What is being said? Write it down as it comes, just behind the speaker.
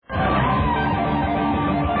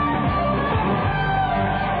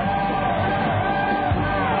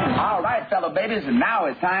world, babies, and now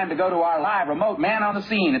it's time to go to our live remote man on the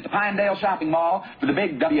scene at the Pinedale Shopping Mall for the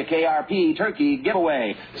big WKRP turkey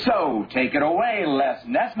giveaway. So, take it away, Les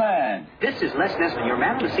Nessman. This is Les Nessman, your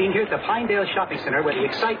man on the scene here at the Pinedale Shopping Center where the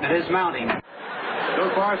excitement is mounting. So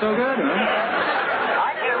far, so good, huh?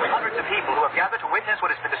 Hundreds of people who have gathered to witness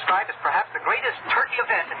what has been described as perhaps the greatest turkey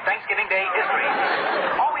event in Thanksgiving Day history.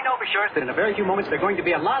 All we know for sure is that in a very few moments there are going to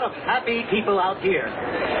be a lot of happy people out here.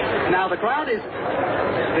 Now the crowd is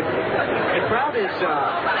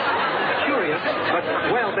curious but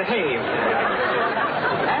well behaved,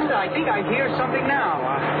 and I think I hear something now.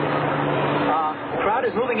 The crowd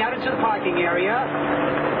is moving out into the parking area,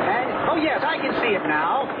 and oh yes, I can see it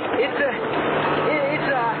now. It's a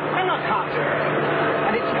helicopter.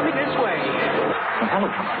 And it's coming this way. A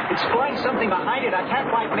helicopter? It's flying something behind it. I can't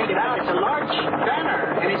quite make it out. It's a large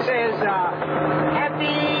banner. And it says,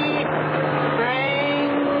 Happy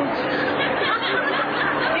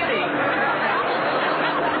Thanksgiving.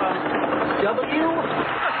 W-K-R-P.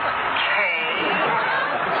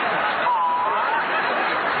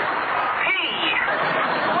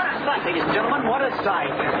 What a sight, ladies and gentlemen. What a sight.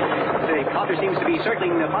 The helicopter seems to be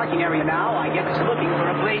circling the parking area now. I guess it's looking for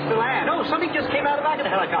a place to land. Oh, something just came out of the back of the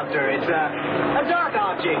helicopter. It's a dark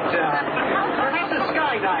object. Perhaps a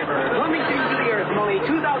skydiver plummeting to the earth from only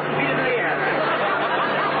 2,000 feet into the air.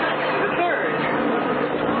 The third.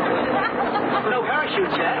 No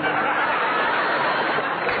parachute yet.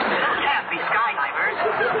 Can't be skydivers.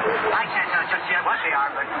 I can't tell just yet what they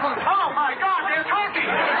are, but... Oh, my God, they're talking!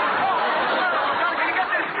 Oh, can you get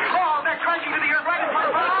this? Oh, they're crashing to the earth right in front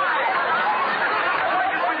of our eyes.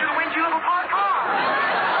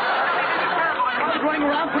 Running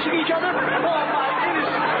around, pushing each other. Oh, my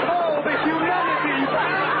goodness. Oh, the humanity. Oh,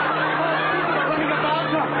 people are running about.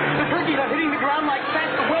 The turkeys are hitting the ground like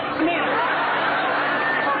sacks of wet cement.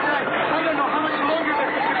 I don't know how much longer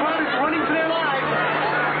the crowd is running for their lives.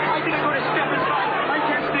 I think I'm going to step inside. I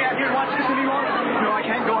can't stay out here and watch this anymore. No, I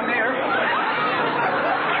can't go in there.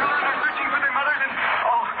 Children are searching for their mothers, and,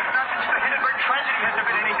 not since the Hindenburg tragedy has there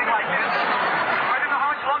been anything like this. I don't know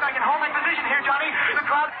how much longer I can hold my position here, Johnny. The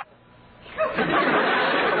crowd...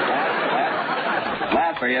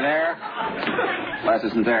 Les, are you there? Les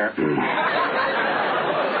isn't there.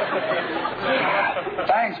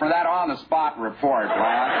 Thanks for that on-the-spot report,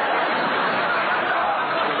 Les.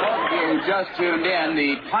 You just tuned in.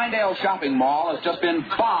 The Pinedale Shopping Mall has just been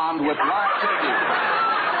bombed with live turkeys.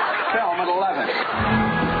 Film at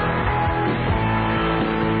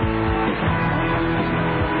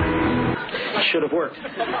 11. Should have worked.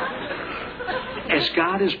 As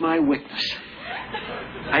God is my witness,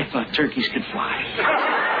 I thought turkeys could fly.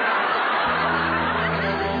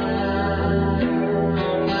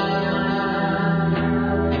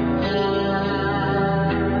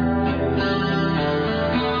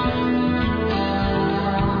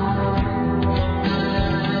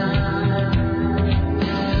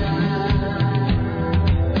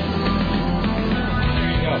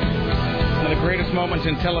 One of the greatest moments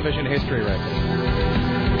in television history, Rick.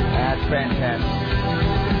 That's fantastic.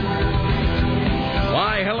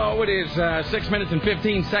 Why, hello, it is 6 minutes and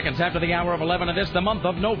 15 seconds after the hour of 11 of this, the month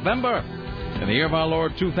of November. In the year of our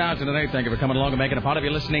Lord 2008, thank you for coming along and making a part of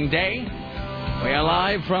your listening day. We are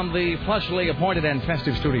live from the plushly appointed and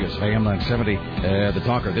festive studios of AM 970, The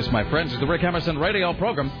Talker. This, my friends, is the Rick Emerson radio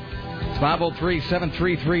program. It's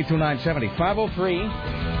 503-733-2970.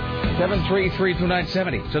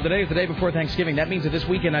 503-733-2970. So today is the day before Thanksgiving. That means that this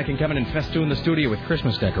weekend I can come in and festoon the studio with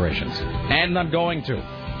Christmas decorations. And I'm going to.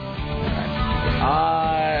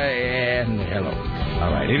 And hello.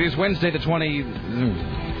 All right. It is Wednesday the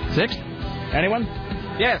 26th. Anyone?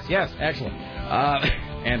 Yes. Excellent.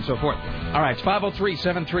 And so forth. All right. It's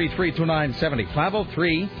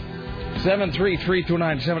 503-733-2970.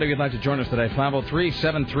 503-733-2970. If you'd like to join us today,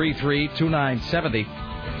 503-733-2970.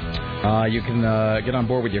 You can get on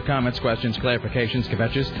board with your comments, questions, clarifications,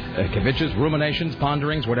 kvetches, ruminations,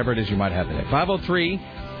 ponderings, whatever it is you might have today.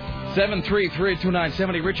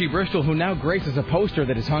 503-733-2970. Richie Bristol, who now graces a poster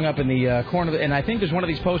that is hung up in the corner, and I think there's one of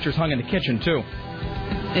these posters hung in the kitchen, too.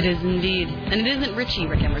 It is indeed. And it isn't Richie,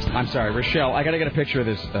 Rick Emerson. I'm sorry, Rochelle. I got to get a picture of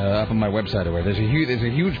this up on my website or where. There's a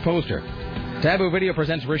huge poster. Taboo Video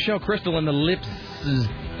presents Rochelle Crystal in the Lips.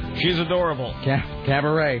 She's adorable.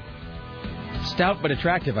 Cabaret. Stout but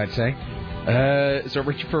attractive, I'd say. So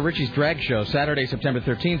for Richie's drag show, Saturday, September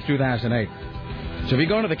 13th, 2008. So if you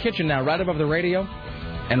go into the kitchen now, right above the radio,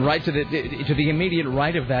 and right to the immediate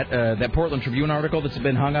right of that Portland Tribune article that's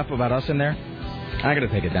been hung up about us in there. I got to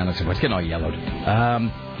take it down. It's getting all yellowed.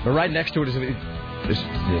 But right next to it is this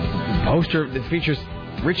poster that features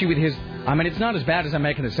Richie with his I mean, it's not as bad as I'm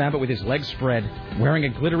making it sound, but with his legs spread, wearing a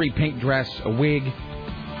glittery pink dress, a wig,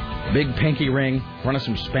 big pinky ring, front of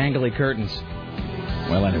some spangly curtains.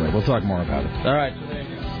 Well, anyway, we'll talk more about it. All right. So there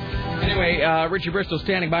you go. Anyway, Richie Bristol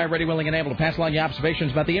standing by, ready, willing, and able to pass along your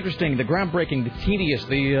observations about the interesting, the groundbreaking, the tedious,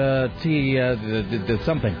 the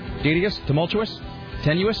something. Tedious? Tumultuous?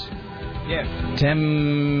 Tenuous? Yeah.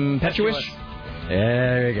 Tempestuous?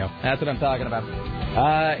 There you go. That's what I'm talking about.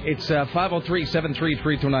 It's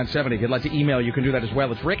 503-733-2970. If you'd like to email, you can do that as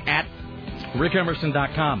well. It's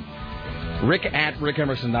rick@rickemerson.com.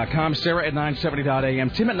 rick@rickemerson.com. Sarah at 970.am.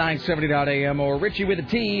 Tim at 970.am. Or Richie with a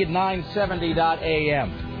T at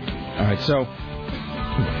 970.am. All right, so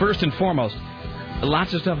first and foremost,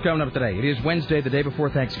 lots of stuff coming up today. It is Wednesday, the day before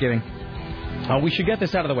Thanksgiving. We should get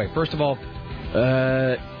this out of the way. First of all,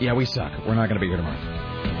 we suck. We're not going to be here tomorrow.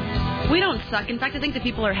 We don't suck. In fact, I think the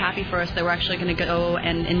people are happy for us that we're actually going to go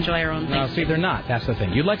and enjoy our own things. No, see, they're not. That's the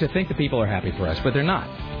thing. You'd like to think the people are happy for us, but they're not.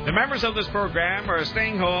 The members of this program are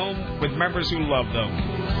staying home with members who love them.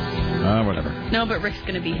 Whatever. No, but Rick's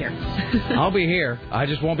going to be here. I'll be here. I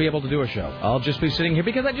just won't be able to do a show. I'll just be sitting here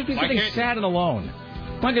because I'd just be sitting sad and alone.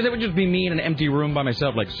 Why? Because it would just be me in an empty room by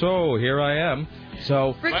myself, like, so here I am.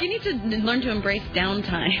 So, Rick, you need to learn to embrace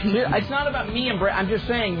downtime. It's not about me. I'm just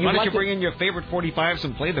saying. Why don't you bring in your favorite 45s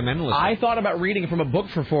and play them endlessly? I thought about reading from a book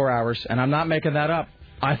for 4 hours, and I'm not making that up.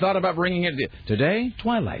 I thought about bringing it today.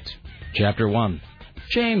 Twilight, Chapter 1.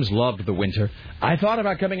 James loved the winter. I thought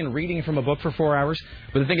about coming and reading from a book for 4 hours,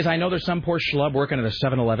 but the thing is, I know there's some poor schlub working at a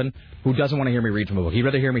 7-Eleven who doesn't want to hear me read from a book. He'd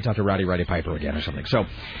rather hear me talk to Roddy Piper again or something. So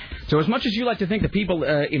as much as you like to think that people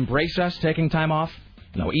embrace us taking time off,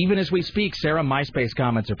 no, even as we speak, Sarah, MySpace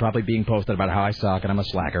comments are probably being posted about how I suck and I'm a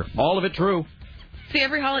slacker. All of it true. See,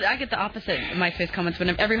 every holiday, I get the opposite of MySpace comments, but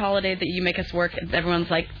every holiday that you make us work, everyone's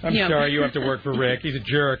like, I'm sorry you have to work for Rick. He's a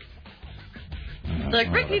jerk.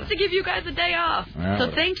 Like, Rick needs to give you guys a day off. So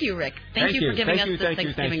thank you, Rick. Thank you for giving us this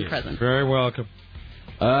Thanksgiving present. Very welcome.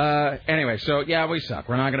 Anyway, so, yeah, we suck.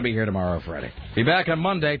 We're not going to be here tomorrow or Friday. Be back on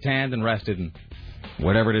Monday, tanned and rested and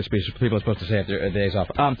whatever it is people are supposed to say after days off.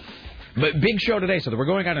 But big show today, so that we're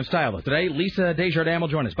going out in style. Today, Lisa Desjardins will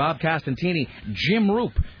join us. Bob Costantini, Jim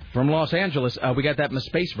Roop from Los Angeles. We got that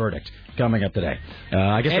space verdict coming up today.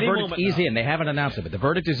 I guess the verdict is in. They haven't announced it, but the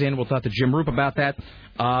verdict is in. We'll talk to Jim Roop about that.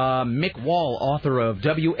 Mick Wall, author of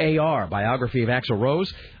W.A.R., Biography of Axl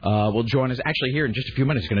Rose, will join us actually here in just a few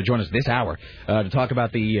minutes. He's going to join us this hour to talk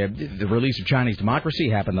about the release of Chinese Democracy.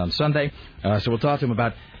 Happened on Sunday. So we'll talk to him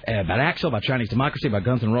about Axl, about Chinese Democracy, about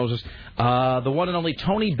Guns N' Roses. The one and only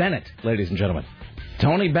Tony Bennett, ladies and gentlemen.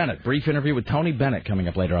 Tony Bennett. Brief interview with Tony Bennett coming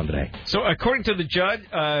up later on today. So, according to the judge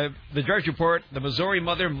report, the Missouri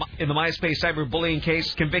mother in the MySpace cyberbullying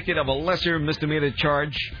case convicted of a lesser misdemeanor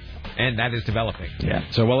charge, and that is developing. Yeah.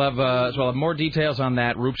 So we'll have more details on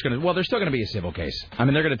that. Roop's going to. Well, there's still going to be a civil case. I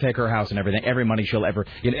mean, they're going to take her house and everything. Every money she'll ever,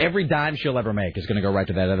 every dime she'll ever make is going to go right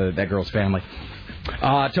to that girl's family.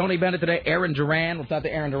 Tony Bennett today. Aaron Duran. We'll talk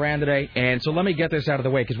to Aaron Duran today. And so let me get this out of the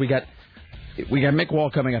way because we got Mick Wall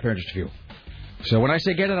coming up here in just a few. So when I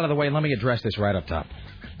say get it out of the way, let me address this right up top.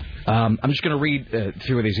 I'm just going to read a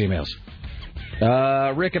few of these emails.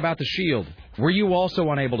 Rick, about the Shield. Were you also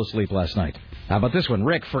unable to sleep last night? How about this one?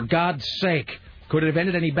 Rick, for God's sake, could it have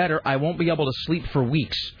ended any better? I won't be able to sleep for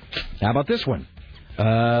weeks. How about this one?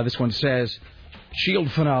 This one says,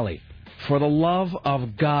 Shield finale. For the love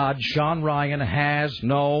of God, Sean Ryan has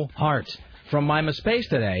no heart. From my MySpace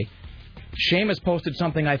today, Seamus posted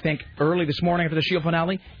something, I think, early this morning after the Shield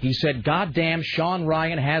finale. He said, goddamn, Sean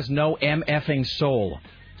Ryan has no MFing soul.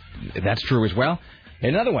 That's true as well.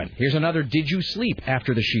 Another one. Here's another, did you sleep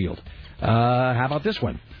after the Shield? How about this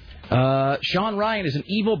one? Sean Ryan is an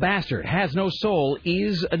evil bastard, has no soul,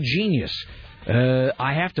 is a genius.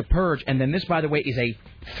 I have to purge. And then this, by the way, is a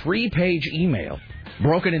 3-page email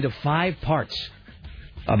broken into 5 parts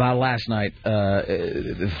about last night,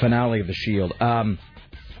 the finale of the Shield.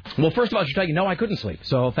 Well, first of all, I should tell you, no, I couldn't sleep.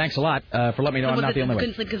 So thanks a lot for letting me know I'm not the only one. You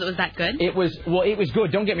couldn't sleep because it was that good? It was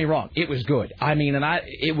good. Don't get me wrong. It was good. I mean,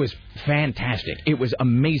 it was fantastic. It was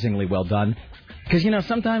amazingly well done. Because,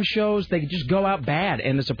 sometimes shows, they just go out bad.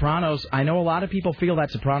 And The Sopranos, I know a lot of people feel that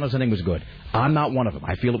Sopranos ending was good. I'm not one of them.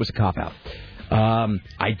 I feel it was a cop-out.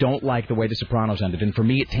 I don't like the way The Sopranos ended, and for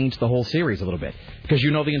me it taints the whole series a little bit. Because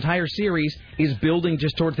the entire series is building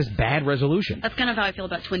just towards this bad resolution. That's kind of how I feel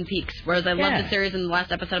about Twin Peaks, whereas I love the series, and the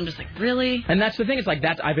last episode I'm just like, really? And that's the thing, it's like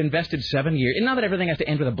I've invested 7 years, and not that everything has to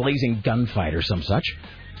end with a blazing gunfight or some such,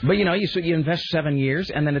 but you invest 7 years,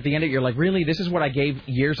 and then at the end of it you're like, really, this is what I gave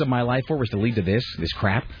years of my life for, was to lead to this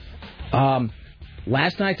crap?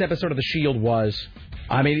 Last night's episode of The Shield was...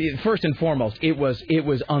 I mean, first and foremost, it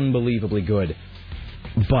was unbelievably good.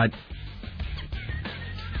 But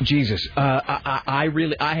Jesus. I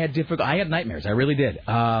had nightmares. I really did.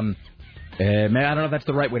 Man, I don't know if that's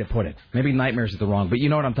the right way to put it. Maybe nightmares is the wrong, but you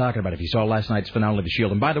know what I'm talking about if you saw last night's finale of The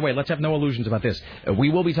Shield. And by the way, let's have no illusions about this. We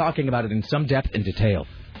will be talking about it in some depth and detail.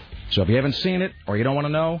 So if you haven't seen it or you don't want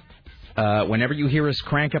to know, whenever you hear us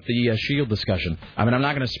crank up the Shield discussion, I mean, I'm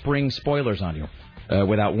not going to spring spoilers on you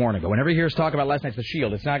without warning. But whenever you hear us talk about last night's The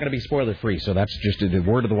Shield, it's not going to be spoiler-free. So that's just the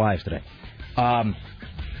word of the wise today.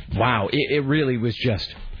 Wow, it really was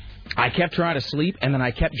just... I kept trying to sleep, and then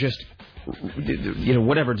I kept just...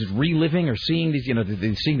 whatever, just reliving or seeing these,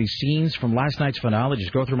 seeing these scenes from last night's finale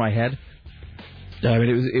just go through my head. I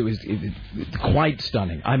mean, it was quite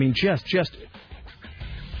stunning. I mean,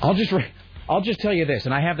 I'll just tell you this,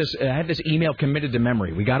 and I had this email committed to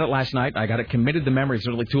memory. We got it last night. I got it committed to memory. It's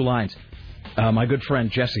only 2 lines. My good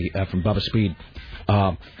friend Jesse from Bubba Speed,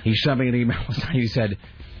 he sent me an email last night. He said,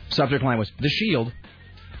 subject line was The Shield,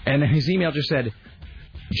 and then his email just said,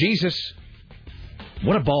 Jesus.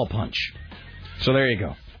 What a ball punch. So there you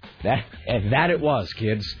go. That it was,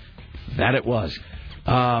 kids. That it was.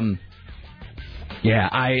 Yeah,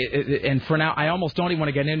 and for now, I almost don't even want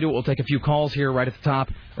to get into it. We'll take a few calls here right at the top.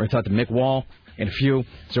 We're going to talk to Mick Wall in a few.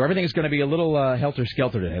 So everything is going to be a little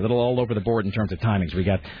helter-skelter today, a little all over the board in terms of timings. We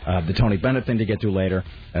got the Tony Bennett thing to get to later.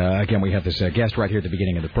 Again, we have this guest right here at the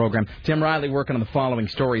beginning of the program. Tim Riley working on the following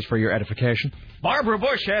stories for your edification. Barbara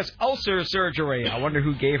Bush has ulcer surgery. I wonder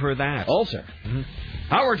who gave her that. Ulcer? Mm-hmm.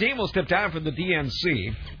 Howard Dean will step down from the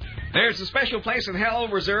DNC. There's a special place in hell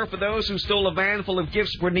reserved for those who stole a van full of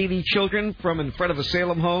gifts for needy children from in front of a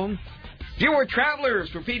Salem home. Fewer travelers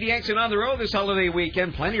for PDX and on the road this holiday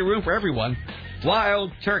weekend. Plenty of room for everyone.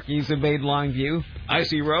 Wild turkeys invade Longview.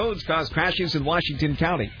 Icy roads cause crashes in Washington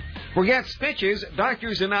County. Forget stitches.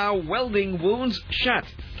 Doctors are now welding wounds shut.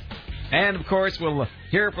 And, of course, we'll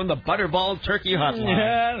hear from the Butterball Turkey Hotline.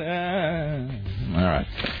 All right.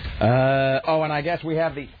 And I guess we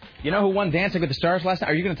have the... You know who won Dancing with the Stars last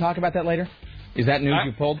night? Are you going to talk about that later? Is that news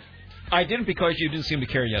you pulled? I didn't because you didn't seem to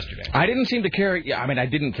care yesterday. I didn't seem to care. Yeah, I mean, I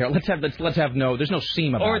didn't care. Let's have no... There's no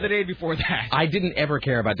seam about it. Or the day before that. I didn't ever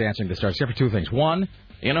care about Dancing with the Stars, except for 2 things. One,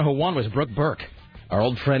 you know who won was Brooke Burke, our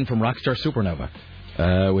old friend from Rockstar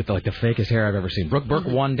Supernova, with the fakest hair I've ever seen. Brooke Burke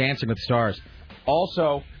won Dancing with the Stars.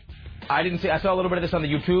 Also... I saw a little bit of this on the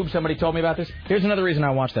YouTube. Somebody told me about this. Here's another reason I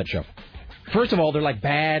watched that show. First of all, they're like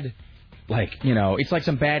bad, it's like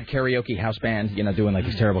some bad karaoke house band, doing like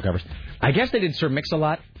these terrible covers. I guess they did Sir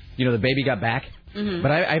Mix-a-Lot. The Baby Got Back. Mm-hmm.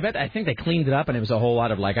 But I think they cleaned it up and it was a whole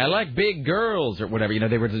lot of I like big girls or whatever.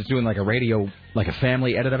 They were just doing like a radio, like a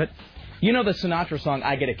family edit of it. The Sinatra song,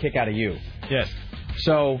 I Get a Kick Out of You. Yes.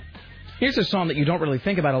 So... Here's a song that you don't really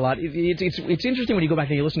think about a lot. It's interesting when you go back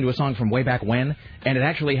and you listen to a song from way back when, and it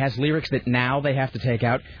actually has lyrics that now they have to take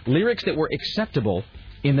out. Lyrics that were acceptable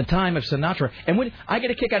in the time of Sinatra. And when I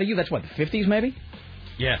Get a Kick Out of You, that's what, the 50s maybe?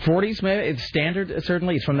 Yeah. 40s maybe? It's standard,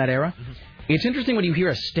 certainly. It's from that era. Mm-hmm. It's interesting when you hear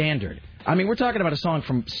a standard. I mean, we're talking about a song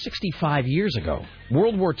from 65 years ago,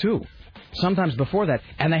 World War II, sometimes before that,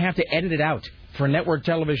 and they have to edit it out for network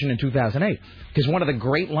television in 2008. Because one of the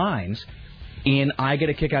great lines... in I Get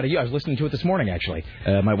a Kick Out of You, I was listening to it this morning, actually,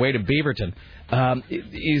 my way to Beaverton,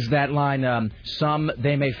 is that line, some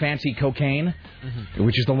they may fancy cocaine,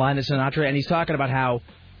 which is the line that Sinatra, and he's talking about how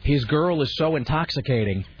his girl is so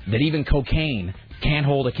intoxicating that even cocaine can't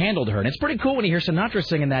hold a candle to her. And it's pretty cool when you hear Sinatra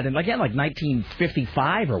singing that in, like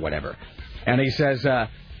 1955 or whatever. And he says,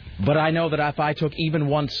 but I know that if I took even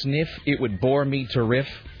one sniff, it would bore me to riff.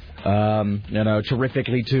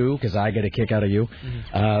 Terrifically too, because I get a kick out of you.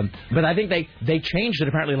 Mm-hmm. But I think they changed it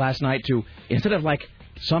apparently last night to, instead of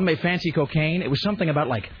some may fancy cocaine, it was something about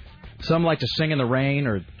some like to sing in the rain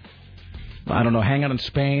or, I don't know, hang out in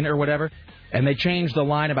Spain or whatever. And they changed the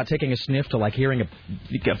line about taking a sniff to hearing a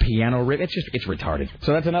piano riff. It's retarded.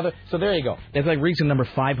 So that's another. So there you go. It's reason number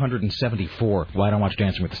 574 why I don't watch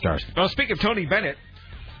Dancing with the Stars. Well, speaking of Tony Bennett,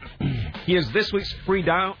 he is this week's free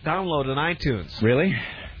download on iTunes. Really?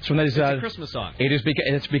 It's a Christmas song.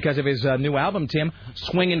 It's because of his new album, Tim,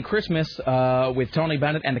 Swingin' Christmas with Tony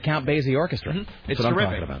Bennett and the Count Basie Orchestra. Mm-hmm. It's terrific. I'm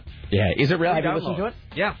talking about. Yeah, is it really? Have you listened to it?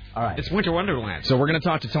 Yeah. All right. It's Winter Wonderland. So we're going to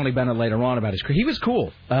talk to Tony Bennett later on about his career. He was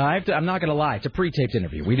cool. I'm not going to lie. It's a pre-taped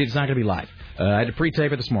interview. It's not going to be live. I had to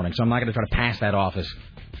pre-tape it this morning, so I'm not going to try to pass that off as,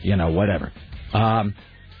 whatever.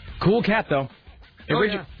 Cool cat, though.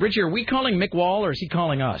 Hey, Richie, are we calling Mick Wall, or is he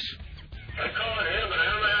calling us? I'm calling him, but I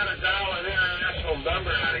don't know how to dial an international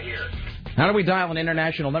number out of here. How do we dial an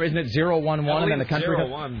international number? Isn't it 011 and then the country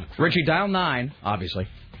code? Richie, dial 9, obviously.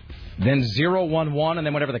 Then 011 and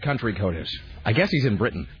then whatever the country code is. I guess he's in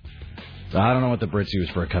Britain. I don't know what the Brits use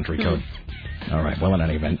for a country code. All right. Well, in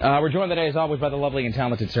any event, we're joined today, as always, by the lovely and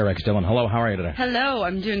talented Sarah X. Dillon. Hello. How are you today? Hello.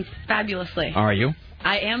 I'm doing fabulously. Are you?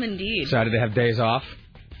 I am indeed. Excited to have days off?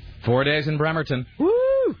 4 days in Bremerton. Woo!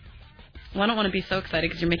 Well, I don't want to be so excited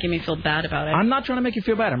because you're making me feel bad about it. I'm not trying to make you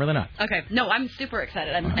feel bad. I'm really not. Okay. No, I'm super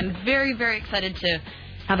excited. I'm very, very excited to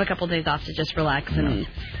have a couple days off to just relax and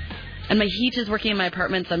my heat is working in my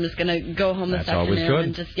apartment, so I'm just going to go home this afternoon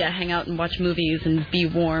and just hang out and watch movies and be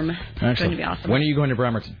warm. Excellent. It's going to be awesome. When are you going to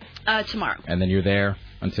Bremerton? Tomorrow. And then you're there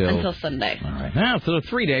until Sunday. All right. Now, so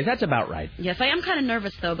 3 days. That's about right. Yes, I am kind of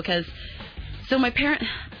nervous though because my parent.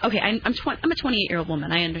 Okay, I'm a 28-year-old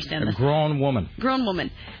woman. I understand this. A grown woman. Grown woman,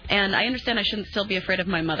 and I understand I shouldn't still be afraid of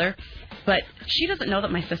my mother. But she doesn't know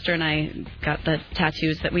that my sister and I got the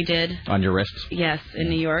tattoos that we did. On your wrists? Yes, in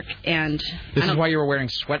New York. And this is why you were wearing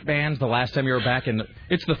sweatbands the last time you were back in...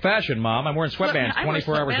 It's the fashion, Mom. I'm wearing sweatbands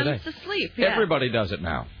 24 hours a day. To sleep, yeah. Everybody does it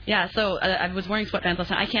now. Yeah, so I was wearing sweatbands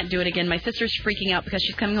last night. I can't do it again. My sister's freaking out because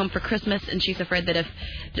she's coming home for Christmas, and she's afraid that if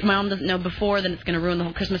my mom doesn't know before, then it's going to ruin the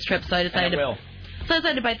whole Christmas trip. So I decided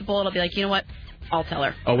to bite the bullet. I'll be like, you know what? I'll tell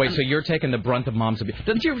her. Oh, wait, so you're taking the brunt of Mom's abuse.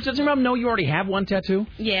 Does your mom know you already have one tattoo?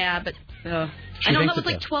 Yeah, but... I know that was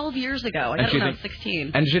like 12 years ago. I got it when I was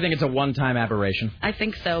 16. And does she think it's a one-time aberration? I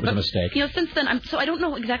think so. It was a mistake. You know, since then, I don't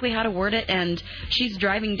know exactly how to word it, and she's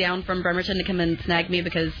driving down from Bremerton to come and snag me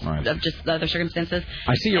because of just the other circumstances.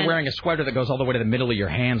 I see you're wearing a sweater that goes all the way to the middle of your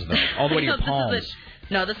hands, though. All the way to your palms.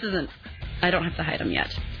 This isn't... I don't have to hide them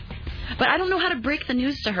yet. But I don't know how to break the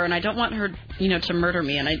news to her, and I don't want her, to murder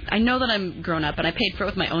me. And I know that I'm grown up, and I paid for it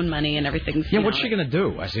with my own money and everything. Yeah, what's she going to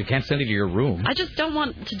do? I said, you can't send you to your room. I just don't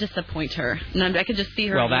want to disappoint her. And I could just see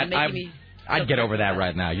her making me... I'd get over that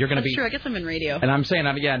right now. You're going to be... Sure, I guess I'm in radio. And I'm saying,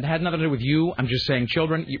 it had nothing to do with you. I'm just saying,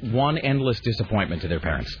 children, one endless disappointment to their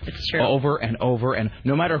parents. It's true. Over and over, and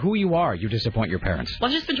no matter who you are, you disappoint your parents. Well,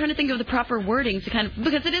 I've just been trying to think of the proper wording to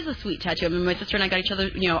because it is a sweet tattoo. I mean, my sister and I got each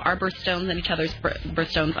other, our birthstones and each other's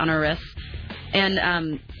birthstones on our wrists.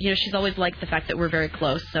 And, she's always liked the fact that we're very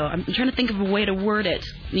close. So I'm trying to think of a way to word it,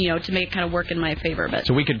 to make it kind of work in my favor. But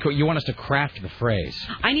so you want us to craft the phrase.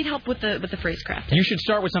 I need help with the phrase craft. You should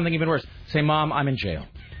start with something even worse. Say, Mom, I'm in jail.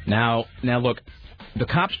 Now, look, the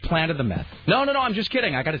cops planted the meth. No, I'm just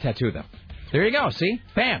kidding. I got to tattoo them. There you go. See?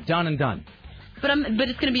 Bam, done and done. But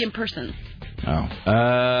it's going to be in person.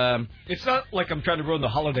 Oh. It's not like I'm trying to ruin the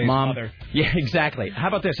holidays, Mom. Mother. Yeah, exactly. How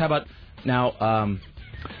about this? Now,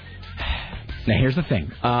 here's the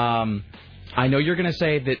thing. I know you're going to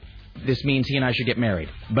say that this means he and I should get married,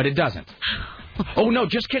 but it doesn't. Oh, no,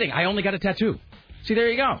 just kidding. I only got a tattoo. See, there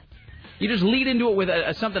you go. You just lead into it with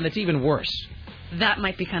something that's even worse. That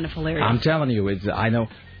might be kind of hilarious. I'm telling you, do I know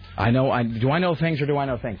things or do I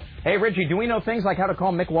know things? Hey, Richie, do we know things like how to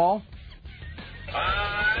call Mick Wall?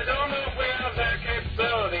 I don't know if we have that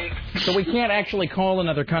capability. So we can't actually call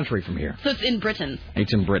another country from here. So it's in Britain.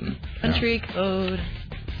 It's in Britain. Country code.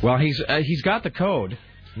 Well, he's got the code.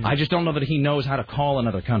 I just don't know that he knows how to call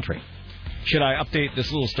another country. Should I update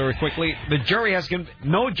this little story quickly? The jury has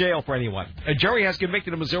no jail for anyone. A jury has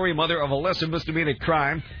convicted a Missouri mother of a lesser misdemeanor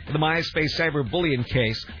crime in the MySpace cyberbullying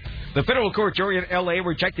case. The federal court jury in L.A.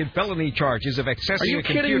 rejected felony charges of accessing a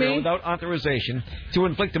computer without authorization to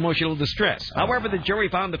inflict emotional distress. However, the jury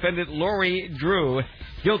found defendant Lori Drew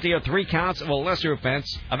guilty of 3 counts of a lesser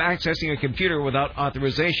offense of accessing a computer without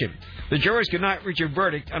authorization. The jurors could not reach a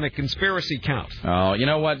verdict on a conspiracy count. Oh, you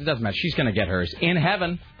know what? It doesn't matter. She's going to get hers. In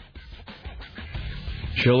heaven,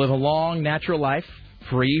 she'll live a long, natural life,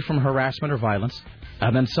 free from harassment or violence.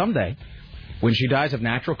 And then someday, when she dies of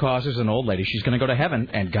natural causes, an old lady, she's going to go to heaven,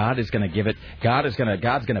 and God is going to give it. God's going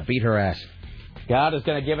to beat her ass. God is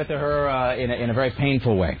going to give it to her in a very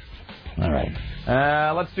painful way. All right.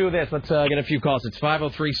 Let's do this. Let's get a few calls. It's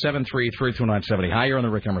 503-733-2970. Hi, you're on the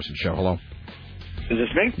Rick Emerson Show. Hello. Is this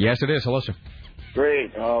me? Yes, it is. Hello, sir.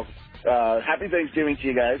 Great. Happy Thanksgiving to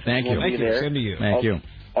you guys. Thank you. Thank you. Same to you. Thank you.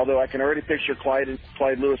 Although I can already picture Clyde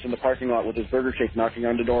Lewis in the parking lot with his burger shake knocking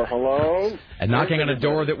on the door. Hello? And knocking on a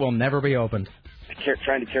door that will never be opened.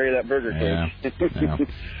 Trying to carry that burger cake.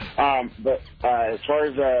 Yeah. But as far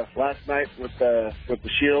as last night with the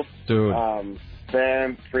Shield, dude,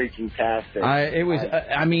 fan-freaking-tastic.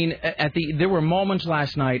 there were moments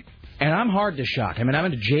last night, and I'm hard to shock. I mean, I'm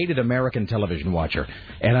a jaded American television watcher,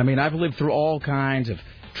 and I've lived through all kinds of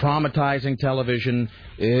traumatizing television,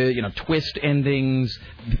 twist endings,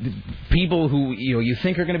 people who you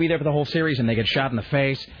think are going to be there for the whole series and they get shot in the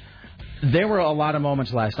face. There were a lot of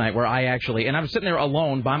moments last night where I was sitting there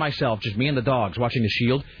alone by myself, just me and the dogs watching The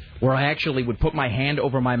Shield, where I actually would put my hand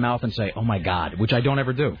over my mouth and say, "Oh my God," which I don't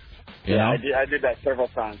ever do. You know? I did that several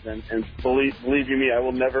times, and believe you me, I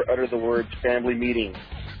will never utter the words family meeting.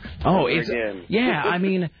 Oh, again. Yeah,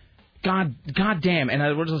 God damn.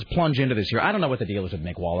 And we'll just plunge into this here. I don't know what the deal is with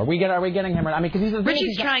Mick Wall. Are we getting him? I mean, because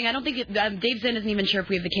Richie's trying. I don't think Dave Zinn isn't even sure if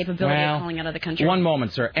we have the capability of calling out of the country. One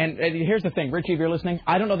moment, sir. And here's the thing, Richie, if you're listening,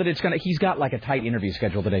 I don't know that it's gonna. He's got like a tight interview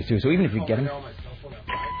schedule today too. So even if you get him,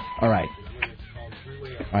 all right.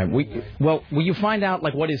 Will you find out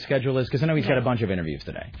like what his schedule is? Because I know he's got a bunch of interviews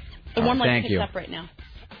today. The one thank you. up right now.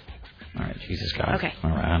 All right, Jesus God. Okay. All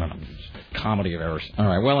right, I don't know. Comedy of errors. All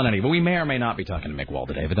right, well, in any, but we may or may not be talking to Mick Wall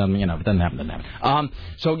today. If it doesn't, if it doesn't happen, it doesn't happen.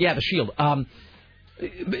 So yeah, the Shield. But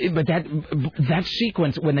that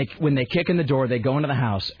sequence when they kick in the door, they go into the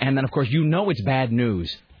house, and then of course it's bad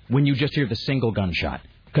news when you just hear the single gunshot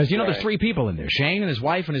because there's 3 people in there: Shane and his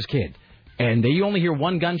wife and his kid, and you only hear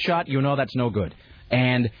one gunshot. That's no good.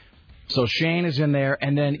 And so Shane is in there,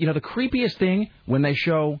 and then the creepiest thing when they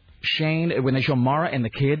show Mara and the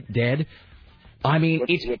kid dead. I mean,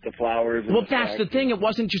 it's with the flowers. Well, that's the thing. It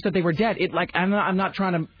wasn't just that they were dead. I'm not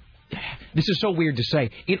trying to. This is so weird to say.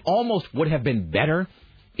 It almost would have been better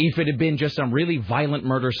if it had been just some really violent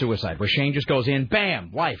murder-suicide where Shane just goes in,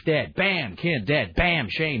 bam, wife dead, bam, kid dead, bam,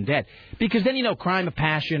 Shane dead. Because then, crime of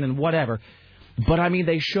passion and whatever. But, I mean,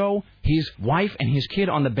 they show his wife and his kid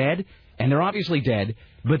on the bed, and they're obviously dead,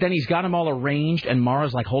 but then he's got them all arranged, and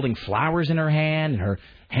Mara's, holding flowers in her hand, and her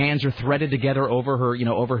hands are threaded together over her,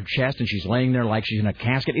 over her chest, and she's laying there like she's in a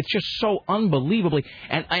casket. It's just so unbelievably.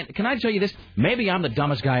 And can I tell you this? Maybe I'm the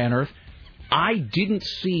dumbest guy on earth. I didn't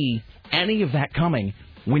see any of that coming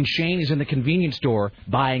when Shane is in the convenience store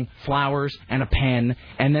buying flowers and a pen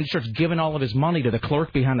and then starts giving all of his money to the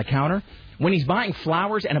clerk behind the counter. When he's buying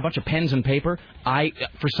flowers and a bunch of pens and paper,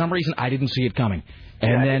 for some reason, I didn't see it coming.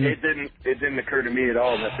 And then it didn't occur to me at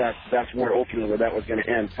all that's where ultimately that was going to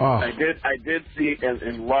end. Oh. I did see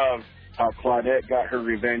and love how Claudette got her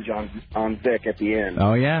revenge on Vic at the end.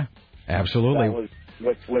 Oh yeah, absolutely. That was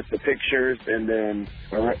with the pictures and then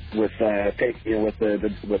with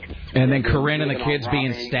and then Corinne and the kids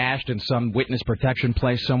being stashed in some witness protection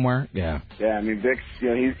place somewhere. Yeah. Yeah, I mean Vic's he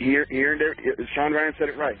earned it. Sean Ryan said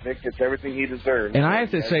it right. Vic gets everything he deserves. And I have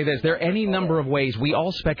to say this: there are any number of ways we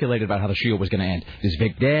all speculated about how the Shield was going to end. Is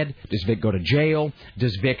Vic dead? Does Vic go to jail?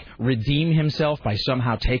 Does Vic redeem himself by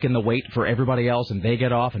somehow taking the weight for everybody else and they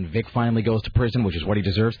get off and Vic finally goes to prison, which is what he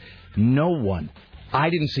deserves? No one. I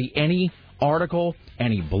didn't see any article,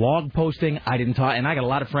 any blog posting. I didn't talk, and I got a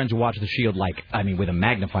lot of friends who watch The Shield, with a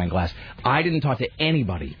magnifying glass. I didn't talk to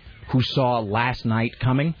anybody who saw last night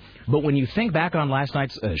coming. But when you think back on last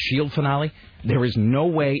night's Shield finale, there is no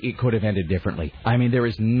way it could have ended differently. I mean, there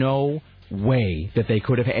is no way that they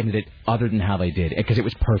could have ended it other than how they did, because it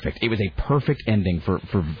was perfect. It was a perfect ending for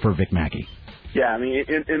Vic Mackey. Yeah, I mean,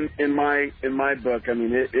 in my book, I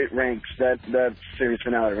mean, it ranks that series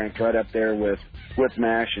finale ranks right up there with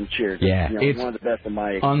MASH and Cheers. Yeah, it's one of the best in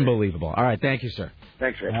my experience. Unbelievable. All right, thank you, sir.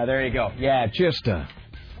 Thanks, Rick. There you go. Yeah, just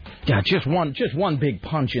one big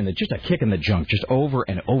punch just a kick in the junk, just over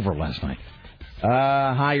and over last night.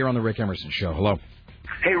 Hi, you're on the Rick Emerson Show. Hello.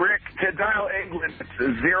 Hey, Rick, to dial England, it's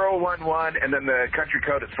 011, and then the country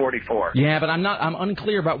code is 44. Yeah, but I'm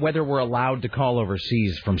unclear about whether we're allowed to call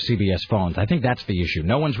overseas from CBS phones. I think that's the issue.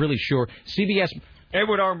 No one's really sure. CBS...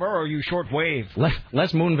 Edward R. Murrow, you shortwave.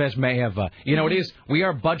 Les Moonves may have... it is... We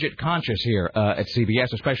are budget conscious here at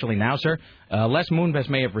CBS, especially now, sir. Les Moonves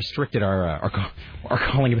may have restricted our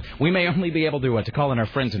calling. We may only be able to call in our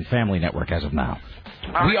friends and family network as of now.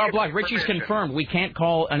 We are blocked. Richie's confirmed. We can't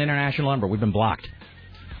call an international number. We've been blocked.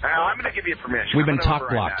 I'm going to give you permission. We've been talk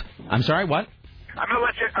blocked. I'm sorry, what? I'm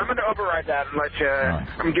going to override that and let you. Right.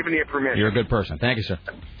 I'm giving you permission. You're a good person. Thank you, sir.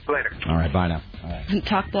 Later. All right, bye now. All right.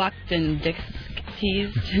 Talk blocked and disc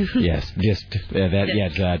teased. Yes,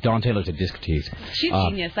 Dawn Taylor's a disc tease. She's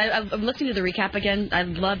genius. I'm listening to the recap again. I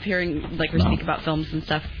love hearing her speak about films and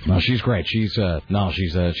stuff. No, she's great. She's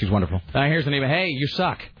wonderful. Here's an email. Hey, you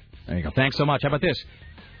suck. There you go. Thanks so much. How about this?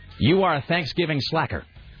 You are a Thanksgiving slacker.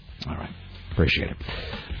 All right. Appreciate it.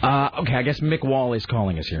 Okay, I guess Mick Wall is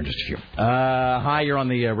calling us here in just a few. Hi, you're on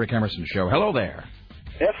the Rick Emerson Show. Hello there.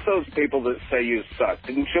 F those people that say you suck.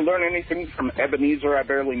 Didn't you learn anything from Ebenezer? I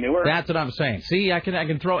barely knew her. That's what I'm saying. See, I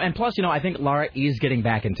can throw... And plus, I think Laura is getting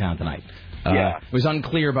back in town tonight. Yeah. It was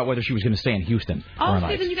unclear about whether she was going to stay in Houston. Oh,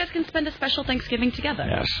 see, then you guys can spend a special Thanksgiving together.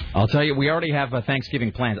 Yes. I'll tell you, we already have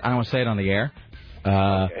Thanksgiving plans. I don't want to say it on the air.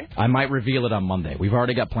 Okay. I might reveal it on Monday. We've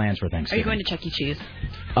already got plans for Thanksgiving. Are you going to Chuck E. Cheese?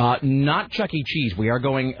 Not Chuck E. Cheese. We are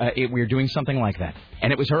going. We're doing something like that,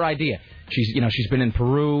 and it was her idea. She's been in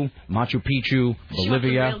Peru, Machu Picchu,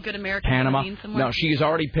 Bolivia, real good American Panama. Somewhere? No, she's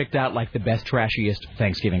already picked out the best trashiest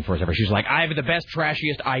Thanksgiving for us ever. She's like, I have the best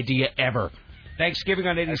trashiest idea ever. Thanksgiving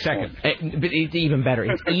on 82nd. But it's even better.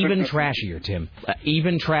 It's even trashier, Tim.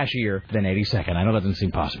 Even trashier than 82nd. I know that doesn't seem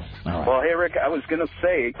possible. All right. Well, hey, Rick, I was going to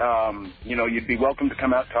say, you'd be welcome to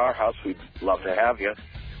come out to our house. We'd love to have you.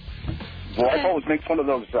 Well, I always make one of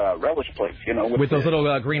those relish plates, with those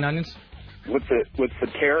little green onions? With the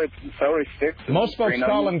carrots and celery sticks. Most folks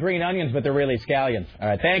call them green onions, but they're really scallions. All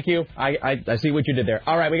right, thank you. I see what you did there.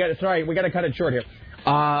 All right, we got to cut it short here.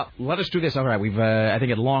 Let us do this. All right, I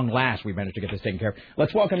think at long last we've managed to get this taken care of.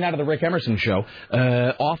 Let's welcome now to the Rick Emerson Show,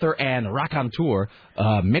 author and raconteur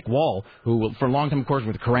Mick Wall, who for a long time, of course,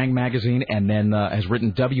 with Kerrang! Magazine, and then has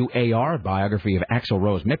written WAR, biography of Axl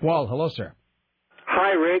Rose. Mick Wall, hello, sir.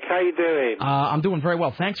 Hi, Rick. How you doing? I'm doing very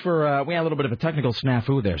well. Thanks for, we had a little bit of a technical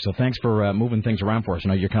snafu there, so thanks for moving things around for us. I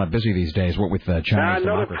know you're kind of busy these days with Chinese democracy.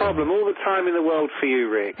 Not a problem. All the time in the world for you,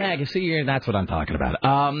 Rick. Yeah, you see, that's what I'm talking about.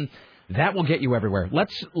 That will get you everywhere.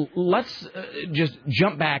 Let's just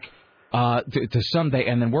jump back to Sunday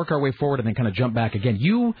and then work our way forward and then kind of jump back again.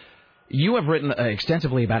 You have written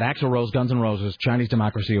extensively about Axl Rose, Guns N' Roses, Chinese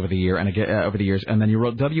democracy over the years, and then you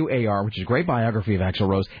wrote WAR, which is a great biography of Axl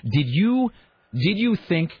Rose. Did you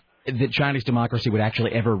think that Chinese democracy would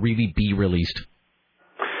actually ever really be released?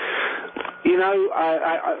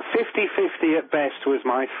 50-50 at best was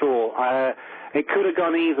my thought. It could have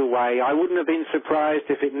gone either way. I wouldn't have been surprised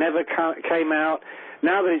if it never came out.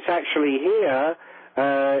 Now that it's actually here,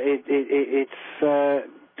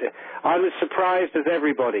 I'm as surprised as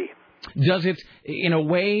everybody. Does it, in a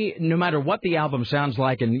way, no matter what the album sounds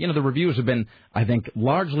like, and, the reviews have been, I think,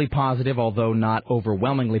 largely positive, although not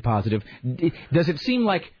overwhelmingly positive, does it seem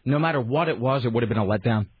like no matter what it was, it would have been a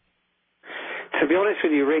letdown? To be honest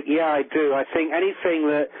with you, Rick, yeah, I do. I think anything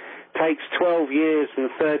that takes 12 years and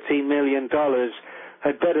 $13 million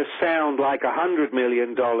had better sound like $100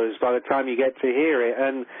 million by the time you get to hear it.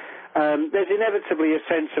 And there's inevitably a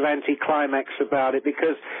sense of anticlimax about it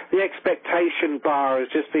because the expectation bar has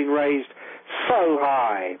just been raised so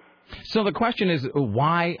high. So the question is,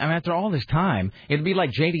 why? I mean, after all this time, it'd be like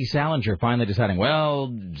J.D. Salinger finally deciding,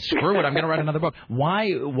 well, screw it, I'm going to write another book. Why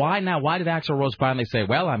now? Why did Axl Rose finally say,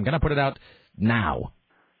 well, I'm going to put it out now?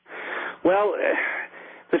 Well,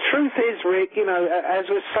 the truth is, Rick, as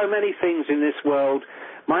with so many things in this world,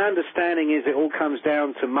 my understanding is it all comes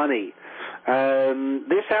down to money.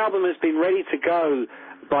 This album has been ready to go,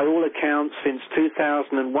 by all accounts, since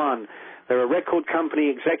 2001. There are record company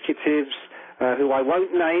executives who I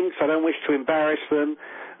won't name because I don't wish to embarrass them,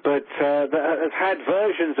 but that have had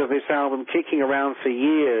versions of this album kicking around for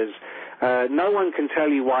years. No one can tell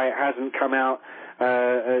you why it hasn't come out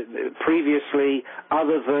previously,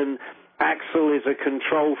 other than Axl is a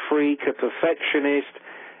control freak, a perfectionist.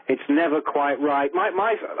 It's never quite right.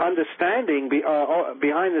 My understanding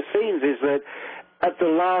behind the scenes is that at the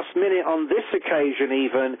last minute on this occasion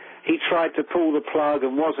even, he tried to pull the plug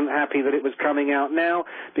and wasn't happy that it was coming out now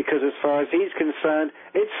because as far as he's concerned,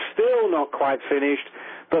 it's still not quite finished.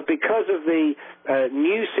 But because of the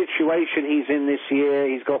new situation he's in this year,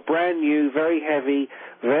 he's got brand new, very heavy,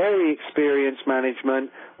 very experienced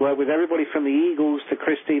management, worked with everybody from the Eagles to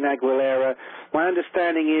Christina Aguilera. My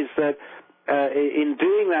understanding is that in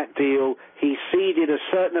doing that deal, he ceded a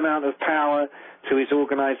certain amount of power to his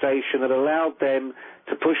organization that allowed them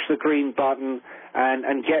to push the green button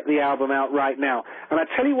and get the album out right now. And I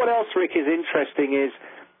tell you what else, Rick, is interesting is,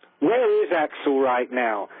 where is Axl right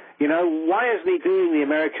now? Why isn't he doing the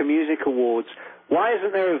American Music Awards? Why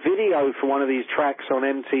isn't there a video for one of these tracks on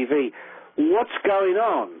MTV? What's going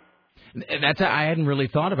on? I hadn't really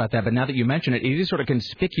thought about that, but now that you mention it, it is sort of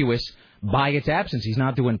conspicuous by its absence. He's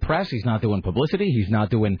not doing press. He's not doing publicity. He's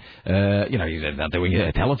not doing, he's not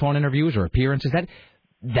doing telephone interviews or appearances.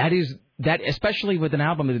 That especially with an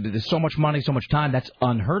album, there's so much money, so much time. That's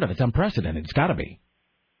unheard of. It's unprecedented. It's got to be.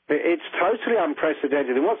 It's totally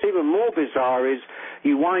unprecedented. And what's even more bizarre is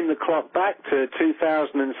you wind the clock back to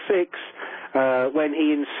 2006 when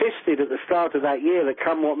he insisted at the start of that year that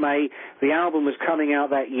come what may, the album was coming out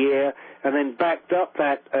that year, and then backed up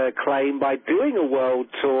that claim by doing a world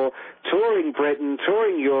tour, touring Britain,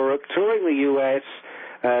 touring Europe, touring the US,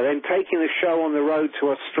 then taking the show on the road to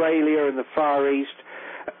Australia and the Far East.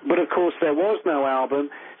 But, of course, there was no album.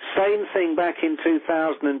 Same thing back in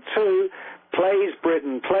 2002. Plays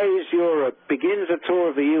Britain, plays Europe, begins a tour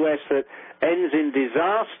of the US that ends in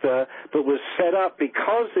disaster, but was set up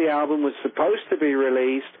because the album was supposed to be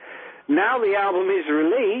released. Now the album is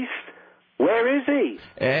released. Where is he?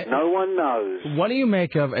 No one knows. What do you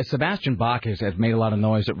make of, Sebastian Bach has made a lot of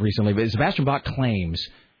noise recently, but Sebastian Bach claims,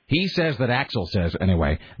 he says that Axl says,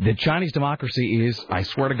 anyway, that Chinese Democracy is, I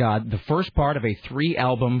swear to God, the first part of a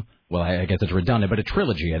 3-album, well, I guess it's redundant, but a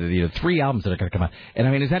trilogy, 3 albums that are going to come out. And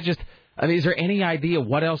I mean, is that just... I mean, is there any idea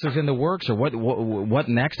what else is in the works, or what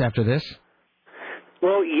next after this?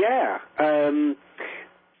 Well, yeah.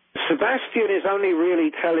 Sebastian is only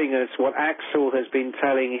really telling us what Axl has been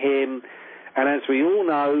telling him, and as we all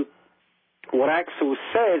know, what Axl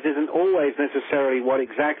says isn't always necessarily what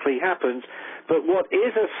exactly happens, but what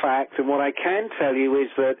is a fact, and what I can tell you, is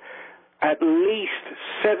that at least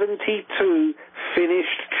 72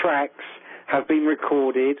 finished tracks have been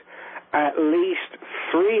recorded, at least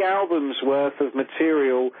 3 albums worth of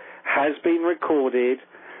material has been recorded,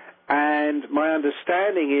 and my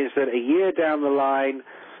understanding is that a year down the line,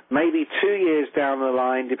 maybe 2 years down the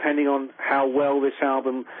line, depending on how well this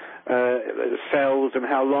album sells and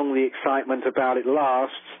how long the excitement about it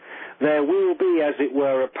lasts, there will be, as it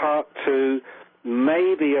were, a part 2,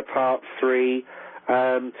 maybe a part 3.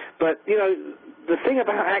 But, you know, the thing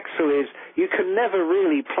about Axl is you can never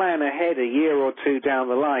really plan ahead a year or 2 down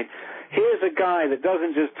the line. Here's a guy that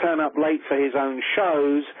doesn't just turn up late for his own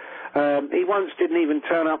shows. He once didn't even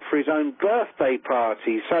turn up for his own birthday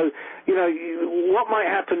party. So, you know, what might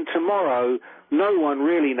happen tomorrow, no one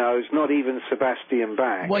really knows, not even Sebastian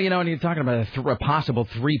Bach. Well, you know, and you're talking about a possible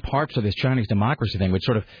 3 parts of this Chinese democracy thing, which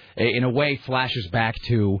sort of, in a way, flashes back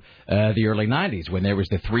to the early 90s, when there was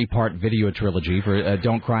the 3-part video trilogy for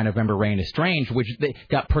Don't Cry, November Rain is Strange, which they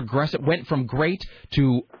got progressive, went from great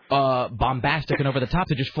to bombastic and over the top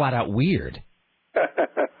to just flat out weird.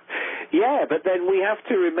 Yeah, but then we have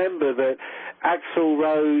to remember that Axl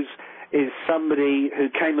Rose is somebody who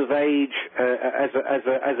came of age as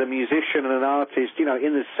a musician and an artist, you know,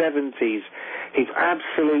 in the 70s. His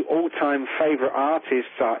absolute all-time favorite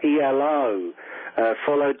artists are ELO,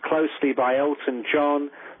 followed closely by Elton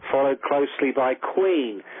John, followed closely by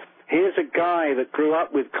Queen. Here's a guy that grew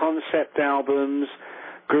up with concept albums,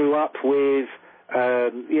 grew up with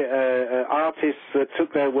artists that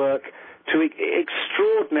took their work to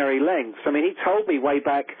extraordinary lengths. I mean, he told me way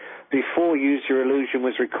back before Use Your Illusion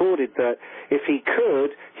was recorded that if he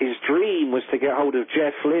could, his dream was to get hold of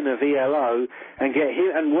Jeff Lynne of ELO and get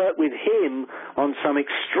him and work with him on some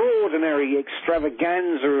extraordinary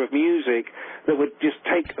extravaganza of music that would just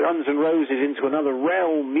take Guns N' Roses into another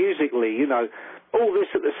realm musically, you know. All this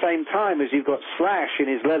at the same time as you've got Slash in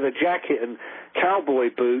his leather jacket and cowboy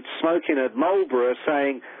boots smoking a Marlboro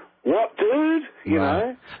saying, "What, dude?" You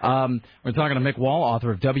know? We're talking to Mick Wall,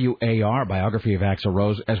 author of WAR, Biography of Axl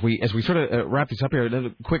Rose. As we sort of wrap this up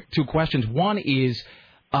here, quick 2 questions. One is,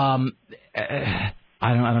 I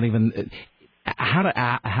don't even how to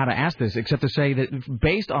ask this except to say that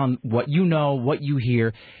based on what you know, what you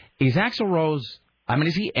hear, is Axl Rose? I mean,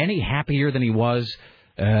 is he any happier than he was,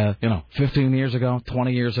 15 years ago,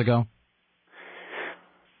 20 years ago?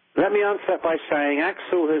 Let me answer that by saying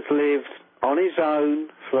Axl has lived on his own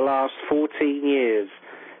for the last 14 years,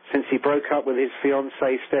 since he broke up with his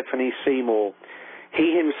fiancée Stephanie Seymour.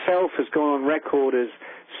 He himself has gone on record as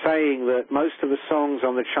saying that most of the songs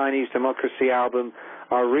on the Chinese Democracy album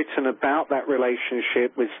are written about that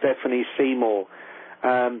relationship with Stephanie Seymour.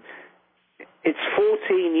 It's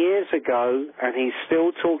 14 years ago, and he's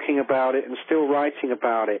still talking about it and still writing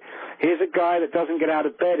about it. Here's a guy that doesn't get out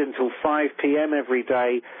of bed until 5 p.m. every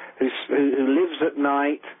day, who lives at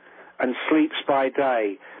night and sleeps by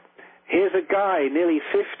day. Here's a guy, nearly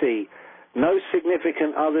 50, no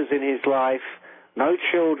significant others in his life, no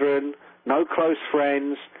children, no close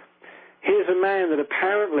friends. Here's a man that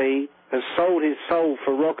apparently has sold his soul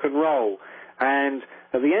for rock and roll. And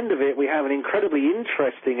at the end of it, we have an incredibly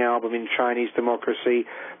interesting album in Chinese Democracy.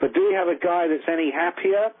 But do we have a guy that's any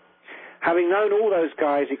happier? Having known all those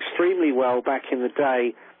guys extremely well back in the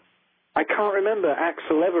day, I can't remember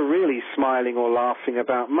Axl ever really smiling or laughing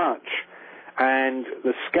about much. And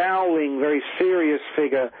the scowling, very serious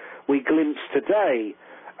figure we glimpse today,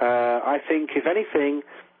 I think, if anything,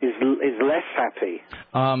 is less happy.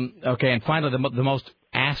 Okay, and finally, the most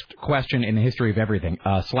asked question in the history of everything.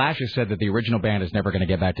 Slash has said that the original band is never going to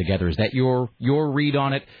get back together. Is that your read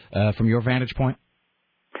on it from your vantage point?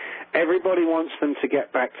 Everybody wants them to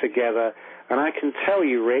get back together, and I can tell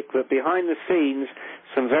you, Rick, that behind the scenes,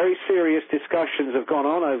 some very serious discussions have gone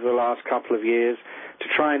on over the last couple of years to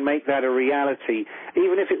try and make that a reality,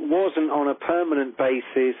 even if it wasn't on a permanent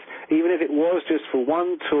basis, even if it was just for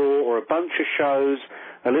one tour or a bunch of shows,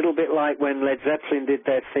 a little bit like when Led Zeppelin did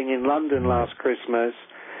their thing in London last Christmas.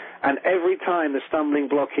 And every time the stumbling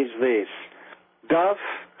block is this: Duff,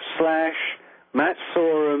 Slash, Matt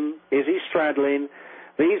Sorum, Izzy Stradlin.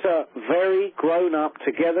 These are very grown-up,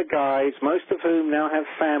 together guys, most of whom now have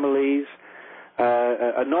families,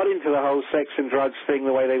 are not into the whole sex and drugs thing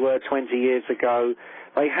the way they were 20 years ago.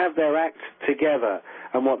 They have their act together.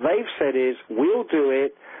 And what they've said is, we'll do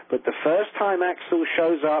it, but the first time Axl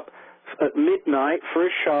shows up at midnight for a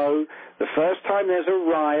show, the first time there's a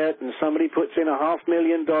riot and somebody puts in a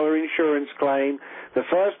 $500,000 insurance claim, the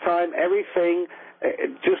first time everything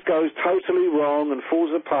just goes totally wrong and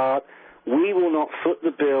falls apart, we will not foot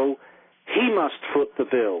the bill. He must foot the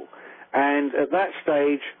bill. And at that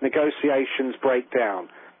stage, negotiations break down.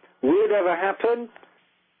 Will it ever happen?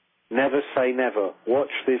 Never say never.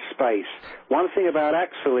 Watch this space. One thing about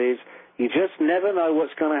Axel is you just never know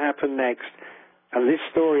what's going to happen next, and this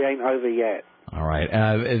story ain't over yet. All right.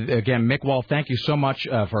 Again, Mick Wall, thank you so much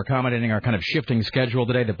for accommodating our kind of shifting schedule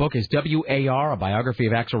today. The book is W.A.R., a biography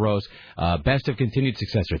of Axl Rose. Best of continued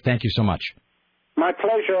success, sir. Thank you so much. My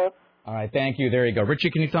pleasure. All right, thank you. There you go. Richie,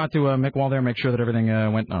 can you talk to Mick Wall there, make sure that everything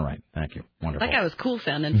went all right? Thank you. Wonderful. That guy was cool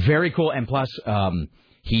sounding. Very cool, and plus,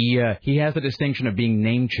 he has the distinction of being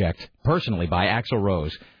name-checked personally by Axl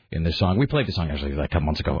Rose in this song. We played the song actually like a couple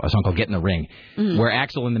months ago, a song called Get in the Ring, where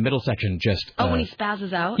Axl in the middle section just... when he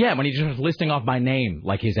spazzes out? Yeah, when he just was listing off by name,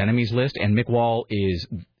 like his enemies list, and Mick Wall is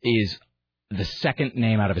the second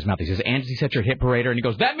name out of his mouth. He says, Angie, set your hit parader, and he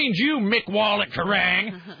goes, that means you, Mick Wall at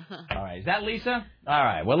Kerrang! All right, is that Lisa? All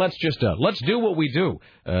right, well, let's do what we do.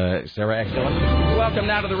 Sarah X. Welcome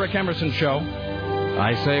now to the Rick Emerson Show.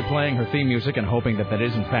 I say playing her theme music and hoping that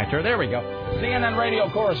is in fact her. There we go. CNN radio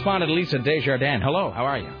correspondent Lisa Desjardins. Hello, how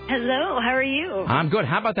are you? Hello, how are you? I'm good.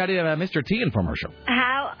 How about that Mr. T infomercial?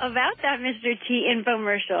 How about that Mr. T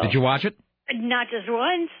infomercial? Did you watch it? Not just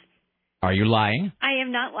once. Are you lying? I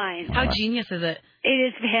am not lying. How genius is it? It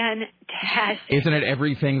is fantastic. Isn't it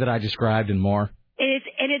everything that I described and more? It's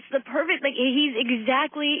the perfect, like, he's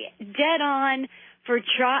exactly dead on for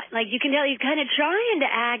you can tell he's kind of trying to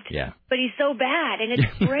act, but he's so bad, and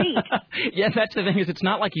it's great. Yeah, that's the thing is it's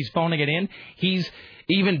not like he's phoning it in. He's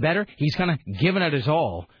even better. He's kind of giving it his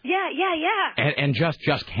all. Yeah. And just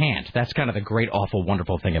can't. That's kind of the great, awful,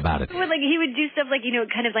 wonderful thing about it. Well, like, he would do stuff like,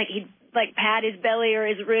 kind of like he'd, like, pat his belly or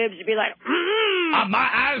his ribs and be like, Are my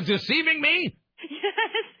eyes deceiving me?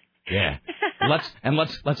 Yes. Yeah.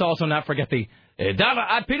 Let's also not forget the, Donna,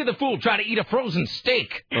 I pity the fool try to eat a frozen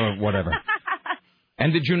steak, or whatever.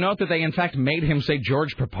 And did you note that they, in fact, made him say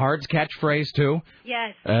George Peppard's catchphrase, too?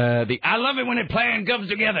 Yes. I love it when it plan comes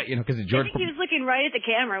together. Because George... I think he was looking right at the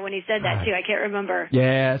camera when he said that, too. I can't remember.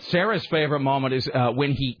 Yeah, Sarah's favorite moment is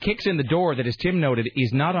when he kicks in the door that, as Tim noted,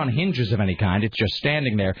 is not on hinges of any kind. It's just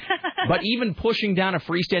standing there. But even pushing down a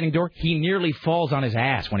freestanding door, he nearly falls on his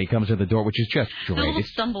ass when he comes to the door, which is just great. The little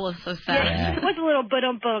stumble is so sad. Yeah, it was a little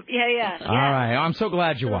bump. Yeah. All right. I'm so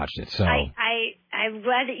glad you watched it. So I'm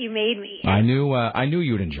glad that you made me. I knew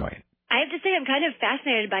you'd enjoy it. I have to say I'm kind of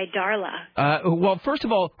fascinated by Darla. Well, first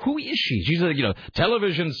of all, who is she? She's a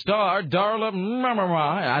television star, Darla.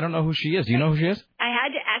 I don't know who she is. Do you know who she is? I had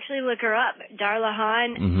to actually look her up. Darla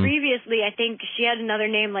Hahn. Mm-hmm. Previously, I think she had another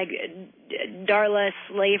name like Darla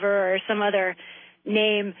Slaver or some other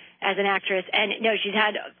name as an actress. And no, she's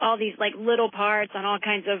had all these like little parts on all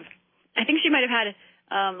kinds of. I think she might have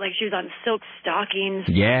had like she was on Silk Stockings.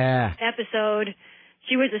 Yeah. Episode.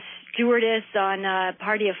 She was a stewardess on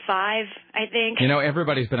Party of Five, I think.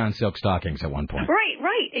 Everybody's been on Silk Stockings at one point.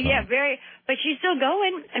 Right. Yeah, very. But she's still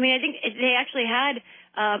going. I mean, I think they actually had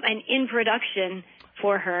an in-production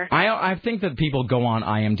for her. I think that people go on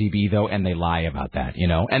IMDb, though, and they lie about that,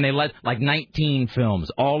 And they let, 19 films,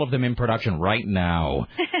 all of them in production right now,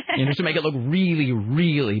 just to make it look really,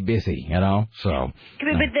 really busy, So.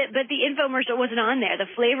 But the infomercial wasn't on there. The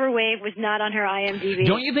Flavor Wave was not on her IMDb.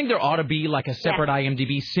 Don't you think there ought to be, a separate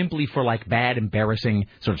IMDb simply for, bad, embarrassing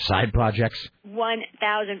sort of side projects?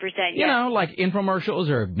 1,000%, yeah. Like infomercials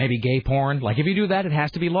or maybe gay porn. If you do that, it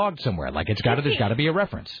has to be logged somewhere. There's got to be a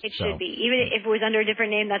reference. It should be. Even if it was under a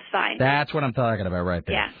different name, that's fine. That's what I'm talking about right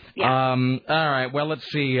there. Yeah. All right. Well, let's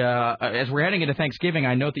see. As we're heading into Thanksgiving,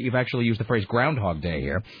 I note that you've actually used the phrase Groundhog Day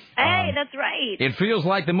here. Hey, that's right. It feels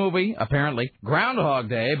like the movie, apparently, Groundhog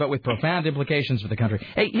Day, but with profound implications for the country.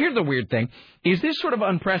 Hey, here's the weird thing. Is this sort of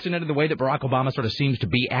unprecedented, the way that Barack Obama sort of seems to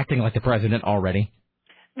be acting like the president already?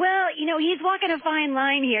 Well, he's walking a fine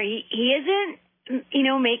line here. He isn't,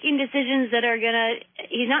 making decisions that are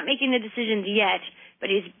he's not making the decisions yet, but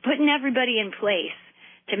he's putting everybody in place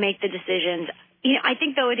to make the decisions. I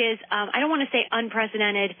think, though, it is, I don't want to say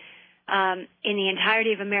unprecedented in the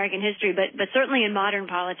entirety of American history, but certainly in modern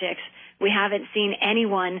politics, we haven't seen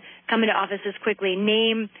anyone come into office as quickly,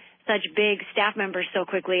 name such big staff members so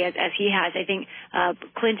quickly as he has. I think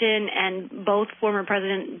Clinton and both former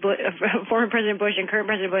President Bush and current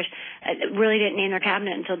President Bush really didn't name their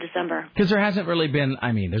cabinet until December. Because there hasn't really been,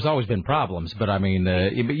 there's always been problems, but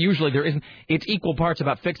usually there isn't. It's equal parts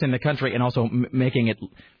about fixing the country and also making it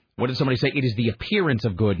what did somebody say? It is the appearance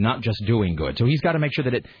of good, not just doing good. So he's got to make sure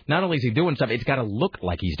that it, not only is he doing stuff, it's got to look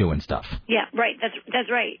like he's doing stuff. Yeah, right. That's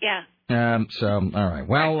right. Yeah. All right.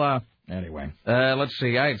 Well, anyway, let's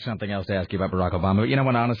see. I had something else to ask you about Barack Obama. But you know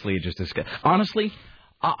what? Honestly,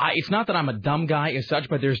 it's not that I'm a dumb guy as such,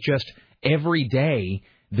 but there's just every day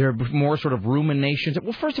there are more sort of ruminations.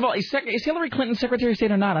 Well, first of all, is Hillary Clinton Secretary of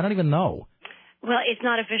State or not? I don't even know. Well, it's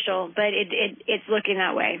not official, but it's looking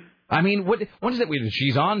that way. I mean, what does that mean?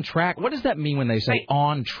 She's on track. What does that mean when they say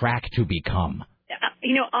on track to become?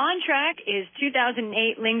 On track is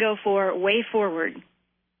 2008 lingo for way forward.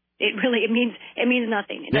 It means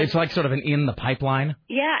nothing. It's like sort of an in the pipeline.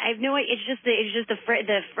 Yeah, I have no idea. It's just the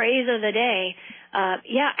phrase of the day. I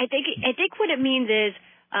think what it means is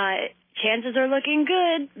chances are looking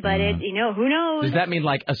good, but who knows? Does that mean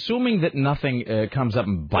like assuming that nothing comes up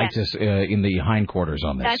and bites us in the hindquarters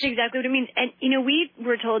on this? That's exactly what it means. And we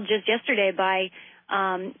were told just yesterday by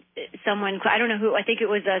someone, I don't know who, I think it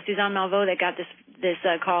was Suzanne Malveaux that got this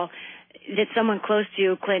call, that someone close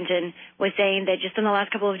to Clinton was saying that just in the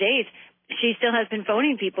last couple of days, she still has been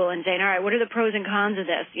phoning people and saying, all right, what are the pros and cons of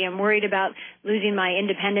this? I'm worried about losing my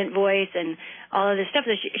independent voice and all of this stuff.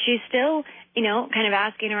 So she's still, kind of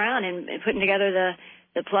asking around and putting together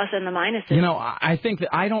the plus and the minuses.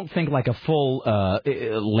 I don't think like a full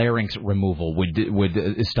larynx removal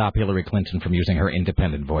would stop Hillary Clinton from using her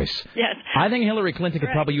independent voice. Yes. I think Hillary Clinton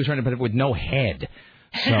could probably use her independent with no head.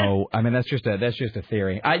 So I mean that's just a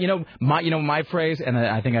theory. My phrase, and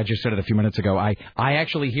I think I just said it a few minutes ago. I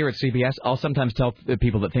actually here at CBS, I'll sometimes tell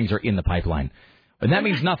people that things are in the pipeline, and that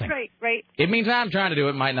means nothing. Right. It means I'm trying to do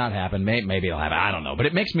it. Might not happen. Maybe it'll happen. I don't know. But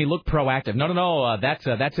it makes me look proactive. No.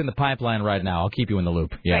 That's in the pipeline right now. I'll keep you in the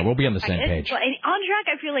loop. Yeah, we'll be on the same page. Well, and on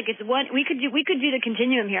track, I feel like it's one we could do the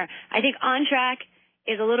continuum here. I think on track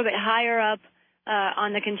is a little bit higher up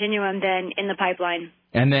on the continuum than in the pipeline.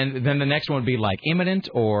 And then the next one would be like imminent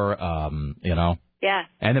or, Yeah.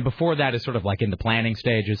 And then before that is sort of like in the planning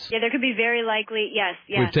stages. Yeah, there could be very likely, yes.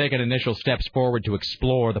 We've taken initial steps forward to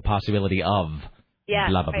explore the possibility of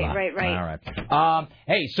blah, blah, blah. Right. All right.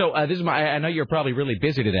 Hey, so this is I know you're probably really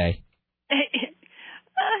busy today.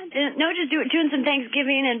 No, just doing some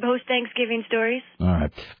Thanksgiving and post-Thanksgiving stories. All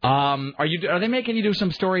right. Are they making you do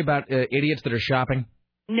some story about idiots that are shopping?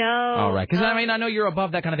 No. All right. Because, I know you're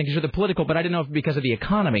above that kind of thing because you're the political, but I didn't know if because of the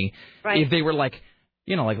economy, if they were like,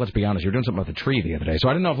 let's be honest, you were doing something about the tree the other day. So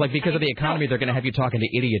I don't know if, because of the economy, they're going to have you talking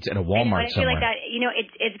to idiots at a Walmart somewhere. I feel like that,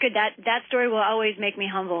 it's good. That story will always make me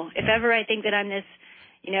humble. If ever I think that I'm this,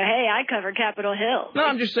 hey, I cover Capitol Hill. No,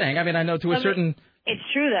 I'm just saying. I know to a certain... It's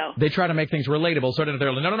true, though. They try to make things relatable, so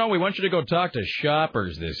they're like, no, we want you to go talk to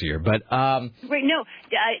shoppers this year. But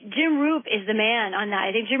Jim Roop is the man on that.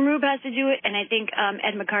 I think Jim Roop has to do it, and I think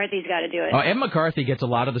Ed McCarthy's got to do it. Oh, Ed McCarthy gets a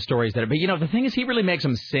lot of the stories but the thing is, he really makes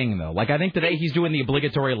them sing, though. Like, I think today he's doing the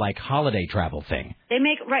obligatory, holiday travel thing. They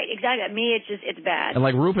make, exactly. Me, it's bad.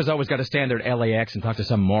 And, Roop has always got to stand there at LAX and talk to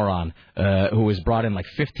some moron who has brought in,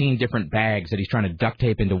 15 different bags that he's trying to duct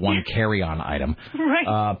tape into one carry-on item.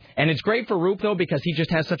 Right. And it's great for Roop, though, because he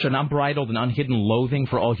just has such an unbridled and unhidden loathing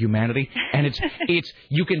for all humanity. And it's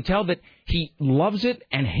you can tell that he loves it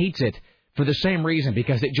and hates it for the same reason,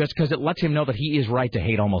 because it lets him know that he is right to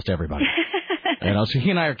hate almost everybody. So he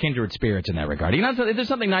and I are kindred spirits in that regard. There's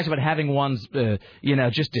something nice about having one's,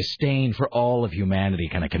 just disdain for all of humanity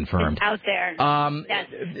kind of confirmed. It's out there. Yes.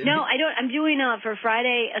 No, I don't. I'm doing for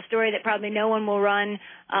Friday a story that probably no one will run.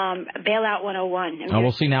 Bailout 101.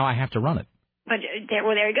 We'll see. Now I have to run it. But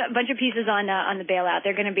there you go. A bunch of pieces on the bailout.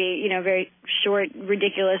 They're going to be, very short,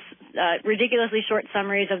 ridiculously short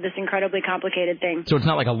summaries of this incredibly complicated thing. So it's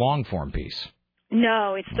not like a long form piece.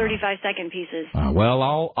 No, it's 35-second pieces.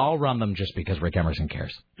 Well, I'll run them just because Rick Emerson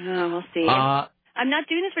cares. Oh, we'll see. I'm not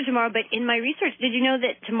doing this for tomorrow, but in my research, did you know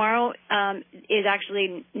that tomorrow is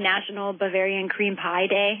actually National Bavarian Cream Pie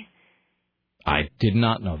Day? I did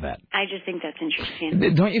not know that. I just think that's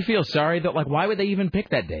interesting. Don't you feel sorry that why would they even pick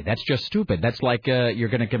that day? That's just stupid. That's like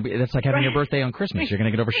that's like having your birthday on Christmas. You're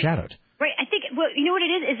going to get overshadowed. Right. I think you know what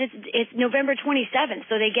it is it's November 27th,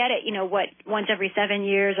 so they get it once every 7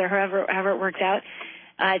 years or however it works out.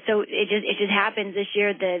 So it just happens this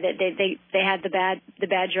year that they had the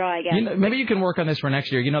bad draw, I guess. Maybe you can work on this for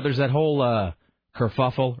next year. There's that whole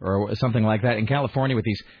kerfuffle or something like that in California with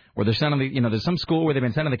these, where they're sending there's some school where they've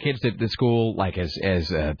been sending the kids to school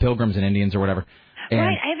as pilgrims and Indians or whatever. And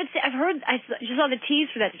right, I just saw the tease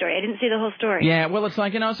for that story. I didn't see the whole story. Yeah, well, it's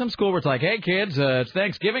like, some school where it's like, hey kids, it's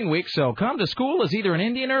Thanksgiving week, so come to school as either an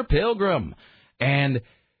Indian or a pilgrim. And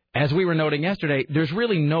as we were noting yesterday, there's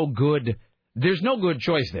no good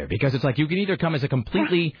choice there, because it's like you can either come as a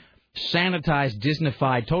completely sanitized,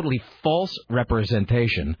 Disneyfied, totally false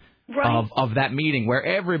representation of that meeting where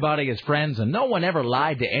everybody is friends and no one ever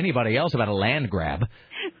lied to anybody else about a land grab.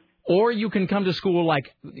 Or you can come to school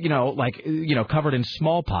covered in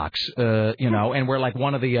smallpox, and where like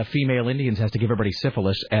one of the female Indians has to give everybody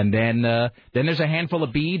syphilis, and then there's a handful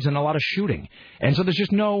of beads and a lot of shooting, and so there's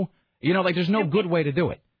just no, there's no good way to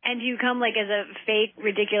do it. And do you come like as a fake,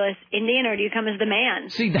 ridiculous Indian, or do you come as the man?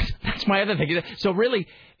 See, that's my other thing. So really,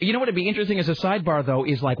 what would be interesting as a sidebar though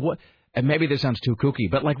is like what, and maybe this sounds too kooky,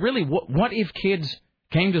 but like really, what if kids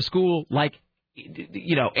came to school like,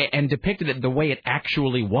 and depicted it the way it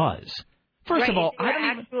actually was. First of all, I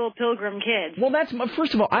don't actual pilgrim kids. Well,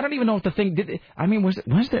 first of all, I don't even know if the thing did. I mean,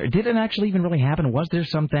 did it actually even really happen? Was there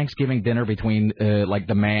some Thanksgiving dinner between like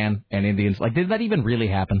the man and Indians? Like, did that even really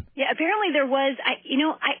happen? Yeah, apparently there was.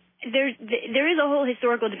 There is a whole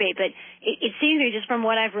historical debate, but it seems to me, just from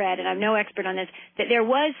what I've read, and I'm no expert on this, that there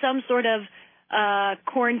was some sort of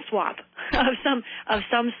corn swap of some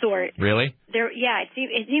sort. Really?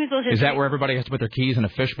 It seems those. Is that where everybody has to put their keys in a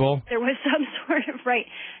fishbowl? There was some sort of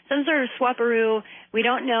swapperoo. We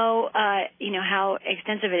don't know, how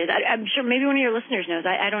extensive it is. I'm sure maybe one of your listeners knows.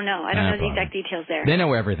 I don't know. I don't know the exact details there. They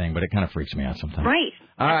know everything, but it kind of freaks me out sometimes. Right.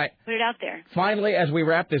 All right. Put it out there. Finally, as we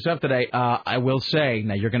wrap this up today, I will say,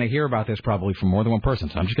 now you're going to hear about this probably from more than one person,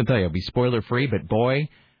 so I'm just going to tell you, it'll be spoiler free, but boy,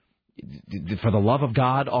 for the love of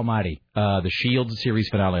God Almighty, the Shield series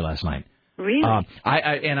finale last night. Really?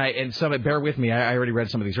 Bear with me. I already read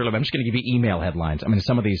some of these earlier, but I'm just going to give you email headlines. I mean,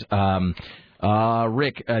 some of these.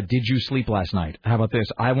 Rick, did you sleep last night? How about this?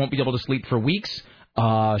 I won't be able to sleep for weeks.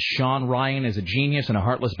 Sean Ryan is a genius and a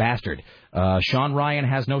heartless bastard. Sean Ryan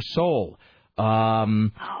has no soul.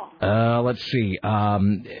 Let's see.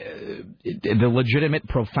 The legitimate,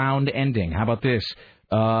 profound ending. How about this?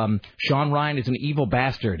 Sean Ryan is an evil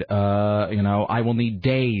bastard. I will need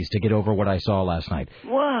days to get over what I saw last night.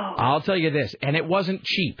 Whoa. I'll tell you this, and it wasn't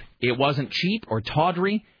cheap. It wasn't cheap or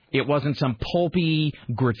tawdry. It wasn't some pulpy,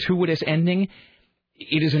 gratuitous ending.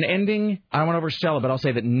 It is an ending, I don't want to oversell it, but I'll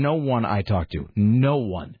say that no one I talked to, no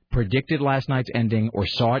one predicted last night's ending or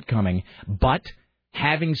saw it coming. But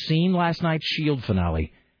having seen last night's Shield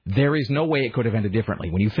finale, there is no way it could have ended differently.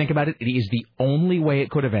 When you think about it, it is the only way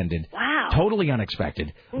it could have ended. Wow. Totally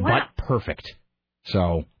unexpected, but perfect.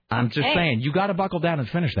 So I'm just saying, you got to buckle down and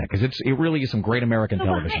finish that, because it really is some great American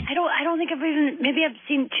television. I don't think maybe I've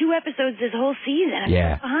seen 2 episodes this whole season.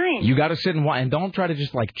 I'm behind. You got to sit and watch, and don't try to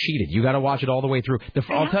just like cheat it. You got to watch it all the way through.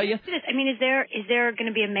 I'll tell you. I mean, is there going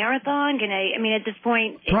to be a marathon? At this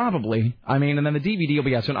point. Probably. And then the DVD will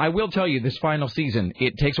be out soon. I will tell you, this final season,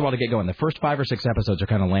 it takes a while to get going. The first 5 or 6 episodes are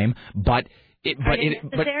kind of lame, but. Are they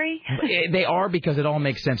necessary? They are, because it all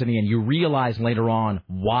makes sense in the end. You realize later on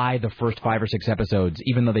why the first 5 or 6 episodes,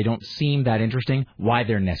 even though they don't seem that interesting, why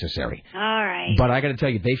they're necessary. All right. But I got to tell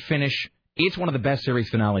you, they finish. It's one of the best series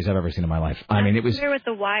finales I've ever seen in my life. It was. With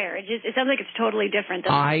The Wire, it sounds like it's totally different.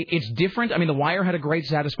 It's different. The Wire had a great,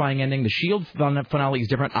 satisfying ending. The Shield finale is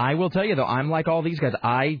different. I will tell you though, I'm like all these guys.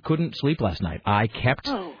 I couldn't sleep last night. I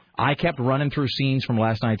kept running through scenes from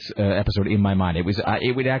last night's episode in my mind. I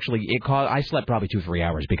slept probably 2-3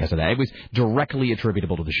 hours because of that. It was directly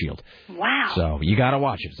attributable to the Shield. Wow. So you got to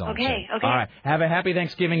watch it. Okay. All right. Have a happy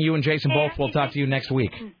Thanksgiving, you and Jason both. We'll talk to you next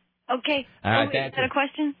week. Okay. All right. Is that a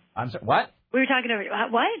question? I'm sorry. What? We were talking over.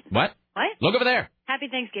 What? What? What? Look over there. Happy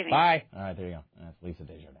Thanksgiving. Bye. All right. There you go. That's Lisa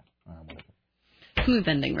Desjardins. All right. Wonderful. Smooth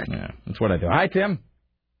ending, Rick. Yeah. That's what I do. Hi, Tim.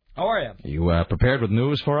 How are you? You prepared with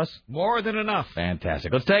news for us? More than enough.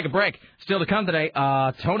 Fantastic. Let's take a break. Still to come today,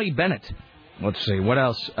 Tony Bennett. Let's see. What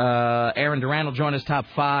else? Aaron Duran will join us, top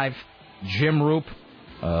 5. Jim Roop.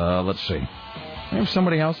 Let's see. There's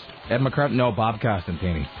somebody else. Ed McCartney. No, Bob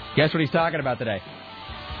Costantini. Guess what he's talking about today?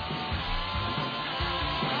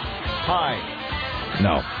 Hi.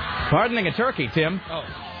 No. Pardoning a turkey, Tim. Oh.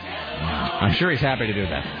 I'm sure he's happy to do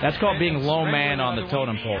that. That's called being low man on the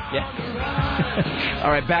totem pole. Yeah. All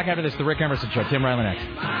right, back after this, the Rick Emerson Show. Tim Riley next.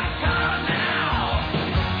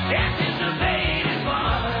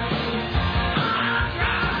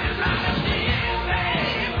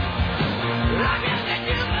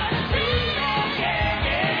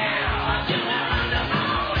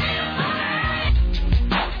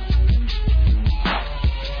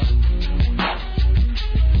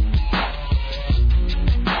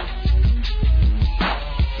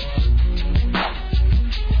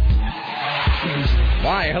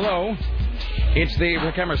 Why, hello. It's the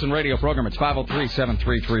Rick Emerson radio program. It's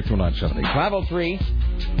 503-733-2970.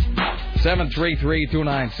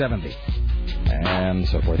 503-733-2970. And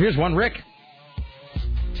so forth. Here's one, Rick.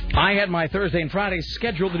 I had my Thursday and Friday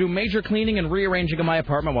scheduled to do major cleaning and rearranging of my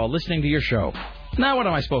apartment while listening to your show. Now what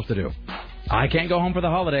am I supposed to do? I can't go home for the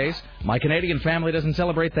holidays. My Canadian family doesn't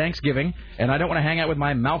celebrate Thanksgiving, and I don't want to hang out with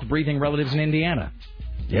my mouth-breathing relatives in Indiana.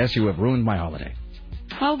 Yes, you have ruined my holiday.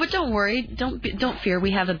 Oh, but don't worry. Don't fear.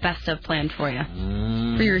 We have a best of planned for you.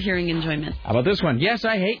 For your hearing enjoyment. How about this one? Yes,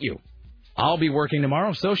 I hate you. I'll be working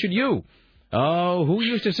tomorrow, so should you. Oh, who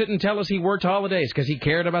used to sit and tell us he worked holidays because he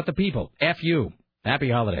cared about the people? F you. Happy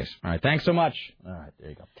holidays. All right, thanks so much. All right, there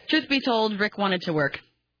you go. Truth be told, Rick wanted to work.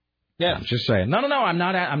 Yeah. I'm just saying. No.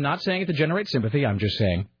 I'm not saying it to generate sympathy. I'm just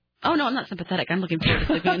saying. Oh, no, I'm not sympathetic. I'm looking forward to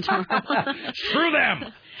sleeping in tomorrow. Screw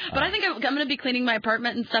them! But I think I'm going to be cleaning my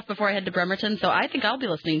apartment and stuff before I head to Bremerton, so I think I'll be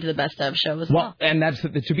listening to the Best Of show as well. And that's,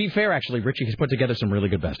 to be fair, actually, Richie has put together some really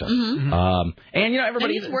good Best Of. Mm-hmm. And,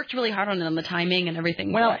 everybody... And he's worked really hard on it, on the timing and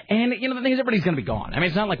everything. Well, and, the thing is, everybody's going to be gone. I mean,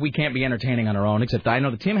 it's not like we can't be entertaining on our own, except I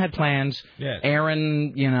know that Tim had plans. Yeah.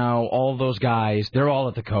 Aaron, all those guys, they're all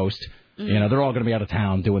at the coast. Mm-hmm. They're all going to be out of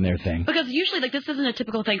town doing their thing. Because usually, this isn't a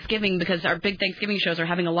typical Thanksgiving because our big Thanksgiving shows are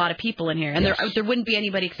having a lot of people in here. And there wouldn't be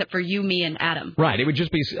anybody except for you, me, and Adam. Right. It would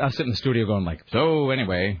just be us sitting in the studio going so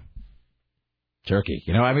anyway, turkey.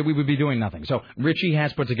 We would be doing nothing. So Richie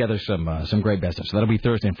has put together some great best of. So that'll be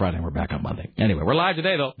Thursday and Friday, and we're back on Monday. Anyway, we're live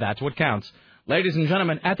today, though. That's what counts. Ladies and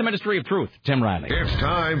gentlemen, at the Ministry of Truth, Tim Riley. It's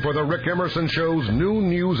time for the Rick Emerson Show's new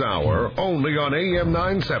news hour, only on AM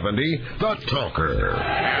 970, The Talker.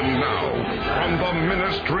 And now, from the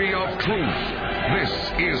Ministry of Truth, this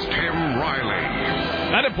is Tim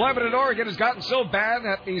Riley. Unemployment in Oregon has gotten so bad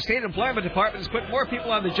that the State Employment Department has put more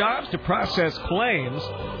people on the jobs to process claims.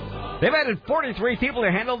 They've added 43 people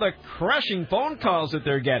to handle the crushing phone calls that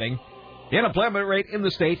they're getting. The unemployment rate in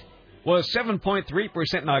the state was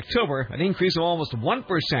 7.3% in October, an increase of almost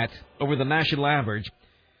 1% over the national average.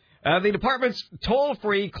 The department's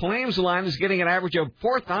toll-free claims line is getting an average of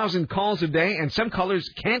 4,000 calls a day, and some callers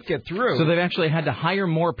can't get through. So they've actually had to hire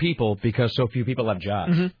more people because so few people have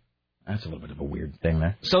jobs. Mm-hmm. That's a little bit of a weird thing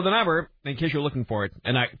there. So the number, in case you're looking for it,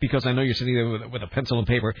 and because I know you're sitting there with a pencil and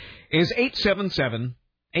paper, is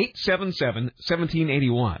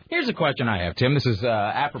 877-1781. Here's a question I have, Tim. This is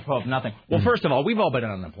apropos of nothing. Well, first of all, we've all been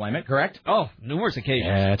on unemployment, correct? Oh, numerous occasions.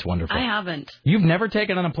 Yeah, that's wonderful. I haven't. You've never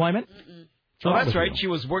taken unemployment? Mm-mm. Oh, that's right. She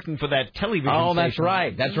was working for that television station. That's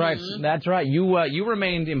right. That's right. That's right. You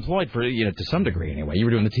remained employed for to some degree anyway. You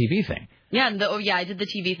were doing the TV thing. Yeah, I did the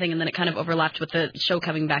TV thing, and then it kind of overlapped with the show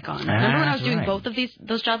coming back on. Remember when I was doing both of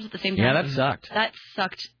those jobs at the same time? Yeah, that sucked. That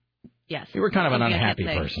sucked. Yes. You were kind of an unhappy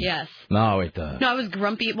person. Yes. No, I was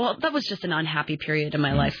grumpy. Well, that was just an unhappy period in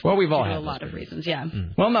my life. Well, we've all had a lot of reasons. Yeah.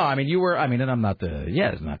 Well, no, I mean you were. I mean, and I'm not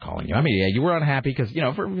I'm not calling you. I mean, yeah, you were unhappy because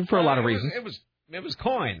for a lot of reasons. It was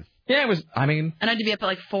coin. Yeah, it was. I mean. And I had to be up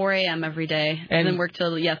at 4 a.m. every day, and then work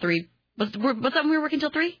till 3. Was that when we were working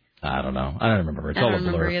till 3? I don't know. I don't remember. It's all a blur. I don't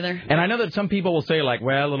remember either. And I know that some people will say,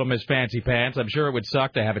 well, little Miss Fancy Pants, I'm sure it would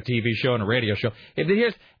suck to have a TV show and a radio show. I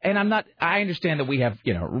understand that we have,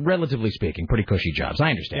 relatively speaking, pretty cushy jobs.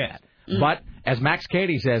 I understand that. Mm-hmm. But as Max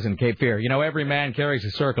Cady says in Cape Fear, every man carries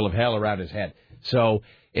a circle of hell around his head. So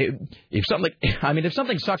if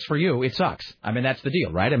something sucks for you, it sucks. I mean, that's the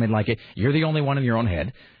deal, right? I mean, you're the only one in your own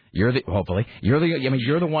head. You're the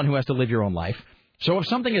one who has to live your own life. So if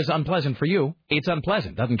something is unpleasant for you, it's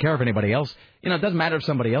unpleasant. Doesn't care if anybody else, it doesn't matter if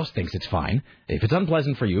somebody else thinks it's fine. If it's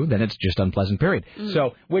unpleasant for you, then it's just unpleasant, period. Mm.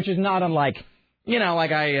 So, which is not unlike, and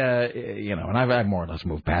I've more or less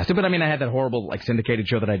moved past it. But I mean, I had that horrible, syndicated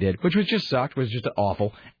show that I did, which was just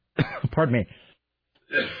awful. Pardon me.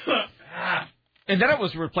 And then it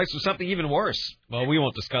was replaced with something even worse. Well, we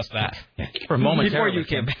won't discuss that. For a moment. Before you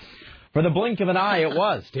came back. For the blink of an eye, it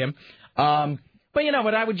was, Tim.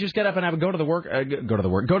 But I would just get up and I would go to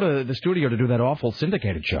the studio to do that awful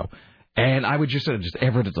syndicated show. And I would just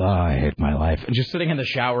I hate my life. And just sitting in the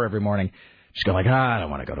shower every morning, just go I don't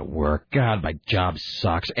want to go to work. God, my job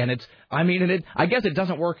sucks. And I guess it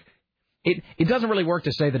doesn't work. It doesn't really work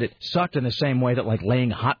to say that it sucked in the same way that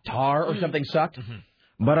laying hot tar or something sucked.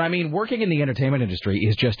 Mm-hmm. But I mean, working in the entertainment industry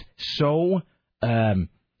is just so,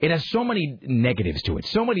 it has so many negatives to it,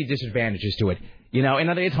 so many disadvantages to it.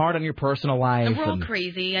 And it's hard on your personal life. And we're all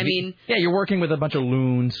crazy. I mean... Yeah, you're working with a bunch of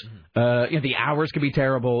loons. The hours can be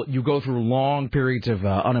terrible. You go through long periods of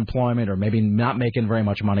unemployment or maybe not making very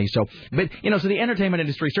much money. So the entertainment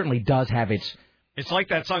industry certainly does have its... It's like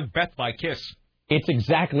that song, Beth by Kiss. It's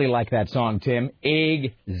exactly like that song, Tim.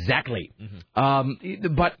 Exactly.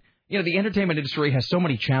 Mm-hmm. But, the entertainment industry has so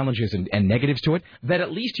many challenges and negatives to it that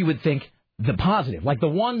at least you would think the positive, the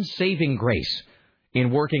one saving grace in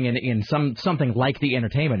working in something like the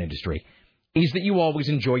entertainment industry, is that you always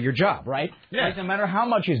enjoy your job, right? Yeah. Like, no matter how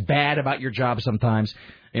much is bad about your job sometimes,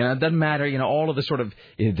 it doesn't matter, all of the sort of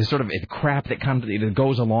crap that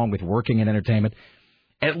goes along with working in entertainment.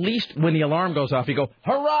 At least when the alarm goes off, you go,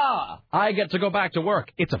 hurrah! I get to go back to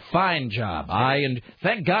work. It's a fine job. And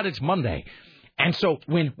thank God it's Monday. And so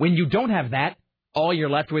when you don't have that, all you're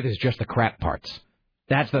left with is just the crap parts.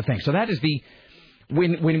 That's the thing. So that is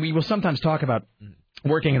when we will sometimes talk about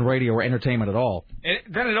working in radio or entertainment at all.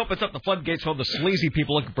 Then it opens up the floodgates for all the sleazy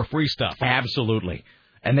people looking for free stuff. Absolutely.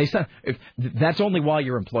 And they said that's only while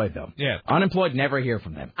you're employed, though. Yeah. Unemployed, never hear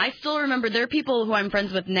from them. I still remember there are people who I'm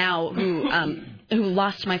friends with now who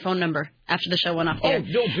lost my phone number after the show went off the air.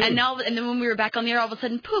 And then when we were back on the air, all of a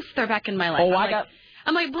sudden, poof, they're back in my life.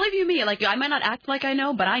 I'm like, believe you me, like I might not act like I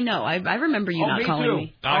know, but I know. I remember you not calling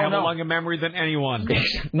me. I have a longer memory than anyone.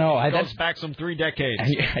 No, it goes back some 3 decades.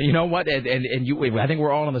 And you know what? And you, I think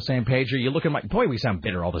we're all on the same page here. You look at my we sound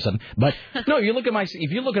bitter all of a sudden. But no, if you look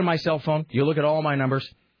at my cell phone, you look at all my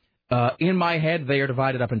numbers. In my head, they are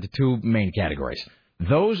divided up into 2 main categories.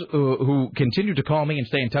 Those who continued to call me and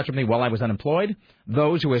stay in touch with me while I was unemployed.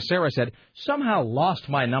 Those who, as Sarah said, somehow lost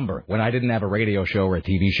my number when I didn't have a radio show or a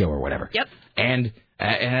TV show or whatever. Yep. And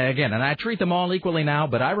again, I treat them all equally now,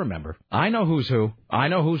 but I remember. I know who's who. I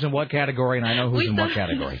know who's in what category, and I know who's in what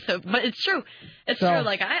category. But it's true. It's true.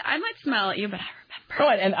 Like, I might smile at you, but I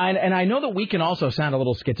remember. Oh, and I know that we can also sound a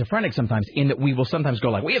little schizophrenic sometimes in that we will sometimes go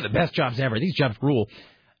like, we have the best jobs ever. These jobs rule.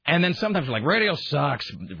 And then sometimes we're like, radio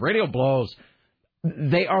sucks. Radio blows.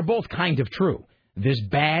 They are both kind of true. There's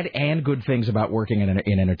bad and good things about working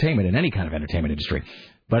in entertainment, in any kind of entertainment industry.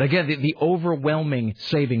 But again, the overwhelming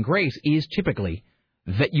saving grace is typically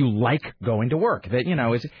that you like going to work.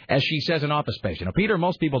 That, as she says in Office Space, Peter,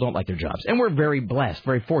 most people don't like their jobs. And we're very blessed,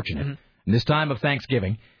 very fortunate. Mm-hmm. In this time of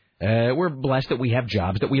Thanksgiving, we're blessed that we have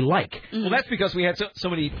jobs that we like. Well, that's because we had so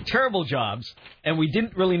many terrible jobs, and we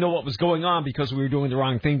didn't really know what was going on because we were doing the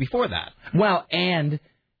wrong thing before that. Well, and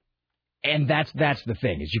that's the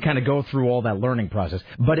thing, is you kind of go through all that learning process.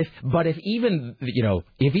 But if even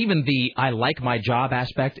the I like my job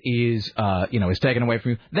aspect is taken away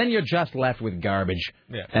from you, then you're just left with garbage.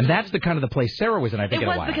 Yeah. And that's the kind of the place Sarah was in, I think, in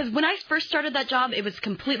a while. It was, because when I first started that job, it was a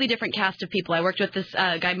completely different cast of people. I worked with this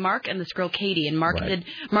guy Mark and this girl Katie, and Mark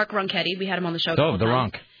Ronchetti. We had him on the show. Oh, the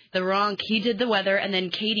Ronk. The Ronk. He did the weather, and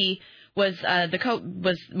then Katie was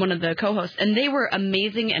one of the co-hosts, and they were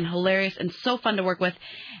amazing and hilarious and so fun to work with.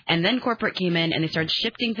 And then corporate came in, and they started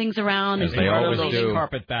shifting things around. As they always do.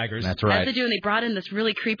 Carpetbaggers. That's right. As they do, and they brought in this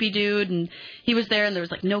really creepy dude, and he was there, and there was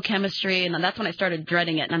like no chemistry, and that's when I started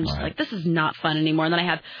dreading it. And I'm just like, this is not fun anymore. And then I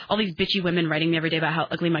have all these bitchy women writing me every day about how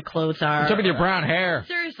ugly my clothes are. What's up with your brown hair?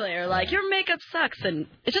 Seriously, or like, your makeup sucks, and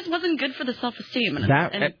it just wasn't good for the self-esteem,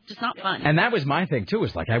 and it's just not fun. And that was my thing too.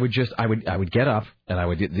 Is like I would get up and I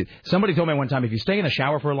would. Somebody told me one time, if you stay in the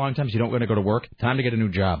shower for a long time, so you don't want to go to work, time to get a new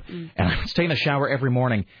job. And I would stay in the shower every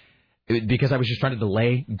morning because I was just trying to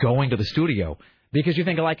delay going to the studio. Because you're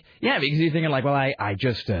thinking like,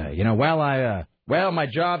 well, my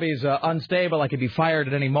job is unstable. I could be fired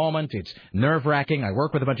at any moment. It's nerve-wracking. I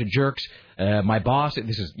work with a bunch of jerks. My boss,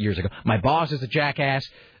 this is years ago, my boss is a jackass.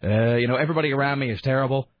 Everybody around me is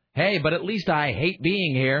terrible. Hey, but at least I hate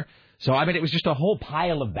being here. So, it was just a whole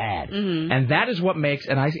pile of bad. Mm-hmm. And that is what makes,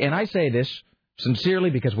 and I say this sincerely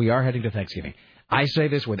because we are heading to Thanksgiving. I say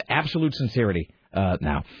this with absolute sincerity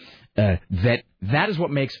now. That is what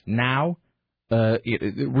makes now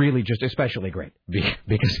really just especially great.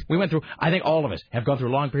 Because we went through, I think all of us have gone through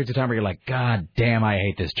long periods of time where you're like, God damn, I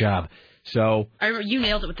hate this job. So I remember you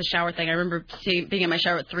nailed it with the shower thing. I remember being in my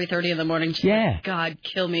shower at 3:30 in the morning. Just like, God,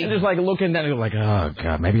 kill me. And just like looking down, you're like, oh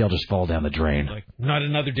God, maybe I'll just fall down the drain. Like, not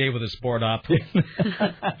another day with a sport op.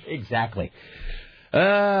 Exactly.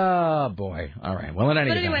 Oh boy. All right. Well,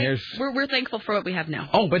 anyway, we're thankful for what we have now.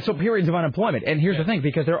 Oh, but so periods of unemployment, and here's the thing,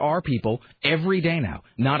 because there are people every day now.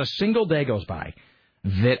 Not a single day goes by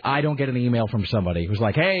that I don't get an email from somebody who's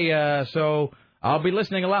like, hey, so I'll be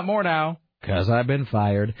listening a lot more now. Because I've been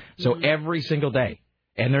fired. So every single day.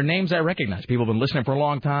 And their names I recognize. People have been listening for a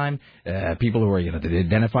long time. People who are, they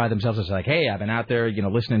identify themselves as like, hey, I've been out there,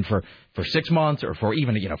 listening for 6 months or for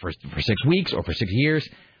even, for 6 weeks or for 6 years.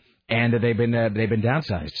 And they've been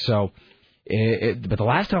downsized. So, but the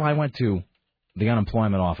last time I went to the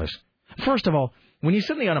unemployment office, first of all, when you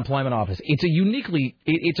sit in the unemployment office,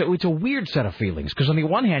 it's a weird set of feelings. Because on the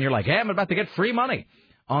one hand, you're like, hey, I'm about to get free money.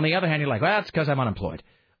 On the other hand, you're like, well, that's because I'm unemployed.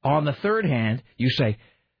 On the third hand, you say,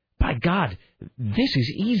 by God, this is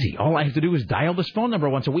easy. All I have to do is dial this phone number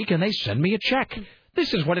once a week, and they send me a check.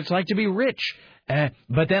 This is what it's like to be rich.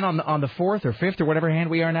 But then on the fourth or fifth or whatever hand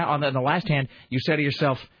we are now, on the last hand, you say to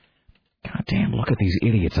yourself, God damn, look at these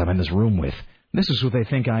idiots I'm in this room with. This is who they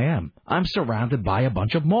think I am. I'm surrounded by a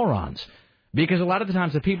bunch of morons. Because a lot of the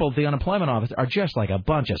times the people at the unemployment office are just like a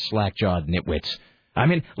bunch of slack-jawed nitwits. I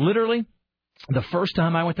mean, literally, the first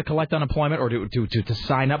time I went to collect unemployment, or to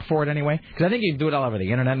sign up for it anyway, because I think you can do it all over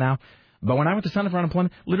the internet now, but when I went to sign up for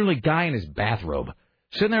unemployment, literally guy in his bathrobe,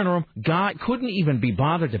 sitting there in a room, guy couldn't even be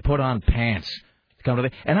bothered to put on pants to come to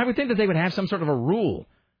the... And I would think that they would have some sort of a rule.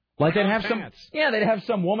 Like they'd have they'd have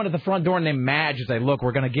some woman at the front door named Madge and say, look,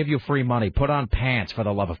 we're going to give you free money. Put on pants for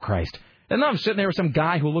the love of Christ. And then I'm sitting there with some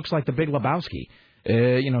guy who looks like the Big Lebowski,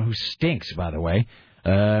 who stinks, by the way.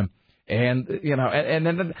 And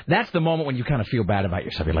then that's the moment when you kind of feel bad about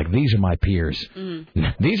yourself. You're like, these are my peers.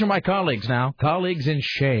 Mm. These are my colleagues now. Colleagues in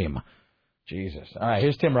shame. Jesus. All right,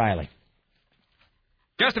 here's Tim Riley.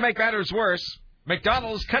 Just to make matters worse,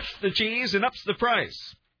 McDonald's cuts the cheese and ups the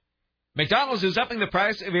price. McDonald's is upping the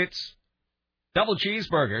price of its double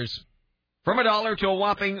cheeseburgers from $1 to a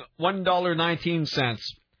whopping $1.19.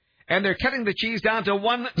 And they're cutting the cheese down to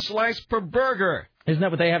one slice per burger. Isn't that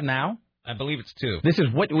what they have now? I believe it's two. This is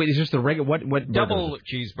what is this the regular what double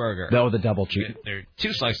cheeseburger? No, the double cheese. There are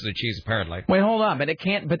two slices of cheese apparently. Wait, hold on, but it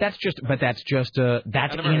can't. But that's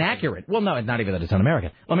inaccurate. Well, no, it's not even that it's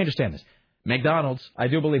un-American. Let me understand this. McDonald's, I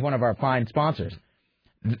do believe one of our fine sponsors.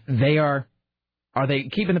 Are they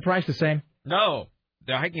keeping the price the same? No,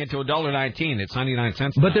 they're hiking it to $1.19. It's 99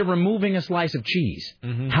 cents. But they're removing a slice of cheese.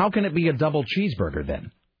 Mm-hmm. How can it be a double cheeseburger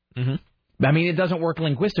then? Mm-hmm. I mean, it doesn't work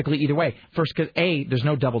linguistically either way. First, because there's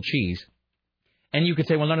no double cheese, and you could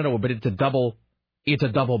say, well, no, but it's a double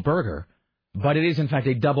burger, but it is in fact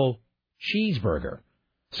a double cheeseburger.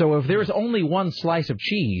 So if there is only one slice of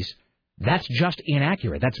cheese, that's just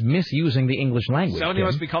inaccurate. That's misusing the English language. Somebody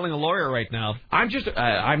must be calling a lawyer right now.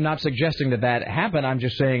 I'm not suggesting that happened. I'm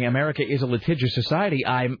just saying America is a litigious society.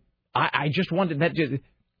 I just wanted that.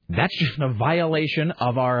 That's just a violation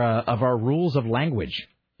of our rules of language.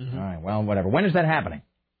 Mm-hmm. All right. Well, whatever. When is that happening?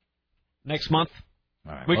 Next month.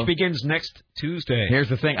 All right, which begins next Tuesday. Here's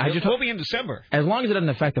the thing. We'll be in December. As long as it doesn't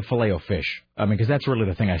affect the filet-o-fish. I mean, because that's really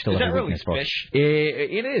the thing I still have a weakness for. Is that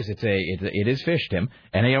really fish? It is fish, Tim.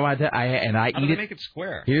 And you know what? I how eat do they it. make it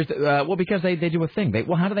square? Here's because they do a thing.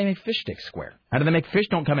 How do they make fish sticks square? How do they make fish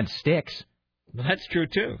don't come in sticks? Well, that's true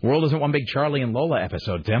too. World isn't one big Charlie and Lola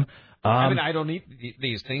episode, Tim. I don't eat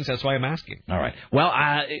these things. That's why I'm asking. All right. Well,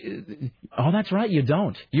 that's right. You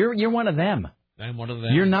don't. You're one of them. I'm one of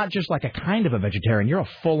them. You're not just like a kind of a vegetarian. You're a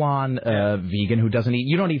full-on vegan who doesn't eat.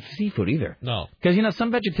 You don't eat seafood either. No. Because some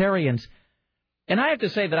vegetarians, and I have to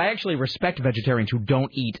say that I actually respect vegetarians who don't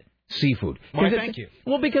eat seafood. Why? Thank you.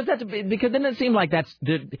 Well, because then it seems like they're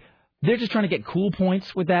just trying to get cool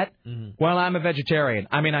points with that. Mm-hmm. Well, I'm a vegetarian.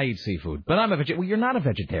 I mean, I eat seafood, but I'm a vegetarian. Well, you're not a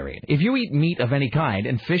vegetarian. If you eat meat of any kind,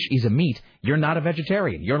 and fish is a meat, you're not a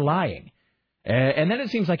vegetarian. You're lying. And then it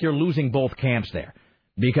seems like you're losing both camps there.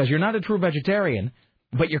 Because you're not a true vegetarian,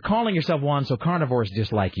 but you're calling yourself one, so carnivores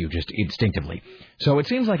dislike you just instinctively. So it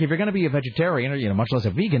seems like if you're going to be a vegetarian, or much less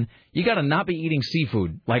a vegan, you got to not be eating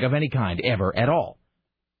seafood, like of any kind, ever, at all.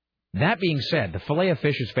 That being said, the fillet of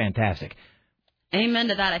fish is fantastic. Amen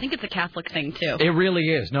to that. I think it's a Catholic thing, too. It really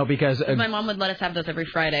is. No, because... my mom would let us have those every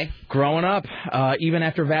Friday. Growing up, even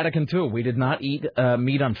after Vatican II, we did not eat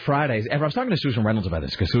meat on Fridays. I was talking to Susan Reynolds about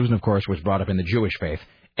this, because Susan, of course, was brought up in the Jewish faith,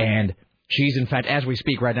 and... She's, in fact, as we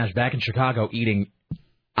speak right now, she's back in Chicago eating,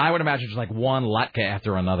 I would imagine, just like one latke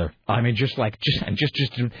after another. I mean, just plates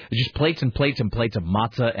and plates and plates of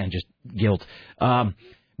matzah and just guilt.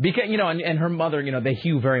 Because, and her mother, they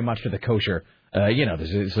hew very much to the kosher.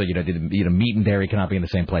 Meat and dairy cannot be in the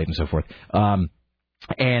same plate and so forth.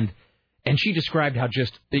 And she described how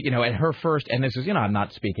just, at her first, and this is, I'm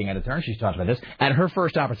not speaking out of turn, she's talked about this, at her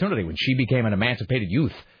first opportunity when she became an emancipated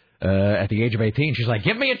youth, at the age of 18, she's like,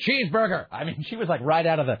 give me a cheeseburger. I mean, she was like right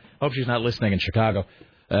out of the... Hope she's not listening in Chicago.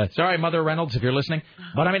 Sorry, Mother Reynolds, if you're listening.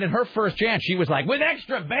 But I mean, in her first chance, she was like, with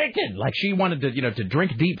extra bacon. Like she wanted to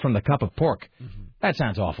drink deep from the cup of pork. Mm-hmm. That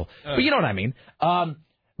sounds awful. But you know what I mean.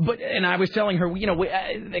 And I was telling her,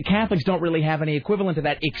 the Catholics don't really have any equivalent to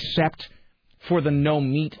that except for the no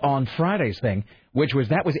meat on Fridays thing,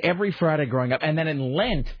 that was every Friday growing up. And then in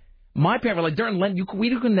Lent... My parents were like, during Lent,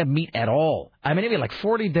 we couldn't have meat at all. I mean, it'd be like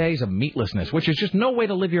 40 days of meatlessness, which is just no way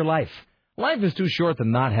to live your life. Life is too short to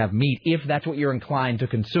not have meat if that's what you're inclined to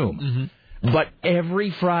consume. Mm-hmm. But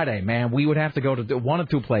every Friday, man, we would have to go to one of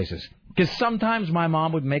two places. Because sometimes my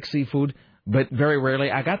mom would make seafood, but very rarely.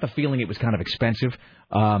 I got the feeling it was kind of expensive.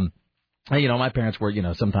 My parents were,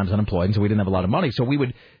 sometimes unemployed, and so we didn't have a lot of money. So we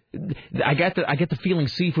would, I get the feeling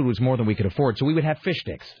seafood was more than we could afford. So we would have fish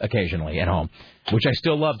sticks occasionally at home, which I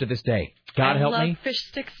still love to this day. God help me. I love fish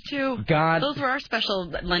sticks too. God, those were our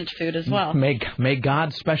special lunch food as well. May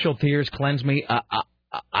God's special tears cleanse me.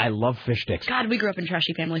 I love fish sticks. God, we grew up in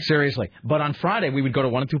trashy families. Seriously. But on Friday, we would go to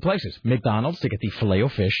one of two places. McDonald's to get the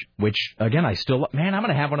Filet-O-Fish, which, again, I still love. Man, I'm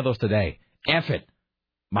going to have one of those today. F it.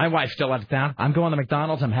 My wife's still out of town. I'm going to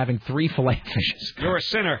McDonald's. I'm having 3 Filet-O-Fishes. You're a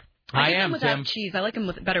sinner. I am, without Tim. cheese. I like them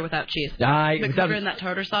better without cheese. Considering that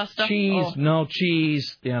tartar sauce stuff. Cheese, no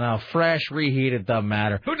cheese. Fresh, reheated, doesn't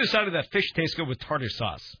matter. Who decided that fish tastes good with tartar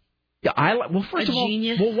sauce? Yeah, first of all,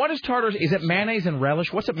 genius. what is tartar? Is it mayonnaise and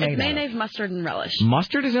relish? What's it made of? Mayonnaise, mustard, and relish.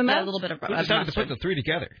 Mustard is in that? A little bit of Who decided to put the 3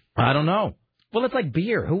 together? I don't know. Well, it's like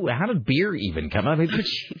beer. How did beer even come? I mean,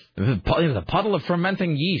 it's a puddle of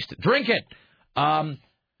fermenting yeast. Drink it.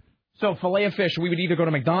 So Filet-O-Fish, we would either go to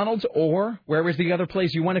McDonald's or where was the other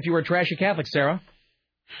place you went if you were a trashy Catholic, Sarah?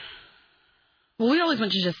 Well, we always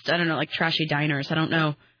went to just, I don't know, like trashy diners. I don't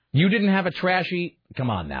know. You didn't have a trashy... Come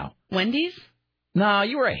on now. Wendy's? No,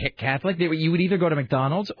 you were a hick Catholic. You would either go to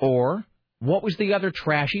McDonald's or what was the other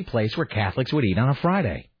trashy place where Catholics would eat on a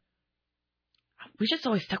Friday? We just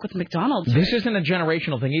always stuck with McDonald's. This isn't a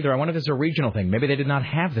generational thing either. I wonder if it's a regional thing. Maybe they did not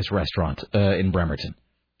have this restaurant in Bremerton.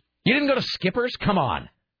 You didn't go to Skipper's? Come on.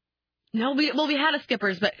 No, we had a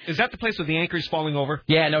Skipper's, but... Is that the place with the anchors falling over?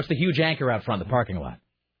 Yeah, no, it's the huge anchor out front, the parking lot.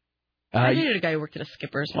 I dated a guy who worked at a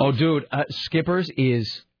Skipper's. Oh, dude, Skipper's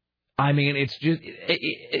is... I mean, it's just...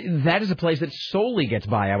 that is a place that solely gets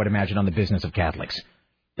by, I would imagine, on the business of Catholics.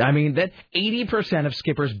 I mean, that 80% of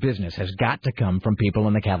Skipper's business has got to come from people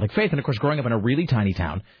in the Catholic faith. And, of course, growing up in a really tiny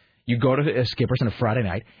town, you go to Skipper's on a Friday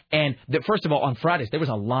night, and first of all, on Fridays, there was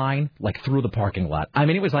a line, like, through the parking lot. I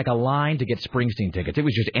mean, it was like a line to get Springsteen tickets. It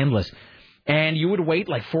was just endless. And you would wait,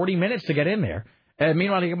 like, 40 minutes to get in there.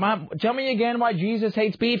 Meanwhile, you go, Mom, tell me again why Jesus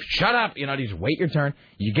hates beef. Shut up. You just wait your turn.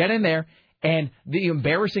 You get in there. And the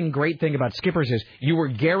embarrassing great thing about Skipper's is you were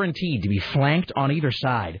guaranteed to be flanked on either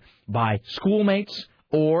side by schoolmates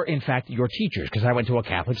or, in fact, your teachers, because I went to a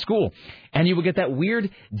Catholic school. And you would get that weird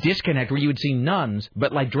disconnect where you would see nuns,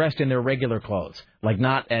 but, like, dressed in their regular clothes, like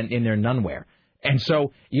not in their nun wear. And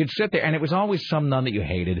so you'd sit there, and it was always some nun that you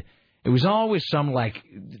hated. It was always some, like,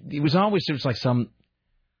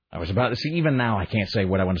 I was about to see, even now I can't say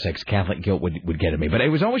what I want to say because Catholic guilt would get at me, but it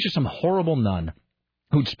was always just some horrible nun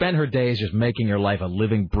who'd spend her days just making your life a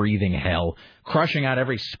living, breathing hell, crushing out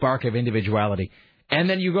every spark of individuality. And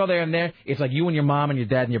then you go there, and there it's like you and your mom and your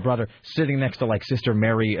dad and your brother sitting next to, like, Sister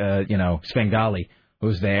Mary, Svengali,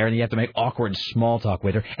 who's there, and you have to make awkward small talk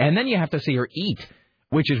with her. And then you have to see her eat,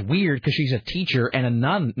 which is weird because she's a teacher and a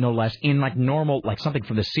nun, no less, in, like, normal, like, something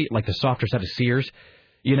from like the softer side of Sears,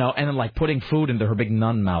 and then, like, putting food into her big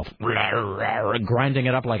nun mouth, grinding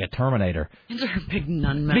it up like a Terminator. Into her big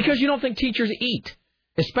nun mouth. Because you don't think teachers eat,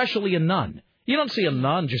 especially a nun. You don't see a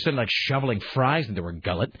nun just sitting, like, shoveling fries into her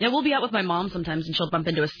gullet. Yeah, we'll be out with my mom sometimes, and she'll bump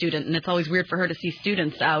into a student, and it's always weird for her to see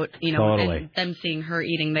students out, Totally. And them seeing her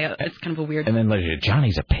eating. It's kind of a weird... And then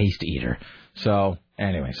Johnny's a paste eater. So,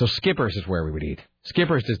 anyway, Skipper's is where we would eat.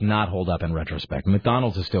 Skipper's does not hold up in retrospect.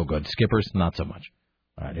 McDonald's is still good. Skipper's, not so much.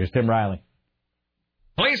 All right, here's Tim Riley.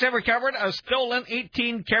 Police have recovered a stolen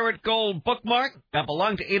 18-karat gold bookmark that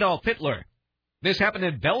belonged to Adolf Hitler. This happened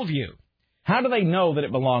in Bellevue. How do they know that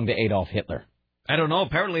it belonged to Adolf Hitler? I don't know.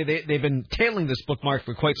 Apparently, they've been tailing this bookmark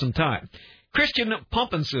for quite some time. Christian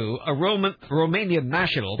Pompensou, a Romanian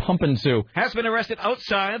national, has been arrested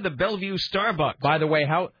outside the Bellevue Starbucks. By the way,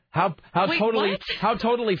 how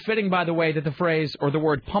totally fitting, by the way, that the phrase or the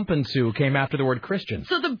word Pompensou came after the word Christian.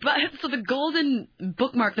 So the golden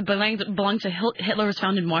bookmark that belonged to Hitler was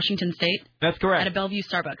found in Washington State. That's correct. At a Bellevue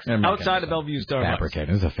Starbucks. Outside the Bellevue Starbucks. Fabricated.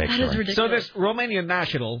 This is a fake story. That is ridiculous. So this Romanian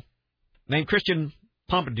national named Christian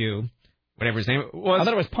Pompidou, whatever his name was. I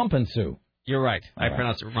thought it was Pompensou. You're right. I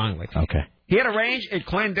pronounced it wrongly. Okay. He had arranged a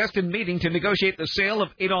clandestine meeting to negotiate the sale of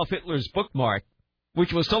Adolf Hitler's bookmark,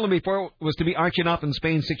 which was stolen before it was to be auctioned off in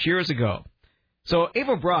Spain 6 years ago. So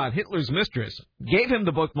Eva Braun, Hitler's mistress, gave him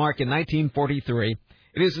the bookmark in 1943.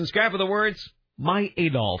 It is inscribed with the words, "My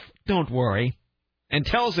Adolf, don't worry," and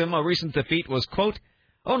tells him a recent defeat was, quote,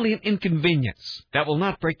 "only an inconvenience that will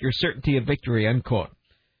not break your certainty of victory," unquote.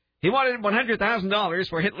 He wanted $100,000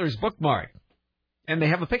 for Hitler's bookmark, and they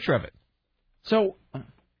have a picture of it. So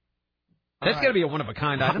that's got to be a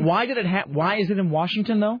one-of-a-kind item. Why is it in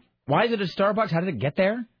Washington, though? Why is it at Starbucks? How did it get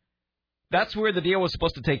there? That's where the deal was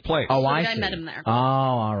supposed to take place. Oh, I see. I met him there. Oh,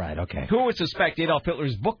 all right, okay. Who would suspect Adolf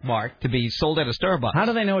Hitler's bookmark to be sold at a Starbucks? How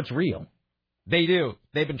do they know it's real? They do.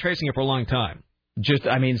 They've been tracing it for a long time. Just,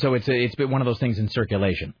 I mean, so it's been one of those things in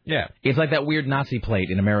circulation. Yeah. It's like that weird Nazi plate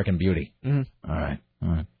in American Beauty. Mm-hmm. All right.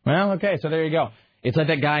 Well, okay, so there you go. It's like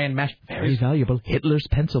that guy in MASH. Very valuable. Hitler's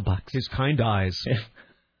pencil box. His kind eyes.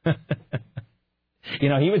 He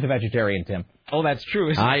was a vegetarian, Tim. Oh, that's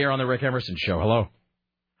true. Hi, you're on the Rick Emerson Show. Hello.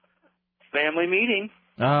 Family meeting.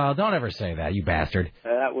 Oh, don't ever say that, you bastard.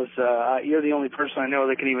 That was, you're the only person I know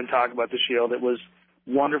that can even talk about the Shield. It was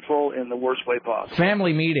wonderful in the worst way possible.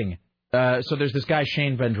 Family meeting. So there's this guy,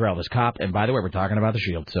 Shane Vendrell, this cop. And by the way, we're talking about the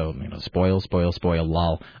Shield. So, spoil,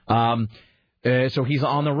 lol. So he's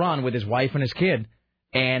on the run with his wife and his kid.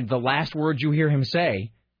 And the last words you hear him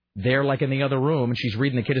say, they're like in the other room. And she's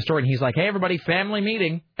reading the kid a story. And he's like, hey, everybody, family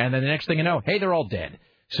meeting. And then the next thing you know, hey, they're all dead.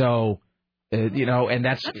 So, and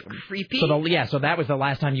that's creepy. So that was the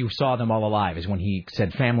last time you saw them all alive, is when he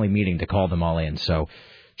said family meeting to call them all in. So,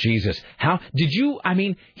 Jesus.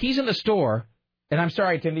 He's in the store. And I'm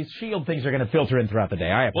sorry, Tim, these Shield things are going to filter in throughout the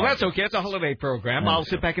day. Well, that's okay. It's a holiday program. I'll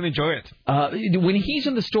sit back and enjoy it. When he's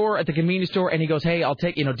in the store, at the convenience store, and he goes, hey, I'll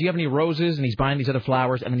take, do you have any roses? And he's buying these other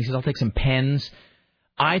flowers. And then he says, I'll take some pens.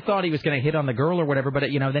 I thought he was going to hit on the girl or whatever, but,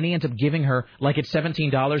 then he ends up giving her, like, it's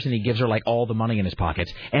 $17, and he gives her, like, all the money in his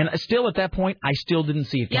pockets. And still, at that point, I still didn't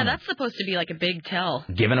see it coming. Yeah, that's supposed to be, like, a big tell.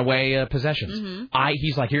 Giving away possessions. Mm-hmm.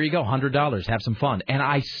 He's like, here you go, $100, have some fun. And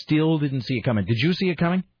I still didn't see it coming. Did you see it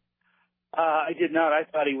coming? I did not. I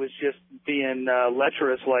thought he was just being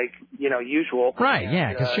lecherous like, usual. Right,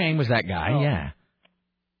 yeah, because Shane was that guy, yeah.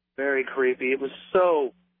 Very creepy. It was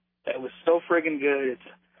so friggin' good.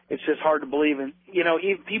 It's just hard to believe. And,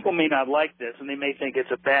 people may not like this, and they may think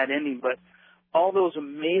it's a bad ending, but all those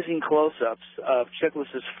amazing close-ups of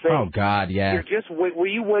Chiklis's face. Oh, God, yeah. Were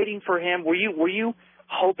you waiting for him? Were you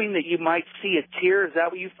hoping that you might see a tear? Is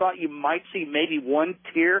that what you thought you might see? Maybe one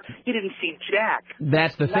tear? You didn't see Jack.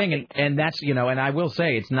 That's the thing, and that's, and I will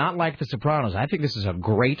say, it's not like The Sopranos. I think this is a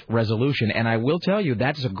great resolution, and I will tell you,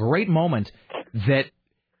 that's a great moment that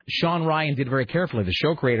Sean Ryan did very carefully, the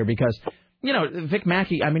show creator, because, Vic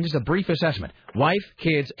Mackey, just a brief assessment. Wife,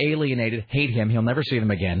 kids, alienated, hate him, he'll never see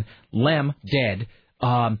them again. Lem, dead.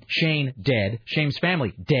 Shane, dead. Shane's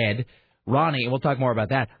family, dead. Ronnie, and we'll talk more about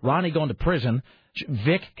that. Ronnie going to prison.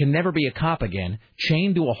 Vic can never be a cop again.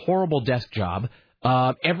 Chained to a horrible desk job.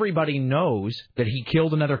 Everybody knows that he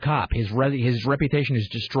killed another cop. His reputation is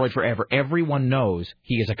destroyed forever. Everyone knows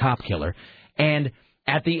he is a cop killer. And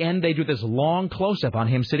at the end, they do this long close-up on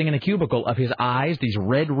him sitting in a cubicle of his eyes, these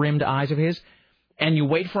red-rimmed eyes of his. And you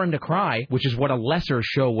wait for him to cry, which is what a lesser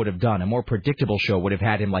show would have done. A more predictable show would have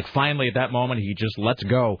had him, like, finally at that moment, he just lets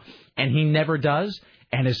go. And he never does.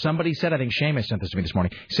 And as somebody said, I think Seamus sent this to me this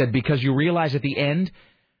morning, said, because you realize at the end,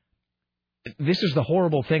 this is the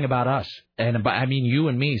horrible thing about us, and you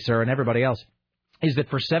and me, sir, and everybody else, is that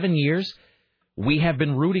for 7 years, we have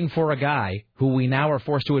been rooting for a guy who we now are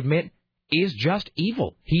forced to admit is just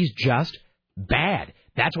evil. He's just bad.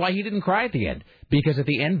 That's why he didn't cry at the end, because at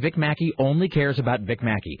the end, Vic Mackey only cares about Vic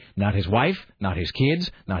Mackey, not his wife, not his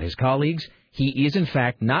kids, not his colleagues. He is, in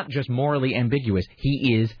fact, not just morally ambiguous,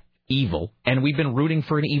 he is evil, and we've been rooting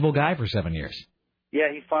for an evil guy for 7 years. Yeah,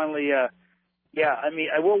 he finally.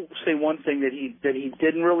 I will say one thing that he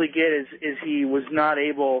didn't really get is he was not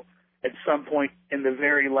able at some point in the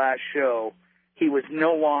very last show. He was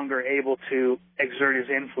no longer able to exert his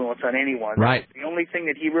influence on anyone. Right. The only thing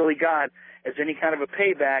that he really got as any kind of a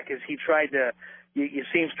payback is he tried to. You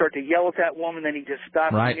see him start to yell at that woman, then he just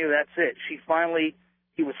stopped. Right. And he knew that's it.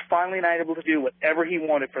 He was finally not able to do whatever he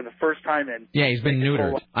wanted for the first time in. Yeah, he's been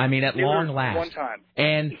neutered. At long last. One time.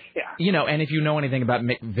 And, and if you know anything about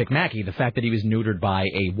Vic Mackey, the fact that he was neutered by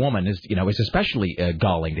a woman is especially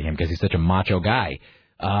galling to him because he's such a macho guy.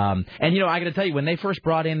 I got to tell you, when they first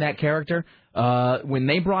brought in that character, when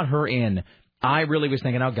they brought her in, I really was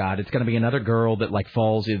thinking, oh, God, it's going to be another girl that,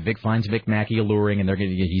 falls. Vic finds Vic Mackey alluring, and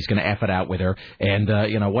he's going to F it out with her, and,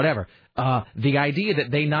 whatever. The idea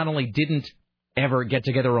that they not only didn't ever get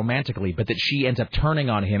together romantically, but that she ends up turning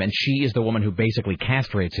on him, and she is the woman who basically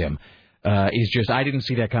castrates him, is just, I didn't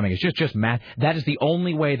see that coming. It's just mad. That is the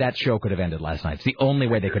only way that show could have ended last night. It's the only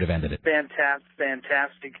way they could have ended it.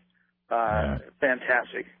 Fantastic.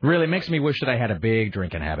 Fantastic. Really makes me wish that I had a big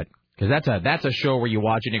drinking habit. Because that's a show where you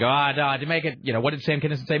watch it and you go, no, to make it, what did Sam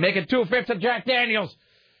Kinison say? Make it 2/5 of Jack Daniels.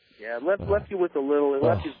 Yeah, left you with a little. It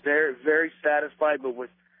left you very, very satisfied, but with,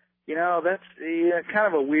 that's kind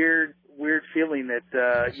of a weird feeling that,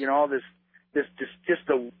 all this just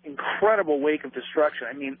an incredible wake of destruction.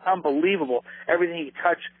 Unbelievable. Everything he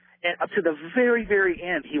touched, and up to the very, very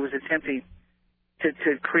end, he was attempting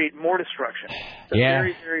to create more destruction. The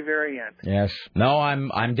very, very, very end. Yes. No,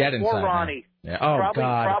 I'm dead inside. Poor Ronnie. Yeah. Oh,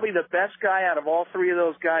 God. Probably the best guy out of all three of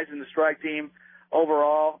those guys in the strike team.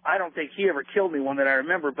 overall. I don't think he ever killed anyone that I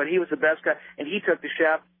remember, but he was the best guy, and he took the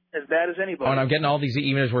shaft as bad as anybody. Oh, and I'm getting all these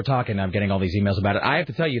emails. We're talking. I'm getting all these emails about it. I have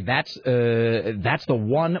to tell you, that's the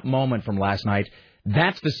one moment from last night.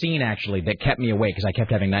 That's the scene, actually, that kept me awake because I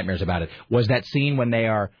kept having nightmares about it, was that scene when they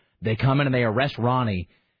come in and they arrest Ronnie,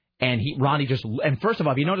 and Ronnie just... And first of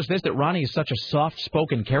all, have you noticed this, that Ronnie is such a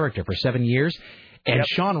soft-spoken character for 7 years? And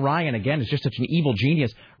Sean Ryan, again, is just such an evil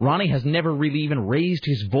genius. Ronnie has never really even raised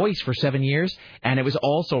his voice for 7 years. And it was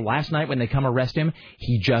also last night when they come arrest him,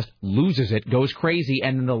 he just loses it, goes crazy.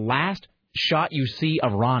 And then the last shot you see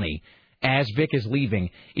of Ronnie as Vic is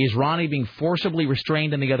leaving is Ronnie being forcibly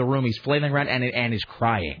restrained in the other room. He's flailing around and is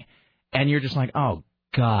crying. And you're just like, oh,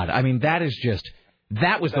 God. I mean, that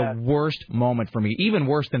was the worst moment for me, even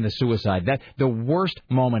worse than the suicide. The worst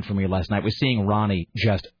moment for me last night was seeing Ronnie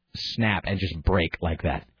just snap and just break like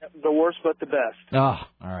that. The worst but the best. Oh, all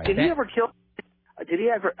right. Did he ever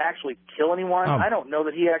actually kill anyone? Oh, I don't know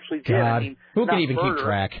that he actually did. God. I mean, who can even keep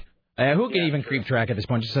track? Who can even keep track at this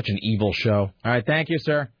point? It's such an evil show. All right, thank you,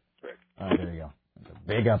 sir. All right, there you go.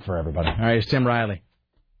 Big up for everybody. All right, it's Tim Riley.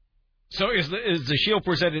 So is the show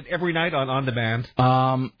presented every night on demand?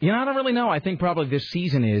 I don't really know. I think probably this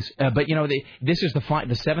season is. But, this is the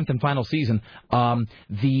 7th and final season.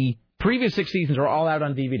 The previous 6 seasons are all out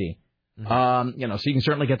on DVD. Mm-hmm. So you can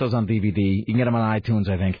certainly get those on DVD. You can get them on iTunes,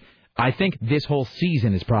 I think. I think this whole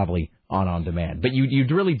season is probably on demand. But you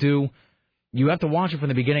really do. You have to watch it from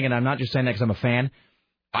the beginning, and I'm not just saying that because I'm a fan.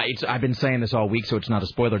 I've been saying this all week, so it's not a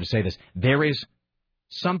spoiler to say this. There is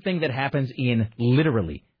something that happens in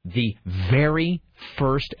literally the very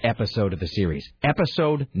first episode of the series,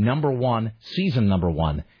 episode number 1, season number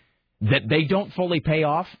 1, that they don't fully pay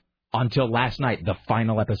off until last night, the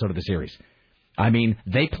final episode of the series. I mean,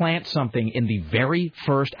 they plant something in the very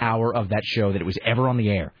first hour of that show that it was ever on the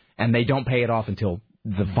air, and they don't pay it off until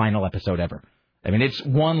the final episode ever. I mean, it's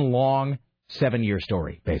one long 7-year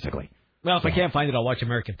story, basically. Well, if I can't find it, I'll watch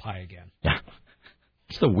American Pie again.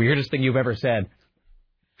 It's the weirdest thing you've ever said.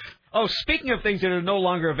 Oh, speaking of things that are no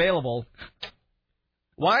longer available,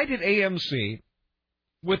 why did AMC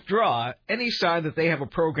withdraw any sign that they have a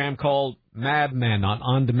program called Mad Men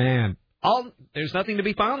on demand? There's nothing to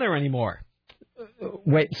be found there anymore.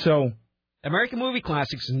 Wait, so... American Movie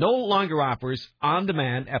Classics no longer offers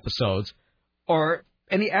on-demand episodes or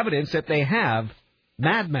any evidence that they have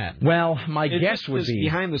Mad Men. Well, my guess would be...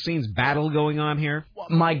 behind-the-scenes battle going on here?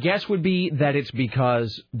 My guess would be that it's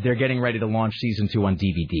because they're getting ready to launch Season 2 on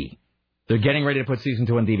DVD. They're getting ready to put Season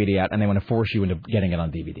 2 on DVD out, and they want to force you into getting it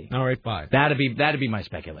on DVD. All right, fine. That'd be my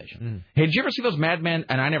speculation. Hey, did you ever see those Mad Men?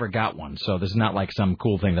 And I never got one, so this is not like some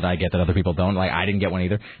cool thing that I get that other people don't. Like, I didn't get one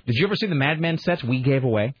either. Did you ever see the Mad Men sets we gave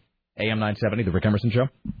away? AM 970, the Rick Emerson show?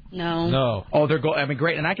 No. Oh, they're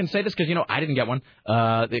great. And I can say this because, I didn't get one.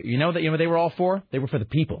 They were all for? They were for the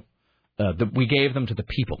people. We gave them to the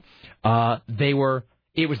people.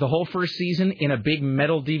 It was the whole first season in a big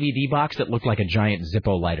metal DVD box that looked like a giant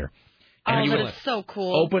Zippo lighter. And that is so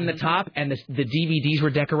cool. Open the top, and the DVDs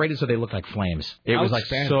were decorated so they looked like flames. It was like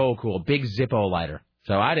so cool. Big Zippo lighter.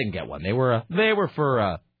 So I didn't get one. They were for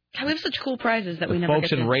God, we have such cool prizes that we never folks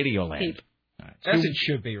get in to Radioland. keep. As it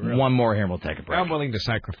should be, really. One more here, and we'll take a break. I'm willing to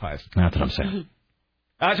sacrifice. That's what I'm saying.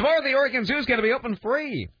 Tomorrow, the Oregon Zoo is going to be open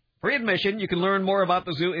free. Free admission. You can learn more about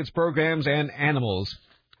the zoo, its programs, and animals.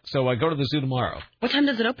 So go to the zoo tomorrow. What time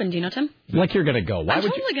does it open? Do you know, Tim? Like you're going to go. Why I'm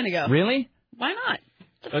would totally going to go. Really? Why not?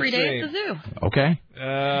 It's a free day at the zoo. Okay.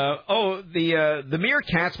 The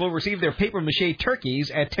meerkats will receive their papier-mâché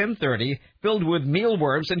turkeys at 10:30, filled with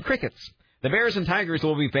mealworms and crickets. The bears and tigers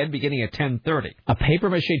will be fed beginning at 10:30. A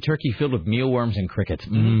papier-mâché turkey filled with mealworms and crickets.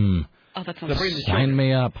 Oh, that sounds awesome. Sign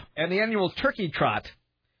me up. And the annual turkey trot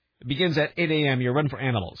begins at 8 a.m., your run for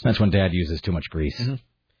animals. That's when Dad uses too much grease. Mm-hmm.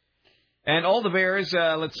 And all the bears,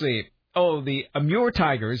 let's see. The Amur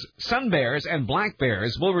tigers, sun bears, and black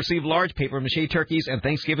bears will receive large papier-mâché turkeys and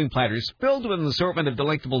Thanksgiving platters filled with an assortment of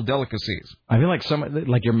delectable delicacies. I feel like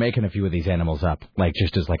you're making a few of these animals up, like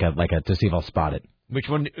just as like a to see if I'll spot it. Which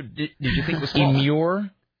one did you think was small?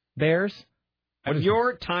 Amur bears?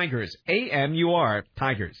 Amur tigers. AMUR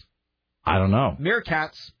tigers. I don't know.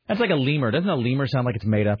 Meerkats. That's like a lemur. Doesn't a lemur sound like it's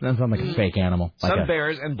made up? Doesn't sound like a fake animal. Like sun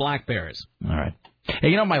bears and black bears. All right.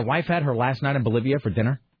 Hey, my wife had her last night in Bolivia for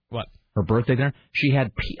dinner. What? Her birthday dinner. She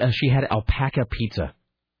had alpaca pizza.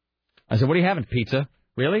 I said, "What are you having? Pizza?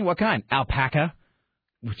 Really? What kind? Alpaca?"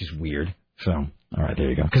 Which is weird. So, all right, there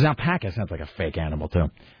you go. Because alpaca sounds like a fake animal too.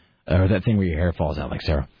 Or that thing where your hair falls out like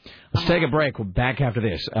Sarah. Let's take a break. We're back after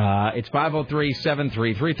this. It's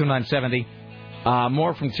 503-733-3970.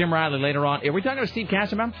 More from Tim Riley later on. Are we talking to Steve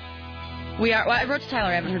Cassabaum? We are. Well, I wrote to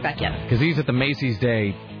Tyler. I haven't heard back yet. Because he's at the Macy's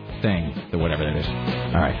Day thing, the whatever that is.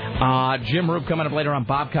 All right. Jim Roop coming up later on.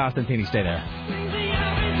 Bob Costantini, stay there.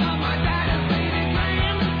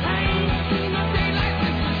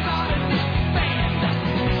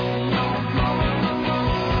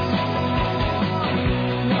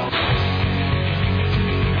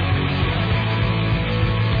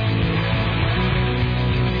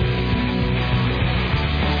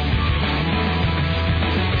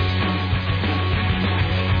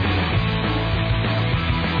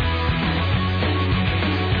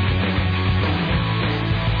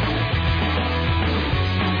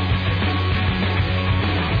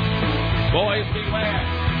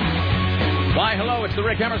 It's the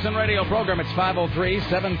Rick Emerson radio program. It's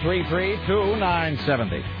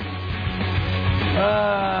 503-733-2970.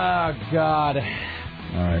 Oh, God.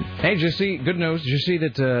 All right. Hey, did you see, good news, did you see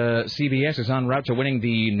that CBS is en route to winning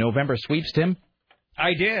the November sweeps, Tim?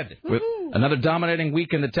 I did. With another dominating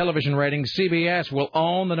week in the television ratings, CBS will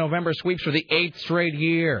own the November sweeps for the 8th straight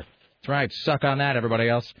year. That's right. Suck on that, everybody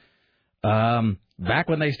else. Back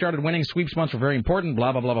when they started winning, sweeps months were very important,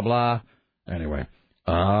 blah, blah, blah, blah, blah. Anyway.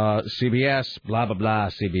 CBS, blah, blah, blah,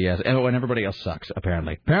 CBS. And everybody else sucks,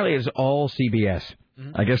 apparently. Apparently it's all CBS.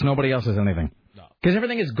 Mm-hmm. I guess nobody else has anything. No. Because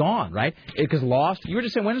everything is gone, right? Because Lost, you were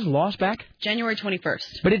just saying, when is Lost back? January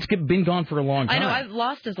 21st. But it's been gone for a long time. I know,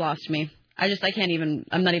 Lost has lost me. I'm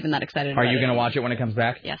not even that excited about it. Are you going to watch it when it comes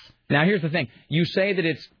back? Yes. Now, here's the thing. You say that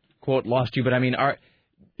it's, quote, lost you, but I mean, are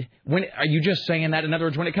you just saying that? In other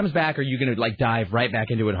words, when it comes back, are you going to, like, dive right back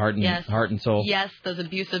into it heart and soul? Yes, those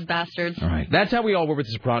abusive bastards. All right. That's how we all were with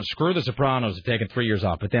The Sopranos. Screw The Sopranos. Have taken 3 years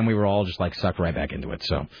off. But then we were all just, like, sucked right back into it.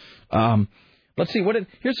 So, let's see.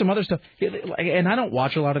 Here's some other stuff. And I don't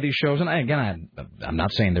watch a lot of these shows. And, I'm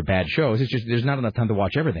not saying they're bad shows. It's just there's not enough time to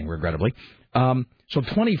watch everything, regrettably. So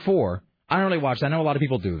 24, I don't really watch that. I know a lot of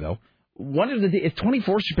people do, though. If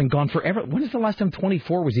 24's just been gone forever, when is the last time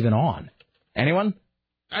 24 was even on? Anyone?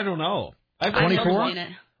 I don't know. 24?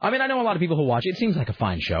 I mean, I know a lot of people who watch it. It seems like a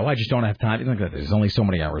fine show. I just don't have time. There's only so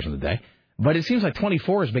many hours in the day. But it seems like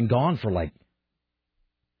 24 has been gone for, like,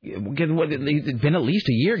 it's been at least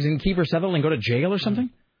a year. Didn't Kiefer Sutherland go to jail or something?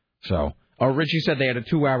 So, Richie said they had a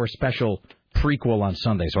 2-hour special prequel on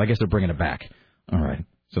Sunday, so I guess they're bringing it back. All right.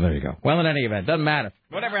 So there you go. Well, in any event, doesn't matter.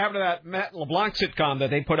 Whatever happened to that Matt LeBlanc sitcom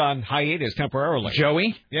that they put on hiatus temporarily?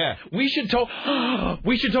 Joey? Yeah. We should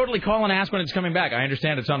totally call and ask when it's coming back. I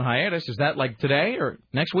understand it's on hiatus. Is that like today or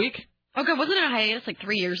next week? Okay, wasn't it on hiatus like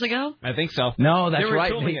 3 years ago? I think so. No, that's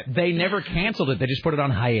right. They never canceled it. They just put it on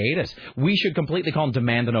hiatus. We should completely call and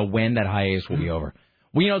demand to know when that hiatus will be over.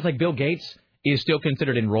 Well, it's like Bill Gates is still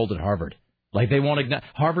considered enrolled at Harvard. Like they won't.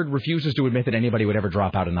 Harvard refuses to admit that anybody would ever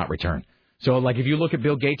drop out and not return. So, like, if you look at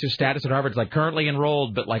Bill Gates' status at Harvard, it's like currently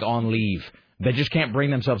enrolled, but, like, on leave. They just can't bring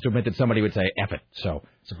themselves to admit that somebody would say, F it. So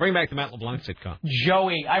bring back the Matt LeBlanc sitcom.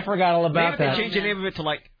 Joey, I forgot all about that. Maybe they change the name of it to,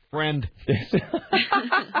 like, Friend.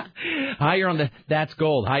 Hi, you're on That's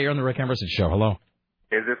Gold. Hi, you're on the Rick Emerson Show. Hello.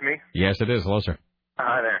 Is this me? Yes, it is. Hello, sir.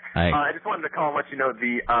 Hi there. Hi. I just wanted to call and let you know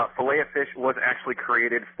the fillet of fish was actually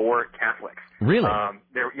created for Catholics. Really?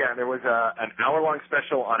 There was an hour-long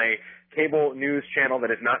special on a cable news channel that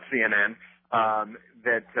is not CNN.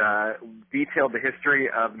 That detailed the history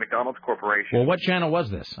of the McDonald's Corporation. Well, what channel was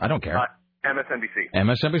this? I don't care. MSNBC.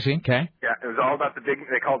 MSNBC, okay. Yeah, it was all about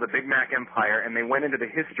they called it the Big Mac Empire, and they went into the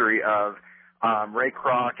history of Ray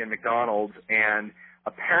Kroc and McDonald's, and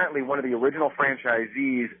apparently one of the original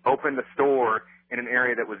franchisees opened a store in an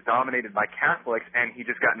area that was dominated by Catholics, and he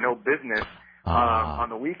just got no business on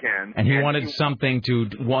the weekend. And he wanted something to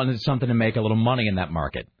make a little money in that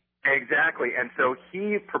market. Exactly, and so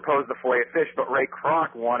he proposed the fillet of fish, but Ray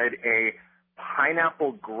Kroc wanted a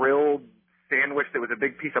pineapple grilled sandwich that was a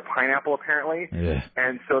big piece of pineapple, apparently. Yeah.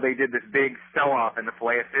 And so they did this big sell-off, and the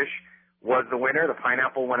fillet of fish was the winner. The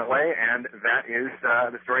pineapple went away, and that is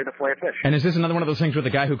the story of the fillet of fish. And is this another one of those things where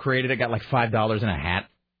the guy who created it got like $5 in a hat?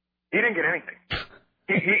 He didn't get anything.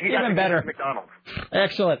 He Even better. McDonald's.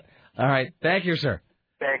 Excellent. All right. Thank you, sir.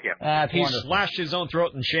 Thank you. That's he wonderful. slashed his own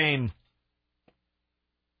throat in shame.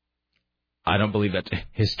 I don't believe that's a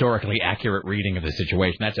historically accurate reading of the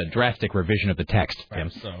situation. That's a drastic revision of the text, Tim.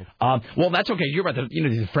 So. Well, that's okay. You're about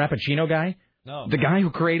the Frappuccino guy? No. The guy who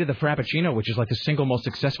created the Frappuccino, which is like the single most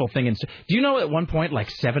successful thing. Do you know at one point like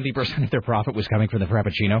 70% of their profit was coming from the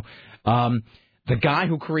Frappuccino? The guy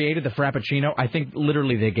who created the Frappuccino, I think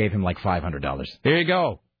literally they gave him like $500. There you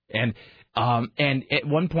go. And at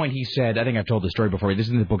one point he said, I think I've told the story before. This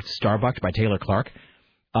is in the book Starbucks by Taylor Clark.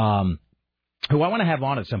 Who I want to have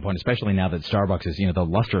on at some point, especially now that Starbucks is, the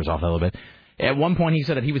luster is off a little bit. At one point, he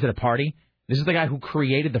said that he was at a party. This is the guy who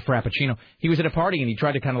created the Frappuccino. He was at a party, and he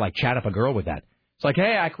tried to kind of, like, chat up a girl with that. It's like,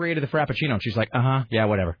 hey, I created the Frappuccino. And she's like, yeah,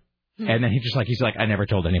 whatever. And then he's like, I never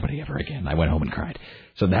told anybody ever again. I went home and cried.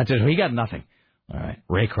 So that's it. He got nothing. All right.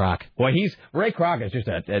 Ray Kroc. Boy, Ray Kroc is just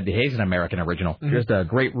he's an American original. Mm-hmm. Just a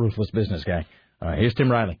great, ruthless business guy. All right. Here's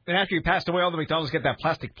Tim Riley. And after he passed away, all the McDonald's get that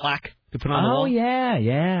plastic plaque to put on the wall. Oh,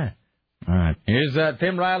 yeah. All right. Here's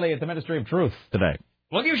Tim Riley at the Ministry of Truth today.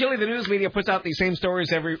 Well, usually the news media puts out these same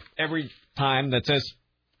stories every time that says,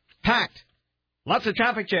 packed, lots of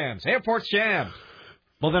traffic jams, airports jammed.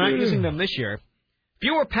 Well, they're not using them this year.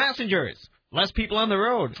 Fewer passengers, less people on the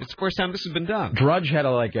road. It's the first time this has been done. Drudge had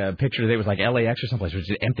a picture today. It was like LAX or someplace, which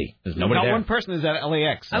is empty. There's nobody there. Not one person is at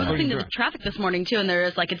LAX. I was listening to the traffic this morning, too, and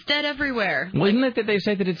there's it's dead everywhere. Well, isn't it that they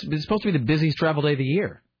say that it's supposed to be the busiest travel day of the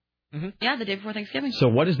year? Mm-hmm. Yeah, the day before Thanksgiving.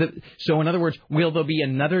 So in other words, will there be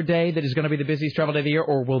another day that is going to be the busiest travel day of the year,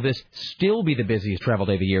 or will this still be the busiest travel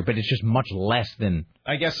day of the year, but it's just much less than...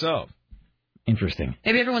 I guess so. Interesting.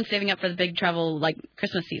 Maybe everyone's saving up for the big travel,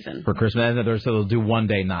 Christmas season. For Christmas, so they'll do one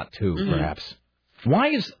day, not two, perhaps. Why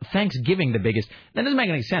is Thanksgiving the biggest? That doesn't make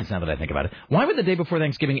any sense now that I think about it. Why would the day before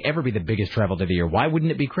Thanksgiving ever be the biggest travel day of the year? Why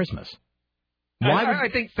wouldn't it be Christmas? I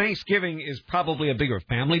think Thanksgiving is probably a bigger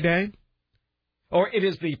family day. Or it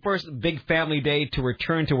is the first big family day to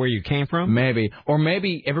return to where you came from? Maybe. Or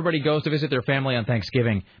maybe everybody goes to visit their family on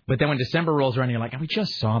Thanksgiving, but then when December rolls around, you're like, we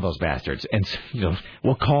just saw those bastards. And,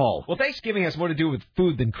 we'll call. Well, Thanksgiving has more to do with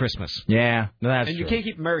food than Christmas. Yeah, that's true. And you can't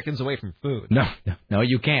keep Americans away from food. No,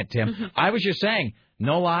 you can't, Tim. I was just saying,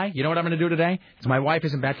 no lie, you know what I'm going to do today? Because my wife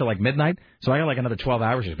isn't back till midnight, so I got another 12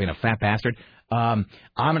 hours just being a fat bastard. I'm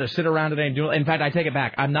going to sit around today and do... In fact, I take it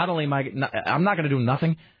back. I'm not going to do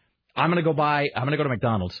nothing. I'm going to go to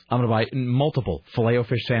McDonald's. I'm going to buy multiple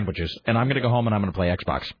Filet-O-Fish sandwiches, and I'm going to go home and I'm going to play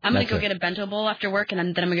Xbox. I'm going to go get a bento bowl after work, and then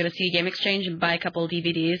I'm going to go to see Game Exchange and buy a couple of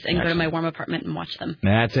DVDs and go to my warm apartment and watch them.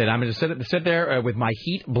 That's it. I'm going to sit there with my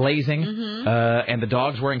heat blazing and the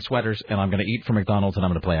dogs wearing sweaters, and I'm going to eat from McDonald's and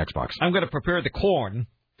I'm going to play Xbox. I'm going to prepare the corn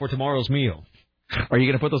for tomorrow's meal. Are you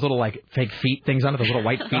going to put those little fake feet things on it, those little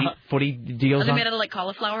white feet footy deals on? Are they made out of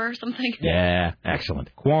cauliflower or something? Yeah,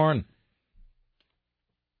 excellent. Corn.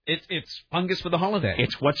 It's fungus for the holiday.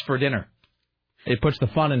 It's what's for dinner. It puts the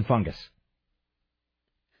fun in fungus.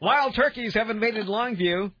 Wild turkeys have invaded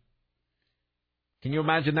Longview. Can you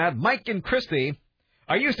imagine that? Mike and Christy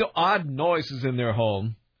are used to odd noises in their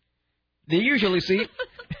home. They usually see...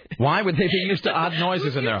 Why would they be used to odd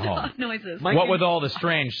noises in their home? Odd noises. What with all the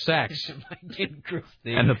strange sex? Mike and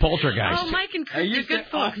Christy. And the poltergeist. Oh, Mike and Christy, good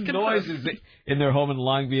folks. Odd noises in their home in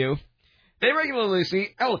Longview. They regularly see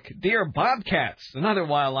elk, deer, bobcats, and other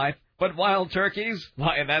wildlife, but wild turkeys,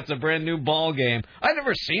 why, that's a brand new ball game. I've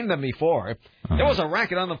never seen them before. There was a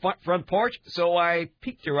racket on the front porch, so I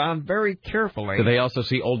peeked around very carefully. Do they also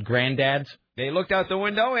see old granddads? They looked out the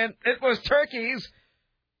window, and it was turkeys.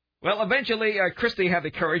 Well, eventually, Christy had the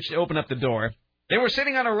courage to open up the door. They were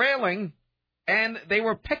sitting on a railing, and they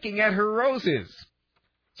were pecking at her roses.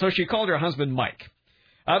 So she called her husband, Mike.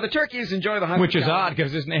 The turkeys enjoy the hunt. Which is odd,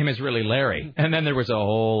 because his name is really Larry. And then there was a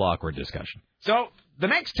whole awkward discussion. So, the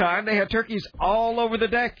next time, they had turkeys all over the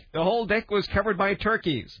deck. The whole deck was covered by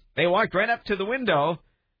turkeys. They walked right up to the window,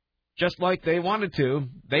 just like they wanted to.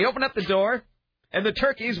 They opened up the door, and the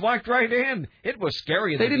turkeys walked right in. It was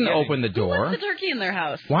scary. They didn't open the door. Who left the turkey in their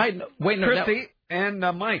house? Why? Wait, no. Christy and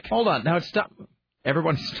Mike. Hold on. Now, stop.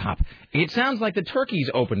 Everyone stop. It sounds like the turkeys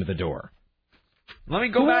opened the door. Let me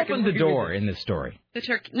go back and... Who opened the door in this story?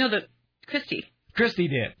 Christy. Christy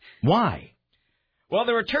did. Why? Well,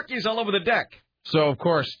 there were turkeys all over the deck. So, of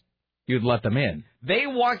course, you'd let them in. They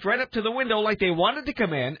walked right up to the window like they wanted to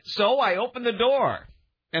come in, so I opened the door.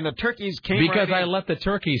 And the turkeys came because right in. I let the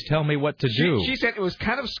turkeys tell me what to do. She said it was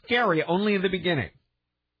kind of scary only in the beginning.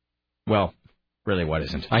 Well, really, what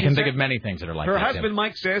isn't? I can think of many things that are like that. Her husband,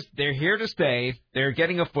 Mike, says they're here to stay. They're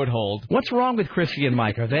getting a foothold. What's wrong with Christy and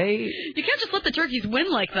Mike? Are they... You can't just let the turkeys win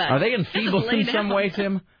like that. Are they enfeebled in some way,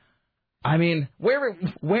 Tim? I mean,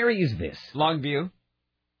 where is this? Longview.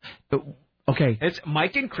 Okay. It's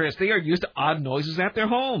Mike and Christy are used to odd noises at their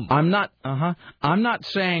home. I'm not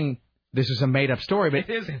saying this is a made-up story, but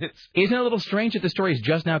isn't it a little strange that the story is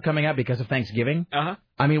just now coming out because of Thanksgiving? Uh-huh.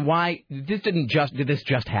 I mean, why? Did this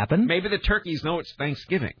just happen? Maybe the turkeys know it's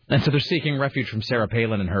Thanksgiving. And so they're seeking refuge from Sarah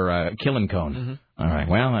Palin and her killing cone. Mm-hmm. All right.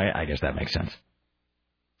 Well, I guess that makes sense.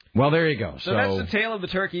 Well, there you go. So that's the tale of the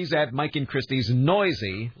turkeys at Mike and Christy's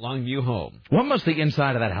noisy Longview home. What must the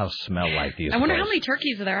inside of that house smell like, do you I wonder how many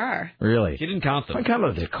turkeys there are. Really? He didn't count them. I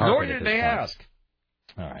counted the carpet. Nor did they ask.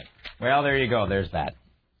 All right. Well, there you go. There's that.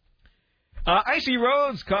 Icy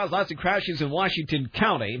roads caused lots of crashes in Washington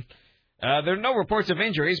County. There are no reports of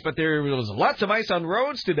injuries, but there was lots of ice on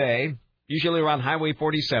roads today, usually around Highway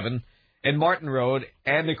 47. and Martin Road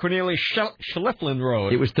and the Cornelius Schliflin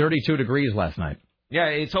Road. It was 32 degrees last night. Yeah,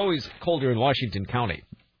 it's always colder in Washington County.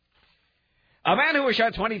 A man who was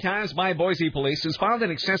shot 20 times by Boise police is found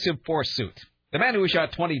in excessive force suit. The man who was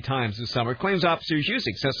shot 20 times this summer claims officers used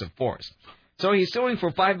excessive force. So he's suing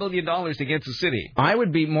for $5 million against the city. I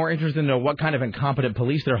would be more interested to know what kind of incompetent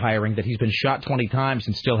police they're hiring that he's been shot 20 times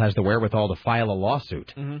and still has the wherewithal to file a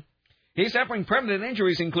lawsuit. Mm-hmm. He's suffering permanent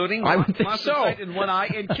injuries, including loss of sight in one eye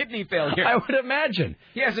and kidney failure. I would imagine.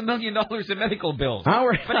 He has $1 million in medical bills.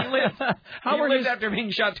 But he lived. He lived after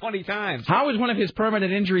being shot 20 times. How is one of his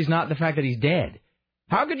permanent injuries not the fact that he's dead?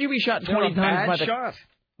 How could you be shot 20 times by the shot?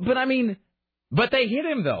 But I mean, but they hit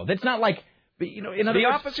him though. That's not like, you know. In other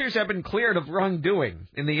words, officers have been cleared of wrongdoing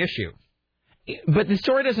in the issue. But the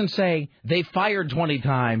story doesn't say they fired 20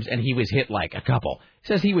 times and he was hit like a couple. It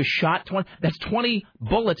says he was shot 20. That's 20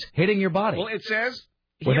 bullets hitting your body. Well, it says...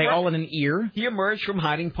 Were they all in an ear? He emerged from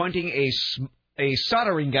hiding pointing a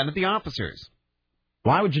soldering gun at the officers.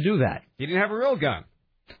 Why would you do that? He didn't have a real gun.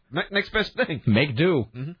 Next best thing. Make do.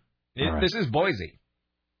 Mm-hmm. Right. This is Boise.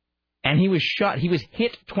 And he was shot. He was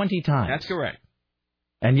hit 20 times. That's correct.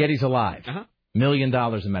 And yet he's alive. $1 million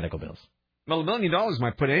in medical bills. Well, $1 million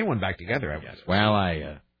might put anyone back together, I guess. Well,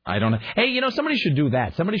 I don't know. Hey, you know, somebody should do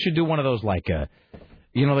that. Somebody should do one of those, like,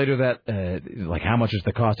 you know, they do that, like, how much is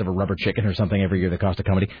the cost of a rubber chicken or something every year, the cost of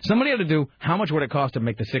comedy. Somebody ought to do, how much would it cost to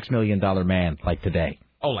make the $6 million man like today?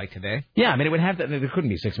 Oh, like today? Yeah, I mean, it would have to, there couldn't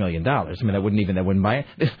be $6 million. I mean, that wouldn't buy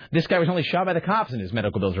it. This guy was only shot by the cops and his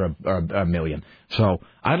medical bills are $1 million. So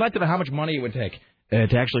I'd like to know how much money it would take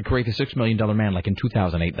to actually create the $6 million man, like in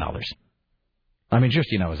 2008 dollars. I mean,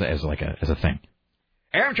 just, you know, as a thing.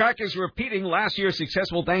 Amtrak is repeating last year's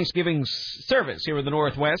successful Thanksgiving service here in the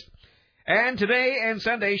Northwest. And today and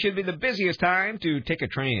Sunday should be the busiest time to take a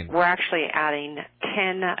train. We're actually adding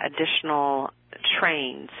 10 additional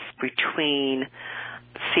trains between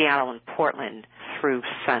Seattle and Portland through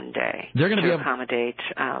Sunday to accommodate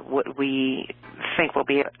what we think will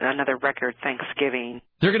be another record Thanksgiving.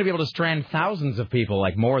 They're going to be able to strand thousands of people,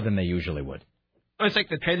 like more than they usually would. It's like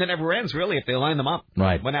the train that never ends, really, if they line them up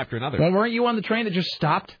one after another. Well, weren't you on the train that just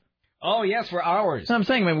stopped? Oh, yes, for hours. So I'm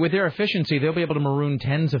saying, I mean, with their efficiency, they'll be able to maroon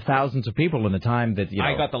tens of thousands of people in the time that, you know.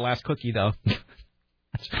 I got the last cookie, though.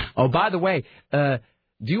 Oh, by the way, do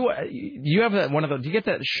you have one of those? Do you get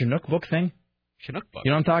that Chinook book thing? Chinook book?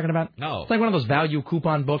 You know what I'm talking about? No. It's like one of those value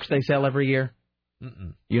coupon books they sell every year.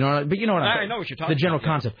 Mm-mm. You know, but you know what I know what you're talking about. The general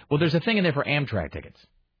concept. Well, there's a thing in there for Amtrak tickets.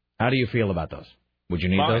 How do you feel about those? Would you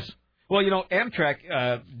need those? Well, you know,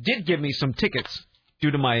 Amtrak did give me some tickets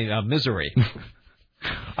due to my misery.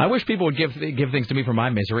 I wish people would give things to me for my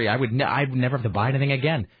misery. I'd never have to buy anything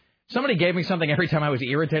again. Somebody gave me something every time I was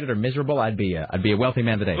irritated or miserable. I'd be a wealthy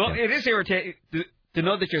man today. Well, Tim. it is irritating to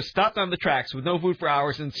know that you're stopped on the tracks with no food for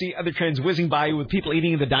hours and see other trains whizzing by you with people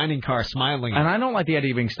eating in the dining car, smiling. And I don't like the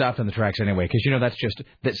idea of being stopped on the tracks anyway, because you know that's just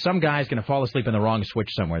that some guy's going to fall asleep in the wrong switch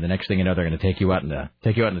somewhere. The next thing you know, they're going to take you out in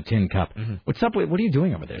a tin cup. Mm-hmm. What's up? What are you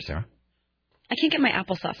doing over there, Sarah? I can't get my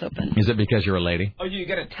applesauce open. Is it because you're a lady? Oh, you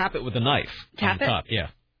got to tap it with a knife. Tap it? Top, yeah.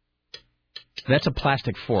 That's a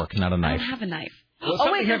plastic fork, not a knife. I don't have a knife.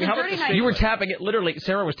 Well, wait, there's a dirty knife. You were tapping it literally.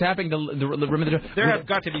 Sarah was tapping the rim of the door. There have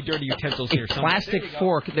got to be dirty utensils here. A plastic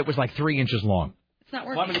fork that was like 3 inches long. It's not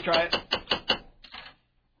working. Want me to try it?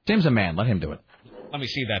 Tim's a man. Let him do it. Let me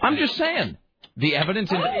see that. I'm just saying. The evidence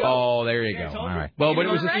in there you go. All right. Well, but it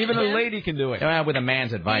was even a lady can do it. With a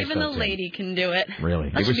man's advice. Even a lady can do it. Really?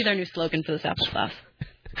 That should be their new slogan for this applesauce.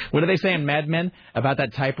 What do they say in Mad Men about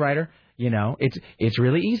that typewriter? You know, it's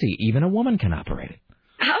really easy. Even a woman can operate it.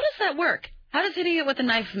 How does that work? How does hitting it with a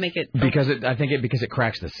knife make it? Because it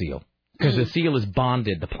cracks the seal. Because the seal is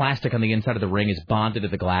bonded. The plastic on the inside of the ring is bonded to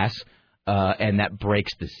the glass, and that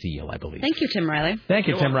breaks the seal, I believe. Thank you, Tim Riley. Thank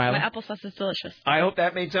you, Tim Riley. My applesauce is delicious. I hope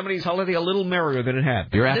that made somebody's holiday a little merrier than it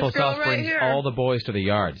had. Your applesauce brings all the boys to the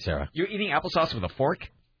yard, Sarah. You're eating applesauce with a fork?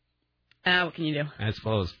 What can you do? I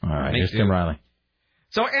suppose. All right, here's Tim Riley.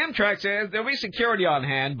 So Amtrak says there'll be security on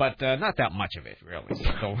hand, but not that much of it, really.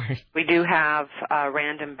 So don't worry. We do have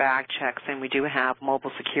random bag checks, and we do have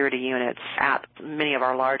mobile security units at many of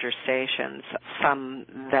our larger stations, some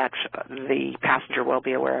that the passenger will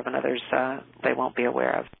be aware of and others they won't be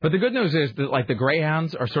aware of. But the good news is that, like, the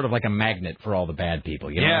Greyhounds are sort of like a magnet for all the bad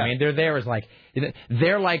people. You know what I mean? They're there as like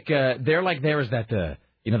there as that the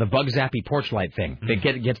bug zappy porch light thing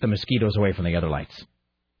that gets the mosquitoes away from the other lights.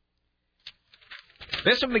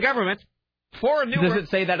 This from the government. Does it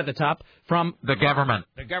say that at the top? From the government.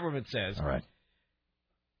 The government says. All right.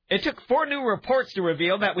 It took 4 new reports to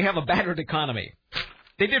reveal that we have a battered economy.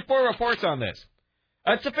 They did 4 reports on this.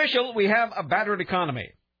 It's official. We have a battered economy.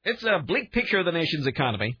 It's a bleak picture of the nation's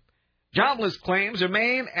economy. Jobless claims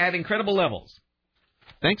remain at incredible levels.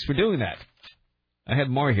 Thanks for doing that. I had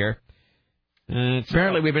more here.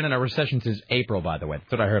 Apparently, we've been in a recession since April, by the way.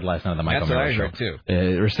 That's what I heard last night on the Michael Miller show. That's what I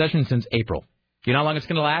heard, too. Recession since April. You know how long it's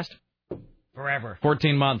going to last? Forever.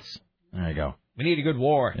 14 months. There you go. We need a good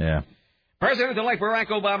war. Yeah. President-elect Barack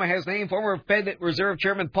Obama has named former Fed Reserve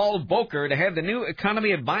Chairman Paul Volcker to head the new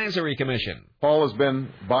Economy Advisory Commission. Paul has been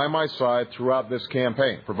by my side throughout this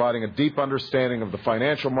campaign, providing a deep understanding of the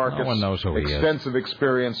financial markets, no one knows who he is. Extensive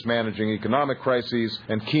experience managing economic crises,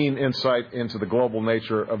 and keen insight into the global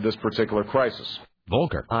nature of this particular crisis.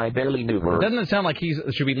 Volcker. I barely knew her. Doesn't it sound like he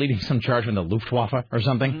should be leading some charge in the Luftwaffe or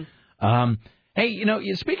something? Mm-hmm. Hey,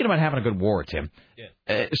 speaking about having a good war, Tim,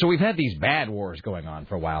 so we've had these bad wars going on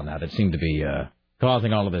for a while now that seem to be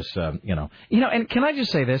causing all of this, and can I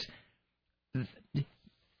just say this?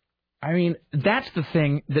 I mean, that's the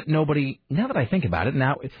thing that nobody, now that I think about it,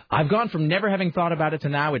 now I've gone from never having thought about it to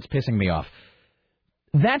now it's pissing me off.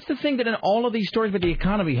 That's the thing that in all of these stories about the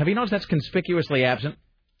economy, have you noticed that's conspicuously absent?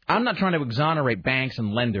 I'm not trying to exonerate banks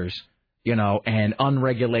and lenders, and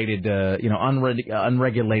unregulated,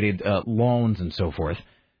 unregulated loans and so forth.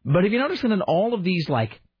 But have you noticed that in all of these,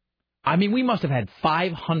 we must have had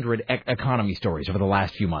 500 economy stories over the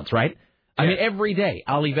last few months, right? I mean, every day,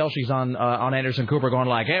 Ali Velshi's on Anderson Cooper going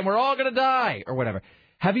hey, we're all going to die, or whatever.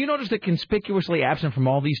 Have you noticed that conspicuously absent from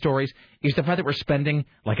all these stories is the fact that we're spending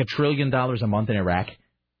 $1 trillion a month in Iraq?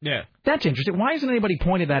 Yeah. That's interesting. Why hasn't anybody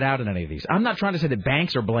pointed that out in any of these? I'm not trying to say that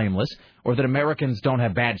banks are blameless or that Americans don't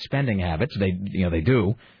have bad spending habits. They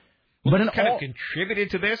do. Well, but kind of contributed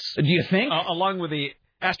to this? Do you think? Along with the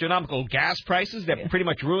astronomical gas prices that pretty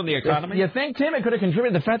much ruined the economy? You think, Tim, it could have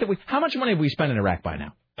contributed to the fact that how much money have we spent in Iraq by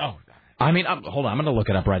now? Oh. I mean, hold on. I'm going to look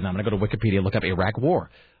it up right now. I'm going to go to Wikipedia, look up Iraq War.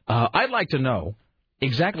 I'd like to know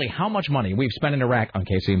exactly how much money we've spent in Iraq on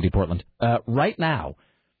KCMD Portland right now,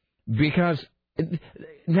 because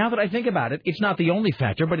now that I think about it, it's not the only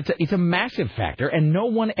factor, but it's a massive factor, and no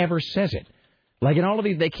one ever says it. Like in all of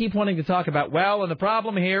these, they keep wanting to talk about, and the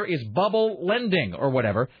problem here is bubble lending or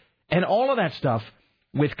whatever, and all of that stuff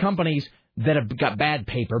with companies that have got bad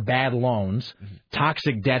paper, bad loans,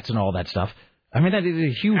 toxic debts and all that stuff. I mean, that is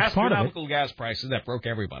a huge part of it. Astronomical gas prices that broke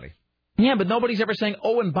everybody. Yeah, but nobody's ever saying,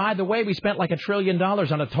 and by the way, we spent $1 trillion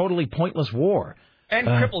on a totally pointless war. And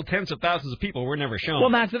crippled tens of thousands of people were never shown. Well,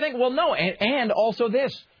 that's the thing. Well, no, and also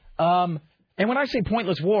this. And when I say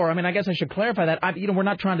pointless war, I mean, I guess I should clarify that. We're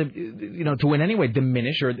not trying to, to in any way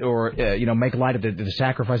diminish or make light of the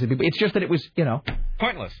sacrifice of people. It's just that it was,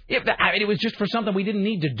 pointless. It was just for something we didn't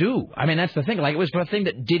need to do. I mean, that's the thing. It was for a thing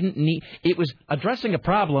that didn't need. It was addressing a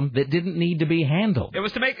problem that didn't need to be handled. It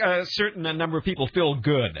was to make a certain number of people feel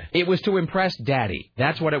good. It was to impress Daddy.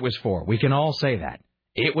 That's what it was for. We can all say that.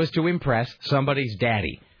 It was to impress somebody's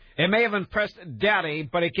daddy. It may have impressed Daddy,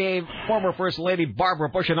 but it gave former First Lady Barbara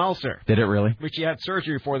Bush an ulcer. Did it really? Which she had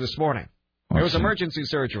surgery for this morning. It was emergency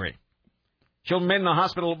surgery. She'll remain in the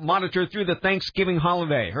hospital monitored through the Thanksgiving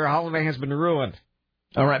holiday. Her holiday has been ruined.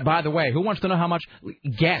 All right, by the way, who wants to know how much,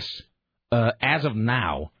 guess, as of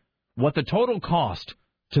now, what the total cost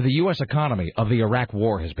to the U.S. economy of the Iraq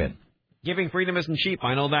war has been? Giving freedom isn't cheap,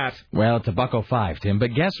 I know that. Well, it's $1.05, Tim.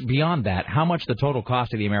 But guess beyond that how much the total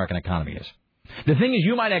cost of the American economy is. The thing is,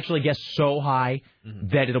 you might actually guess so high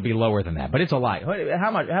that it'll be lower than that. But it's a lie.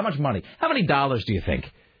 How much money? How many dollars do you think?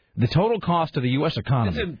 The total cost of the U.S.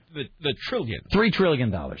 economy. It's in the trillions. $3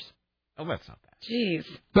 trillion. Oh, that's not bad. Jeez.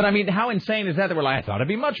 But, I mean, how insane is that we're I thought it'd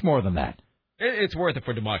be much more than that. It's worth it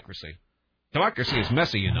for democracy. Democracy is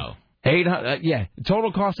messy,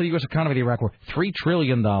 Total cost of the U.S. economy of the Iraq war, $3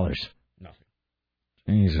 trillion. Nothing.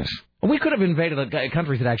 Jesus. We could have invaded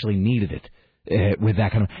countries that actually needed it. With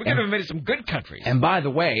that kind of, we could have invaded some good countries. And by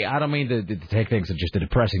the way, I don't mean to take things in just a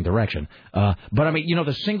depressing direction, but I mean,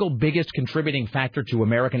 the single biggest contributing factor to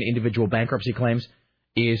American individual bankruptcy claims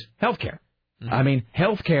is health care. Mm-hmm. I mean,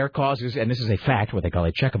 health care causes, and this is a fact, what they call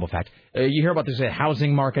a checkable fact. You hear about this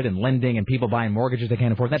housing market and lending and people buying mortgages they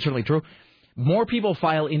can't afford. That's certainly true. More people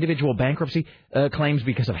file individual bankruptcy claims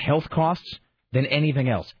because of health costs than anything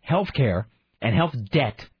else. Health care and health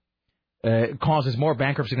debt causes more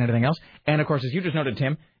bankruptcy than anything else. And, of course, as you just noted,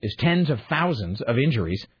 Tim, is tens of thousands of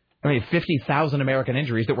injuries. 50,000 American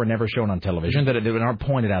injuries that were never shown on television, that aren't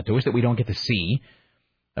pointed out to us, that we don't get to see.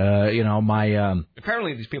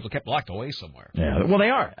 Apparently these people kept locked away somewhere. Yeah, well,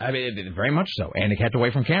 they are. I mean, very much so. And they kept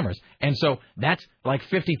away from cameras. And so that's like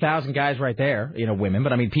 50,000 guys right there, women,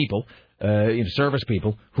 but I mean people, service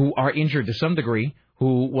people, who are injured to some degree,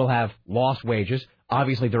 who will have lost wages,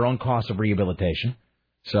 obviously their own cost of rehabilitation.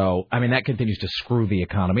 So, I mean, that continues to screw the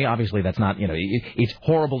economy. Obviously, that's not, it's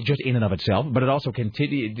horrible just in and of itself, but it also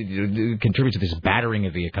contributes to this battering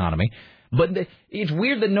of the economy. But it's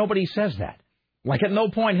weird that nobody says that. Like, at no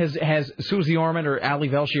point has Susie Orman or Ali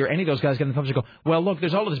Velshi or any of those guys gotten the thumbs and go, well, look,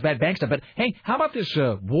 there's all of this bad bank stuff, but hey, how about this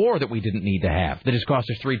war that we didn't need to have that has cost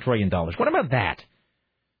us $3 trillion? What about that?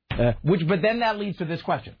 But then that leads to this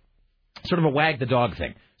question. Sort of a wag the dog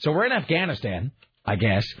thing. So we're in Afghanistan, I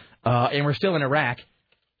guess, and we're still in Iraq.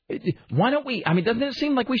 Why don't we? I mean, doesn't it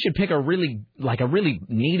seem like we should pick a really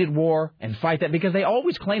needed war and fight that? Because they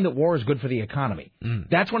always claim that war is good for the economy.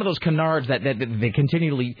 That's one of those canards that they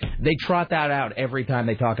continually trot that out every time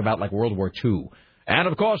they talk about like World War II. And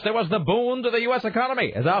of course, there was the boon to the U.S.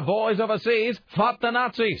 economy as our boys overseas fought the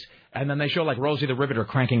Nazis. And then they show like Rosie the Riveter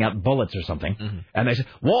cranking out bullets or something. And they say,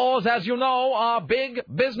 wars, as you know, are big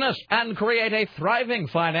business and create a thriving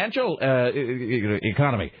financial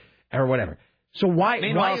economy or whatever. So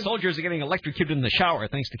Meanwhile, soldiers are getting electrocuted in the shower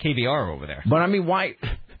thanks to KVR over there. But I mean, why?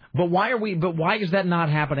 But why is that not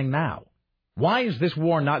happening now? Why is this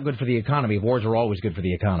war not good for the economy? Wars are always good for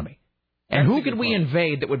the economy. And who could we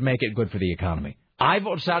invade that would make it good for the economy? I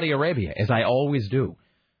vote Saudi Arabia, as I always do.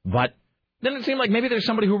 But then it seemed like maybe there's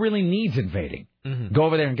somebody who really needs invading. Go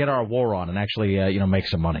over there and get our war on and actually, make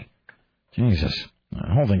some money. Jesus,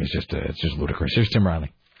 the whole thing is just ludicrous. Here's Tim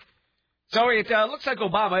Riley. So it looks like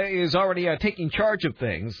Obama is already taking charge of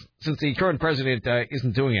things since the current president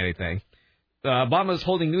isn't doing anything. Obama's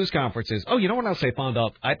holding news conferences. Oh, you know what else I found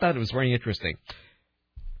out? I thought it was very interesting.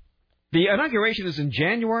 The inauguration is in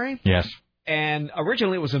January. Yes. And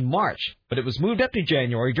originally it was in March, but it was moved up to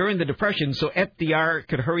January during the Depression so FDR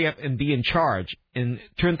could hurry up and be in charge and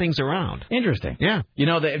turn things around. Interesting. Yeah.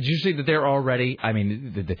 Did you see that they're already, I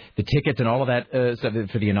mean, the tickets and all of that stuff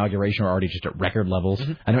for the inauguration are already just at record levels.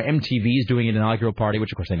 I know MTV is doing an inaugural party,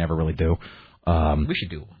 which, of course, they never really do. We should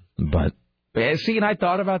do one. But see, and I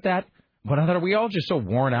thought about that, but I thought, are we all just so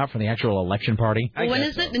worn out from the actual election party? Well, when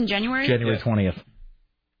is it? In January? January 20th.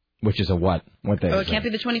 Which is a what? What day? Oh, it can't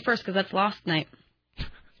be the 21st because that's Lost night.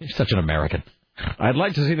 You're such an American. I'd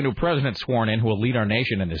like to see the new president sworn in who will lead our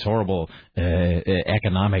nation in this horrible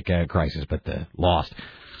economic crisis, but Lost.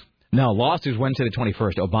 No, Lost is Wednesday the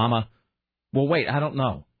 21st. Obama. Well, wait, I don't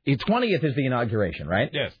know. The 20th is the inauguration,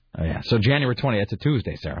 right? Yes. Oh, yeah. So January 20th, that's a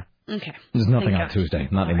Tuesday, Sarah. Okay. There's nothing on Tuesday.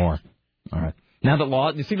 Not anymore. All right. Now that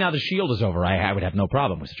now the Shield is over, I would have no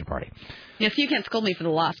problem with such a party. Yes, you can't scold me for the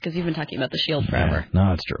loss because you've been talking about the Shield forever.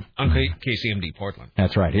 No, it's true. On KCMD Portland.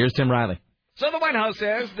 That's right. Here's Tim Riley. So the White House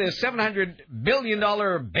says the $700 billion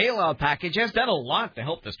bailout package has done a lot to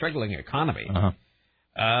help the struggling economy.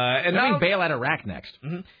 And now bail out Iraq next.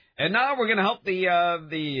 And now we're going to help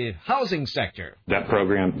the housing sector. That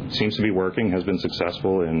program seems to be working, has been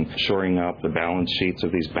successful in shoring up the balance sheets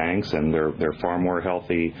of these banks, and they're far more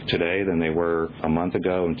healthy today than they were a month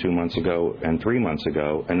ago and 2 months ago and 3 months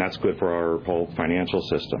ago, and that's good for our whole financial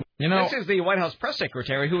system. This is the White House press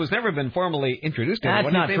secretary who has never been formally introduced.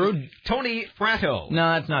 That's not true. Tony Fratto.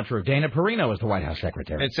 No, that's not true. Dana Perino is the White House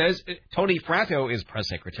secretary. It says Tony Fratto is press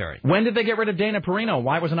secretary. When did they get rid of Dana Perino?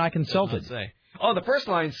 Why wasn't I consulted? Oh, the first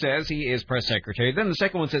line says he is press secretary. Then the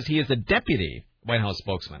second one says he is the deputy White House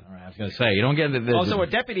spokesman. All right, I was going to say, you don't get Also, a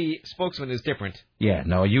deputy spokesman is different. Yeah,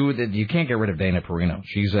 no, you can't get rid of Dana Perino.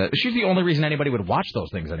 She's the only reason anybody would watch those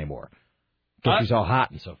things anymore. Because she's all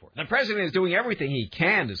hot and so forth. The president is doing everything he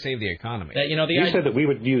can to save the economy. You said that we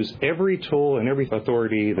would use every tool and every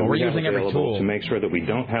authority that we have available to make sure that we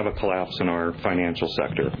don't have a collapse in our financial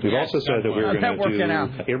sector. We've also said that we're going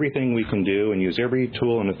to do everything we can do and use every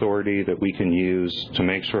tool and authority that we can use to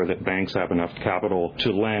make sure that banks have enough capital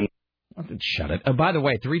to lend. Shut it. By the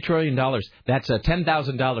way, $3 trillion, that's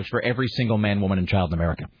 $10,000 for every single man, woman, and child in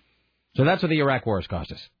America. So that's what the Iraq war has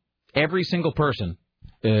cost us. Every single person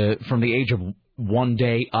from the age of 1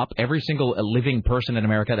 day up, every single living person in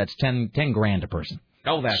America, that's $10 grand a person.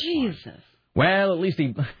 Oh, that's Jesus. Fine. Well, at least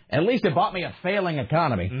it bought me a failing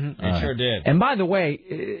economy. It sure did. And by the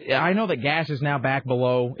way, I know that gas is now back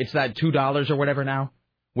below, it's that $2 or whatever now,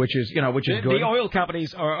 which is good. The oil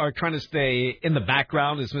companies are trying to stay in the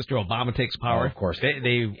background as Mr. Obama takes power. Oh, of course.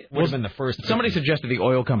 They would have been the first. Somebody suggested the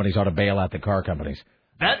oil companies ought to bail out the car companies.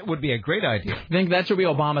 That would be a great idea. I think that should be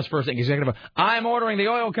Obama's first executive. I'm ordering the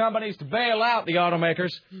oil companies to bail out the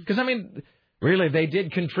automakers. Because, I mean, really, they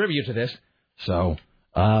did contribute to this. So,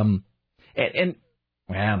 well,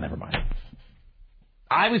 never mind.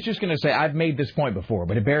 I was just going to say, I've made this point before,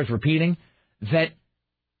 but it bears repeating, that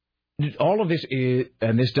all of this is,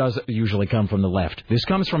 and this does usually come from the left, this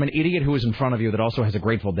comes from an idiot who is in front of you that also has a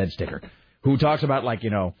Grateful Dead sticker, who talks about, he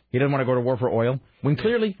doesn't want to go to war for oil, when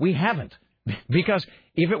clearly we haven't. Because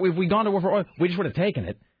if we'd gone to war for oil, we just would have taken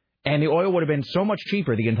it, and the oil would have been so much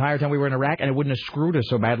cheaper the entire time we were in Iraq, and it wouldn't have screwed us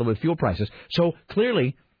so badly with fuel prices. So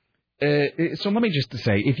clearly, so let me just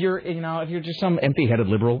say, if you're just some empty-headed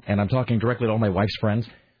liberal, and I'm talking directly to all my wife's friends,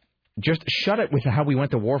 just shut it with how we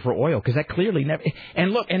went to war for oil, because that clearly never.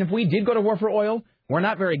 And look, and if we did go to war for oil, we're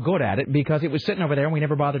not very good at it because it was sitting over there and we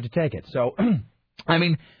never bothered to take it. So. I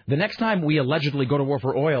mean, the next time we allegedly go to war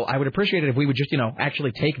for oil, I would appreciate it if we would just,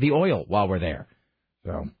 actually take the oil while we're there.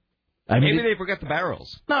 So, maybe they forgot the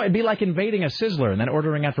barrels. No, it'd be like invading a Sizzler and then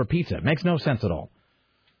ordering out for pizza. It makes no sense at all.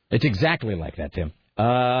 It's exactly like that, Tim.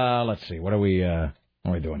 Let's see. What are we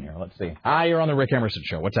doing here? Let's see. Hi, you're on the Rick Emerson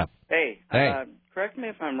Show. What's up? Hey. Correct me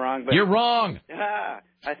if I'm wrong, but... You're wrong!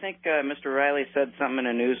 I think Mr. Riley said something in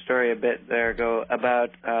a news story a bit there ago about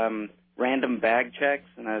random bag checks,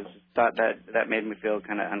 and I just thought that made me feel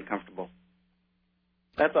kind of uncomfortable.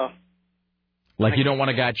 That's all. Like you don't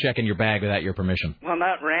want a guy checking your bag without your permission? Well,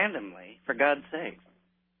 not randomly, for God's sake.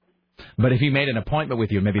 But if he made an appointment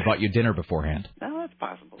with you and maybe bought you dinner beforehand? No, that's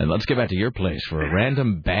possible. Then let's get back to your place for a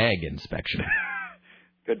random bag inspection.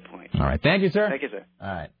 Good point. All right. Thank you, sir. Thank you, sir. All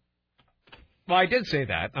right. Well, I did say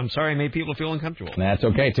that. I'm sorry I made people feel uncomfortable. That's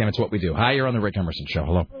okay, Tim. It's what we do. Hi, you're on the Rick Emerson Show.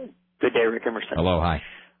 Hello. Good day, Rick Emerson. Hello, hi.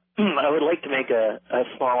 I would like to make a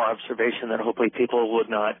small observation that hopefully people would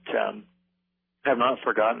not have not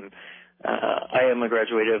forgotten. I am a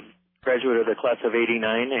graduate of the class of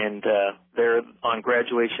 '89, and there on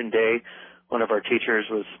graduation day, one of our teachers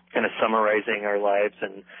was kind of summarizing our lives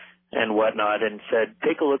and whatnot, and said,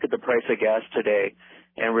 "Take a look at the price of gas today,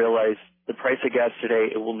 and realize the price of gas today,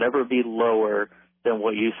 it will never be lower than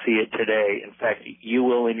what you see it today. In fact, you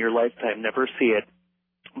will in your lifetime never see it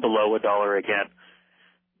below $1 again."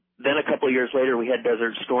 Then a couple of years later, we had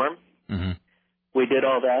Desert Storm. Mm-hmm. We did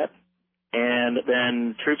all that. And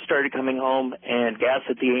then troops started coming home, and gas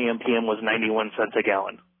at the AM/PM was 91 cents a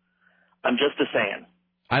gallon. I'm just saying.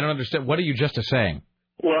 I don't understand. What are you just saying?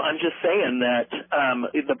 Well, I'm just saying that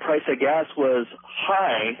the price of gas was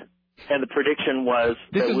high, and the prediction was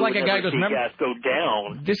this that is we like would a guy never goes, see remember, gas go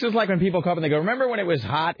down. This is like when people come up and they go, remember when it was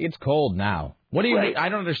hot? It's cold now. What do you mean? I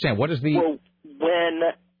don't understand. What is the... Well,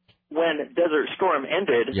 when Desert Storm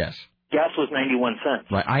ended, yes, gas was 91 cents.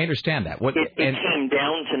 Right, I understand that. It came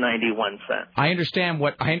down to 91 cents. I understand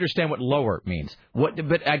what lower means.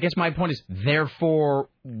 But I guess my point is, therefore,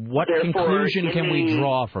 conclusion can we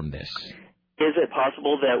draw from this? Is it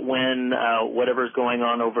possible that when whatever's going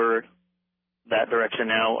on over that direction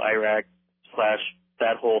now, Iraq /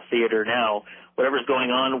 that whole theater now, whatever's going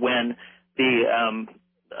on when the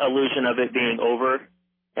illusion of it being over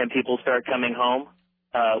and people start coming home,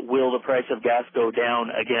 will the price of gas go down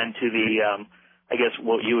again to the, I guess,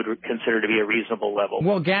 what you would consider to be a reasonable level?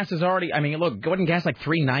 Well, gas is already, look, wasn't gas like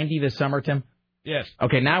 $3.90 this summer, Tim? Yes.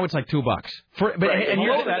 Okay, now it's like $2. And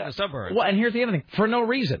below that in the suburbs. Well, and here's the other thing. For no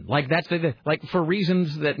reason. Like, that's for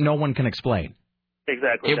reasons that no one can explain.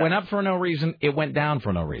 Exactly. It went up for no reason. It went down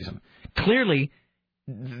for no reason. Clearly,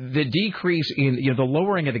 the decrease in, the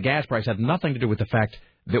lowering of the gas price had nothing to do with the fact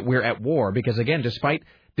that we're at war. Because, again,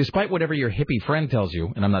 despite whatever your hippie friend tells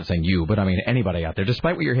you, and I'm not saying you, but I mean anybody out there,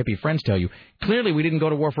 despite what your hippie friends tell you, clearly we didn't go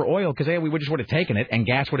to war for oil because we just would have taken it and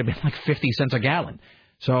gas would have been like 50 cents a gallon.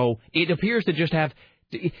 So it appears to just have...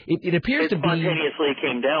 It appears to be... It spontaneously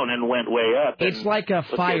came down and went way up. It's like a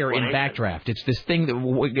fire in backdraft. It's this thing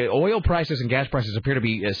that oil prices and gas prices appear to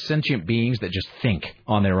be sentient beings that just think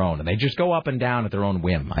on their own. And they just go up and down at their own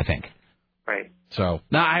whim, I think. Right. So,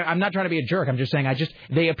 now, I'm not trying to be a jerk. I'm just saying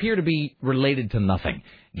they appear to be related to nothing.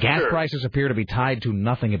 Gas prices appear to be tied to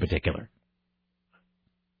nothing in particular.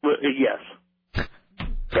 Well, yes.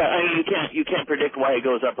 Yeah, I mean, you can't predict why it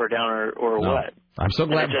goes up or down or what. I'm so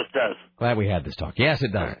glad it just does. Glad we had this talk. Yes,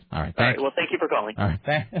 it does. All right. Well, thank you for calling. All right.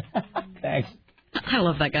 Thanks. I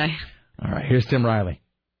love that guy. All right. Here's Tim Riley.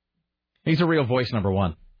 He's a real voice number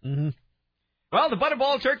one. Mm-hmm. Well, the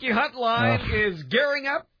Butterball Turkey Hotline is gearing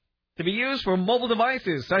up to be used for mobile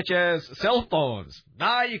devices such as cell phones.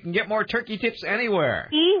 Now you can get more turkey tips anywhere.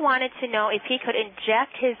 He wanted to know if he could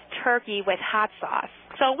inject his turkey with hot sauce.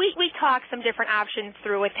 So we talked some different options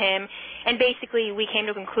through with him, and basically we came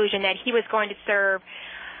to a conclusion that he was going to serve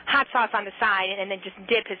hot sauce on the side and then just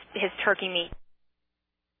dip his turkey meat.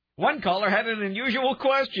 One caller had an unusual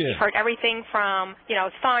question. Heard everything from,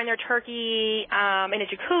 thawing their turkey in a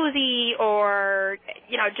jacuzzi or,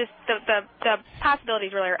 just the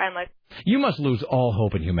possibilities really are endless. You must lose all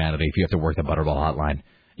hope in humanity if you have to work the Butterball hotline.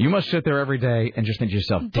 You must sit there every day and just think to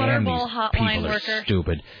yourself, damn, these people are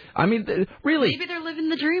stupid. I mean, really. Maybe they're living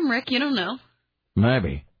the dream, Rick. You don't know.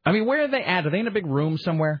 Maybe. I mean, where are they at? Are they in a big room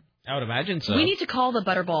somewhere? I would imagine so. We need to call the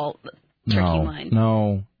Butterball line.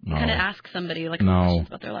 No. Kind of ask somebody like questions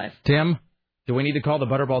about their life. Tim, do we need to call the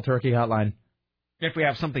Butterball Turkey hotline? If we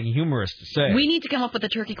have something humorous to say. We need to come up with a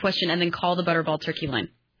turkey question and then call the Butterball Turkey line.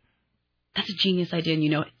 That's a genius idea, and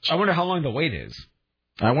you know it. I wonder how long the wait is.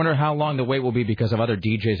 I wonder how long the wait will be because of other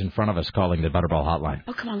DJs in front of us calling the Butterball hotline.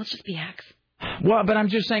 Oh, come on, let's just be hacks. Well, but I'm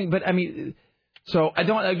just saying, so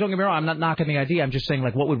don't get me wrong, I'm not knocking the idea. I'm just saying,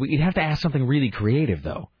 like, what would you'd have to ask something really creative,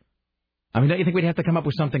 though. I mean, don't you think we'd have to come up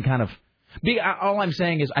with something kind of... all I'm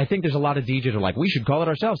saying is I think there's a lot of DJs who are like, we should call it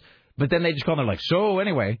ourselves. But then they just call and they're like, so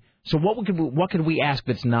anyway. So what could we ask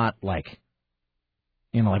that's not like,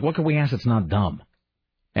 what could we ask that's not dumb?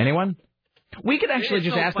 Anyone? We could actually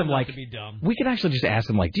just ask them like, we could actually just ask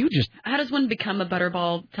them like, do you just... How does one become a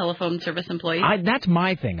Butterball telephone service employee? That's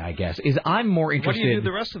my thing, I guess, is I'm more interested... What do you do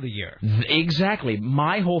the rest of the year? Exactly.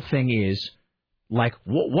 My whole thing is, like,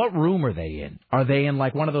 what room are they in? Are they in,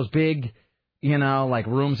 like, one of those big... like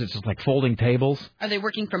rooms that's just like folding tables. Are they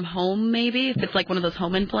working from home, maybe? If it's like one of those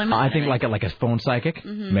home employments? I think like a phone psychic,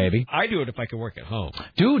 maybe. I do it if I can work at home.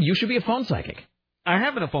 Dude, you should be a phone psychic. I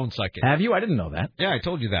have been a phone psychic. Have you? I didn't know that. Yeah, I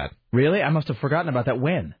told you that. Really? I must have forgotten about that.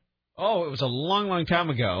 When? Oh, it was a long, long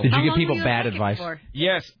time ago. Did you give people bad advice?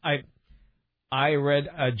 Yes, I read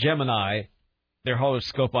Gemini, their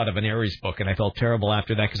horoscope out of an Aries book, and I felt terrible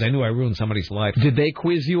after that because I knew I ruined somebody's life. Did they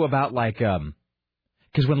quiz you about like...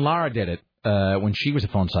 Because when Lara did it, when she was a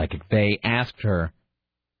phone psychic, they asked her...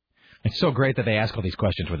 It's so great that they ask all these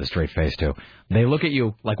questions with a straight face, too. They look at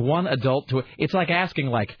you like one adult to... It's like asking,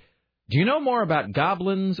 like, do you know more about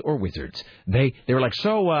goblins or wizards? They were like,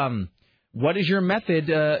 so, what is your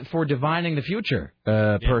method for divining the future?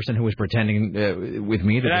 Person who was pretending with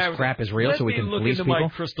me that this crap is real so we can police people. Let me look into my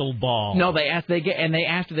crystal ball. No, after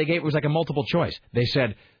they gave it was like a multiple choice. They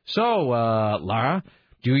said, so, Lara...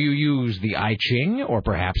 Do you use the I Ching, or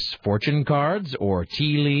perhaps fortune cards, or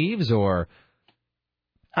tea leaves, or...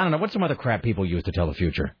 I don't know, what's some other crap people use to tell the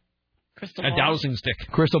future? Crystal ball. A dowsing stick.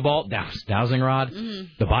 Crystal ball, dowsing rod,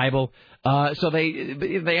 the Bible. So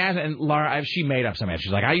they asked, and Laura, she made up some answer.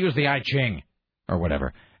 She's like, I use the I Ching, or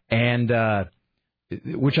whatever. And,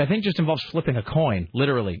 which I think just involves flipping a coin,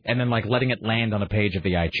 literally, and then, like, letting it land on a page of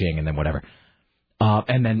the I Ching, and then whatever.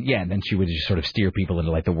 And then she would just sort of steer people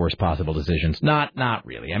into like the worst possible decisions. Not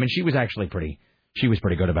really. I mean, she was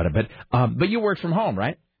pretty good about it. But you worked from home,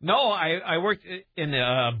 right? No, I worked in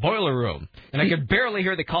a boiler room, and I could barely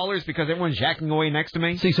hear the callers because everyone's jacking away next to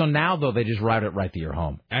me. See, so now though they just route it right to your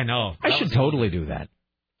home. I know. I should totally do that.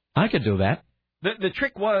 I could do that. The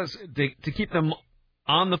trick was to keep them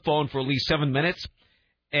on the phone for at least 7 minutes,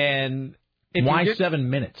 and why 7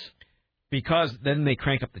 minutes? Because then they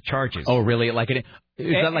crank up the charges. Oh, really? Is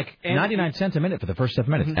that like 99 cents a minute for the first 7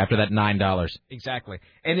 minutes? After that, $9. Exactly.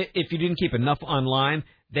 And if you didn't keep enough online,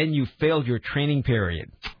 then you failed your training period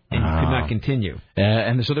and you could not continue.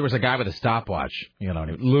 And so there was a guy with a stopwatch,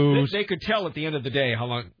 and he'd lose. They could tell at the end of the day how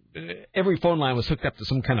long every phone line was hooked up to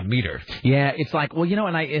some kind of meter. Yeah, it's like, well,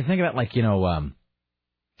 and I think about like, don't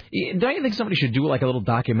you think somebody should do like a little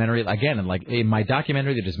documentary again? And like in my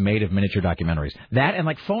documentary that is made of miniature documentaries, that and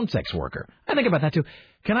like phone sex worker. I think about that too.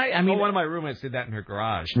 I mean, one of my roommates did that in her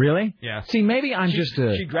garage. Really? Yeah. See, maybe I'm just.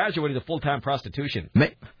 She graduated to full-time prostitution.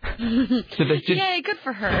 Yay, good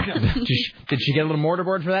for her. Did she get a little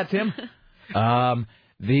mortarboard for that, Tim?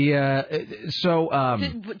 Did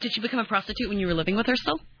she become a prostitute when you were living with her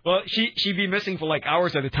still? Well, she'd be missing for like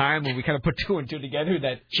hours at a time when we kind of put two and two together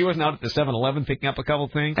that she wasn't out at the 7-Eleven picking up a couple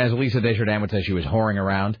things. As Lisa Desjardins would say, she was whoring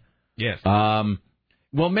around. Yes.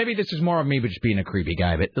 Well, maybe this is more of me just being a creepy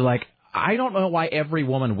guy, but like, I don't know why every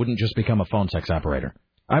woman wouldn't just become a phone sex operator.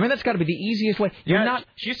 I mean, that's got to be the easiest way. She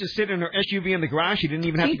used to sit in her SUV in the garage. She didn't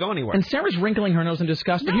even have to go anywhere. And Sarah's wrinkling her nose in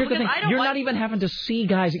disgust. But here's the thing: you're not even having to see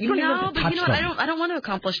guys. You don't even have to touch them. I don't want to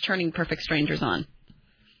accomplish turning perfect strangers on.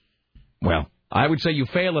 Well, I would say you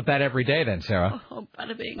fail at that every day, then, Sarah. Oh,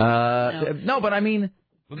 bada bing. No, but I mean.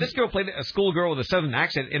 Well, this girl played a schoolgirl with a southern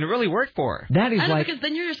accent, and it really worked for her. That is because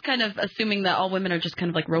then you're just kind of assuming that all women are just kind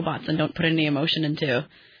of like robots and don't put any emotion into.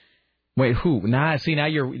 Wait, who? Now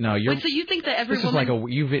you're. Wait, so you think that every woman? This is like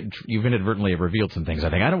you've inadvertently revealed some things. I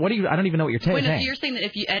think I don't even know what you're saying. Wait, so you're saying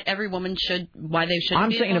that every woman should be a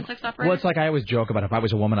phone sex operator? Well, it's like I always joke about if I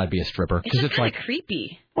was a woman, I'd be a stripper. It's just like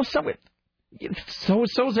creepy. Well, so's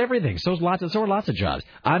everything. So are lots of jobs.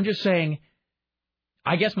 I'm just saying.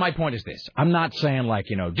 I guess my point is this. I'm not saying like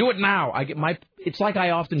do it now. It's like I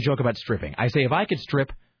often joke about stripping. I say if I could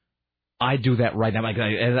strip, I'd do that right now. Like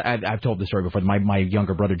I've told this story before. My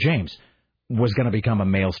younger brother James was going to become a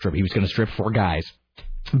male stripper. He was going to strip for guys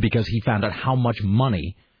because he found out how much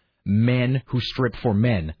money men who strip for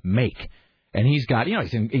men make. And he's got,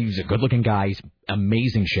 he's a good-looking guy. He's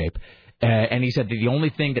amazing shape. And he said that the only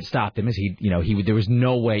thing that stopped him is there was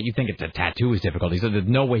no way. You think a tattoo is difficult. He said there's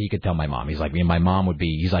no way he could tell my mom. He's like, my mom would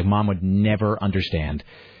be. He's like, mom would never understand.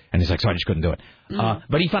 And he's like, so I just couldn't do it.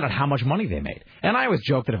 But he found out how much money they made. And I always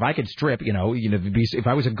joke that if I could strip, if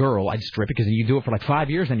I was a girl, I'd strip because you do it for like 5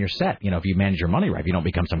 years and you're set. If you manage your money right, if you don't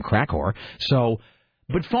become some crack whore.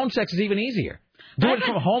 But phone sex is even easier. Do it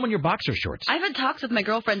from home in your boxer shorts. I've had talks with my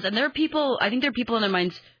girlfriends, and there are people, I think there are people in their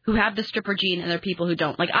minds who have the stripper gene, and there are people who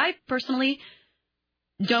don't. Like, I personally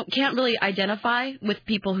can't really identify with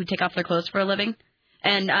people who take off their clothes for a living.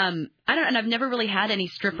 And and I've never really had any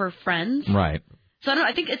stripper friends. Right. So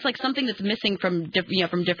I think it's like something that's missing from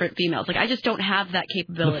different females. Like, I just don't have that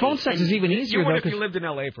capability. The phone sex is even easier, you would though. if you lived in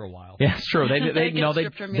L.A. for a while. Yeah, it's true.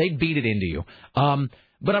 They'd beat it into you.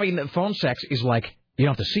 But, I mean, the phone sex is like, you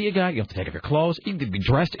don't have to see a guy. You don't have to take off your clothes. You can be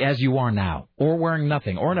dressed as you are now, or wearing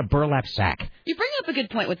nothing, or in a burlap sack. You bring up a good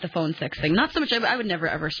point with the phone sex thing. Not so much. I would never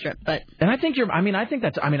ever strip, but. And I think I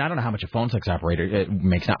don't know how much a phone sex operator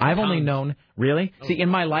makes now. I've only known really. See, in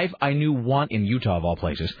my life, I knew one in Utah of all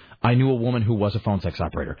places. I knew a woman who was a phone sex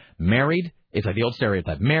operator, married. It's like the old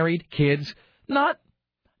stereotype: married, kids, not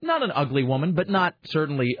an ugly woman, but not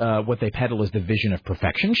certainly what they peddle as the vision of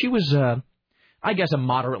perfection. She was. I guess a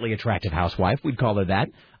moderately attractive housewife, we'd call her that.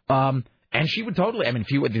 And she would totally,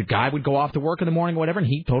 the guy would go off to work in the morning or whatever, and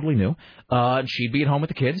he totally knew. She'd be at home with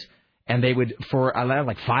the kids, and they would, for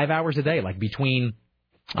like 5 hours a day, like between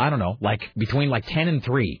 10 and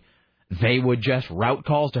 3, they would just route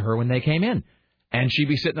calls to her when they came in. And she'd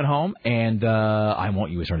be sitting at home, and I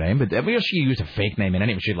won't use her name, but she used a fake name, and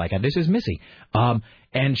anyway, she'd like, this is Missy.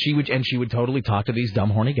 And she would totally talk to these dumb,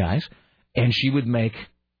 horny guys, and she would make...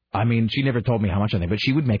 she never told me how much I think, but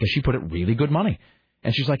she would make, she put it really good money.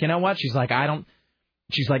 And she's like, you know what? She's like,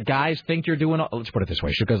 guys think you're doing, let's put it this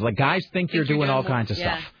way. She goes, like, guys think you're doing all kinds of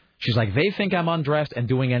stuff. She's like, they think I'm undressed and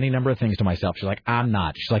doing any number of things to myself. She's like, I'm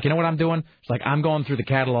not. She's like, you know what I'm doing? She's like, I'm going through the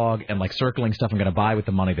catalog and, like, circling stuff I'm going to buy with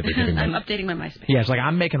the money that they're giving me. I'm updating my MySpace. Yeah, it's like,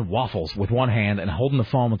 I'm making waffles with one hand and holding the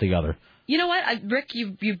phone with the other. You know what, Rick,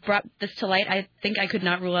 you brought this to light. I think I could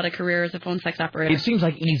not rule out a career as a phone sex operator. It seems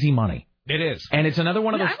like easy money. It is. And it's another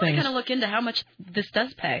one of those things. I want to kind of look into how much this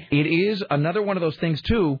does pay. It is another one of those things,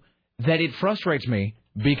 too, that it frustrates me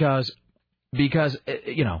because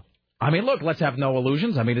look, let's have no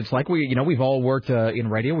illusions. It's like we've all worked in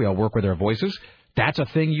radio. We all work with our voices. That's a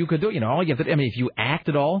thing you could do. All you have to, if you act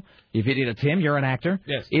at all, if you did a Tim, you're an actor.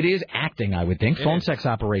 Yes. It is acting, I would think. Phone sex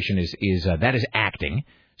operation is that is acting.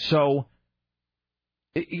 So,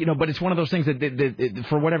 but it's one of those things that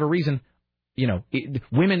for whatever reason,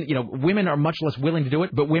 women are much less willing to do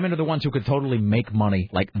it, but women are the ones who could totally make money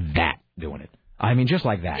like that doing it. Just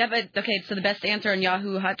like that. Yeah, but okay. So the best answer on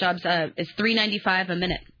Yahoo Hot Jobs is $3.95 a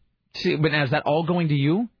minute. See, but now is that all going to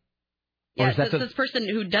you? Yeah, this person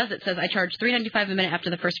who does it says I charge $3.95 a minute after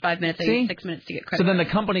the first 5 minutes. I get 6 minutes to get credit. So then the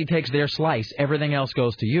company takes their slice. Everything else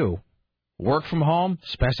goes to you. Work from home.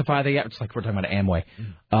 Specify it's like we're talking about Amway.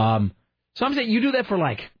 So I'm saying you do that for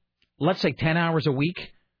let's say 10 hours a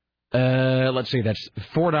week. Let's see, that's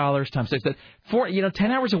 $4 times 6.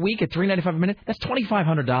 10 hours a week at $3.95 a minute. That's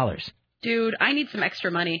 $2,500. Dude, I need some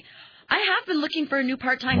extra money. I have been looking for a new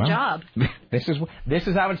part-time job. This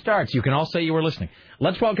is how it starts. You can all say you were listening.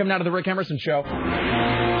 Let's welcome now to the Rick Emerson Show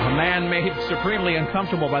a man made supremely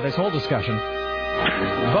uncomfortable by this whole discussion,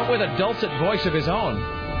 but with a dulcet voice of his own.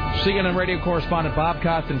 CNN radio correspondent Bob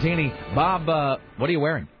Costantini. Bob, what are you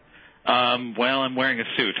wearing? Well, I'm wearing a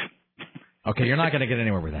suit. Okay, you're not going to get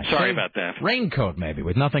anywhere with that. Sorry about that. Raincoat, maybe,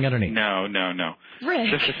 with nothing underneath. No. Rick.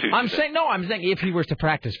 Just a suit. I'm saying if he was to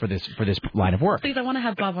practice for this line of work. Please, I want to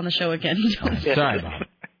have Bob on the show again. Sorry, Bob.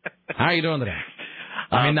 How are you doing today?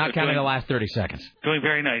 Not counting the last 30 seconds. Doing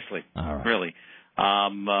very nicely. All right. Really. I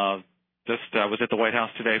was at the White House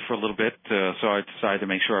today for a little bit, so I decided to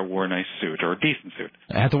make sure I wore a nice suit, or a decent suit.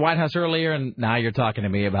 At the White House earlier, and now you're talking to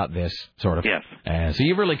me about this, sort of. Yes. So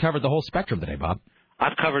you've really covered the whole spectrum today, Bob.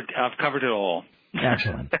 I've covered it all.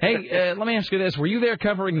 Excellent. Hey, let me ask you this. Were you there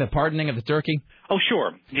covering the pardoning of the turkey? Oh,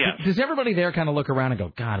 sure. Yes. Does everybody there kind of look around and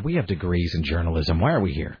go, God, we have degrees in journalism. Why are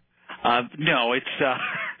we here? No, it's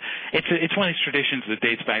one of these traditions that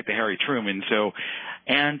dates back to Harry Truman.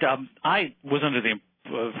 I was under the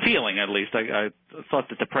feeling, at least, I thought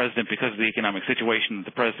that the president, because of the economic situation, that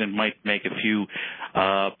the president might make a few,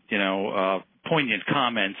 poignant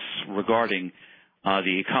comments regarding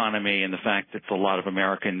the economy and the fact that a lot of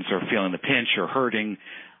Americans are feeling the pinch or hurting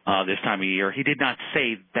this time of year. He did not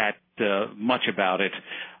say that much about it.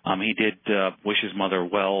 He did wish his mother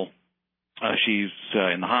well. She's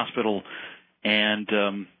in the hospital, and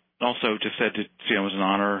also just said that it was an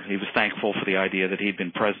honor. He was thankful for the idea that he'd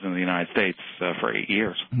been president of the United States for 8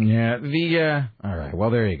 years. Yeah. All right. Well,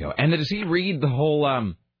 there you go. And does he read the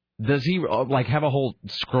whole? Does he have a whole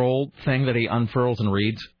scroll thing that he unfurls and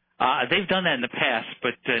reads? They've done that in the past,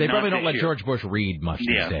 but they probably don't let year. George Bush read much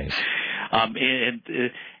these days.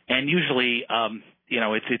 And usually,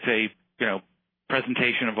 it's a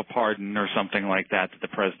presentation of a pardon or something like that the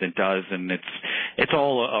president does, and it's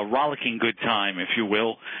all a rollicking good time, if you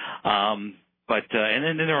will. But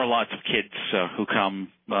then there are lots of kids who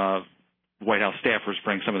come. White House staffers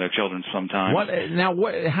bring some of their children sometimes.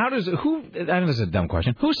 How does who? I know this is a dumb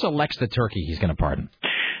question. Who selects the turkey he's going to pardon?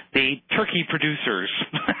 The Turkey Producers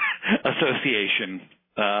Association.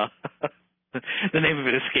 The name of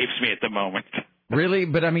it escapes me at the moment. Really?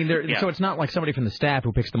 But I mean, so it's not like somebody from the staff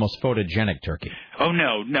who picks the most photogenic turkey. Oh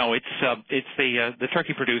no, it's the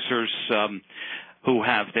turkey producers who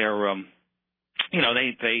have their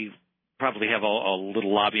they probably have a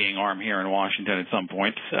little lobbying arm here in Washington at some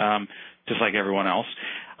point, just like everyone else.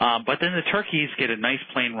 But then the turkeys get a nice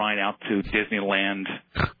plane ride out to Disneyland.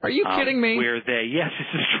 Are you kidding me? Yes,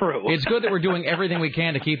 this is true. It's good that we're doing everything we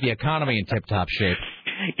can to keep the economy in tip-top shape.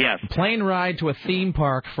 Yes. Plane ride to a theme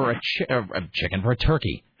park for a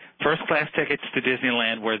turkey. First-class tickets to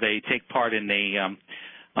Disneyland where they take part in the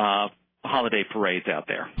holiday parades out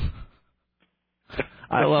there.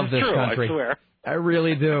 I love this country. I swear. I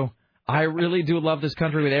really do. I really do love this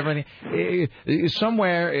country with everything.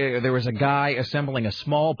 Somewhere there was a guy assembling a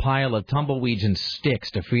small pile of tumbleweeds and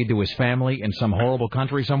sticks to feed to his family in some horrible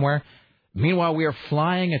country somewhere. Meanwhile, we are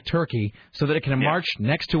flying a turkey so that it can march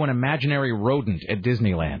next to an imaginary rodent at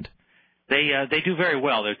Disneyland. They do very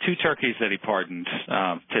well. There are two turkeys that he pardoned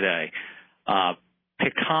today,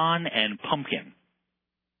 pecan and pumpkin.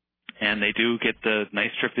 And they do get the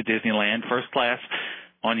nice trip to Disneyland, first class,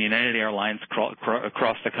 on United Airlines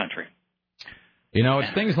across the country.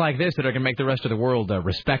 It's things like this that are going to make the rest of the world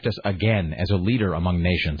respect us again as a leader among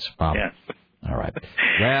nations, Bob. Yes. All right.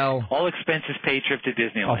 Well, all expenses paid trip to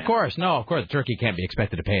Disneyland. Of course. The turkey can't be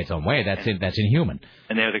expected to pay its own way. That's inhuman.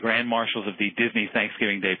 And they're the grand marshals of the Disney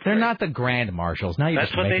Thanksgiving Day parade. They're not the grand marshals. Now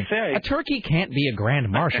That's what they say. A turkey can't be a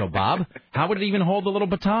grand marshal, Bob. How would it even hold the little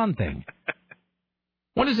baton thing?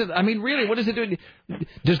 What is it? I mean, really, what does it do? I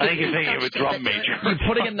think you're thinking of a drum major. Are you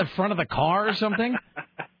putting it in the front of the car or something?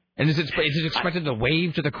 And is it expected to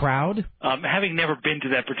wave to the crowd? Having never been to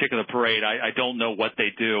that particular parade, I don't know what they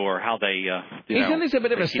do or how they. Isn't this a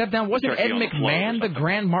bit of a step down? Wasn't Ed McMahon the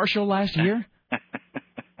Grand Marshal last year?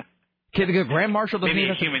 The Grand Marshal doesn't Maybe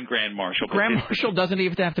even a human Grand Marshal. Grand Marshal doesn't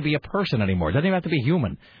even have to be a person anymore. It doesn't even have to be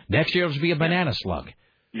human. Next year it'll just be a banana slug.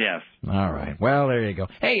 Yes. All right. Well, there you go.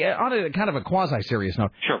 Hey, on a kind of a quasi-serious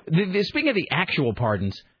note. Sure. Speaking of the actual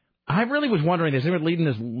pardons, I really was wondering, there's reading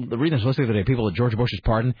this list the other day, people that George Bush has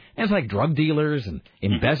pardoned, and it's like drug dealers and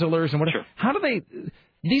embezzlers and whatever. Sure. How do they...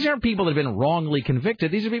 These aren't people that have been wrongly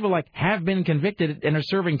convicted. These are people have been convicted and are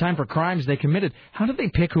serving time for crimes they committed. How do they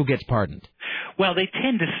pick who gets pardoned? Well, they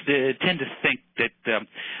tend to think that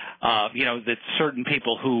that certain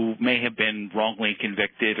people who may have been wrongly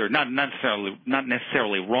convicted, or not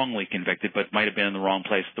necessarily wrongly convicted, but might have been in the wrong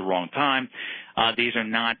place at the wrong time. These are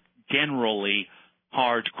not generally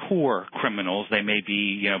hardcore criminals. They may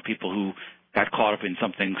be people who got caught up in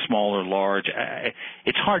something small or large.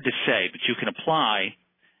 It's hard to say, but you can apply.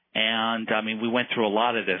 And I mean, we went through a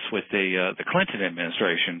lot of this with the Clinton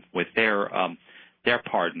administration with their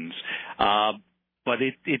pardons. But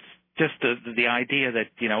it's just the idea that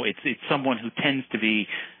it's someone who tends to be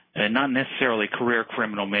not necessarily a career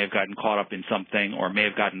criminal, may have gotten caught up in something, or may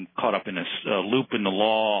have gotten caught up in a loop in the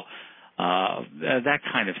law. That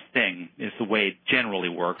kind of thing is the way it generally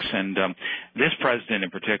works, and this president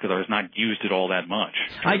in particular has not used it all that much.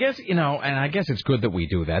 I guess and I guess it's good that we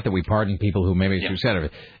do that we pardon people who maybe, as you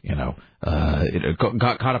said,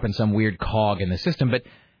 got caught up in some weird cog in the system. But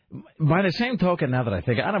by the same token, now that I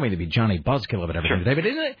think, I don't mean to be Johnny Buzzkill of it everything today, but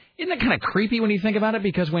isn't it kind of creepy when you think about it?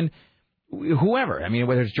 Because when whoever, I mean,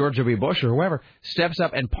 whether it's George W. Bush or whoever, steps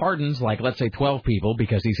up and pardons, like, let's say 12 people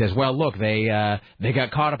because he says, well, look, they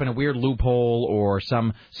got caught up in a weird loophole or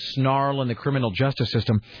some snarl in the criminal justice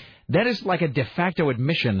system, that is like a de facto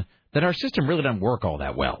admission that our system really doesn't work all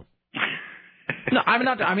that well. No, I'm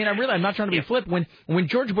not trying to be flip. When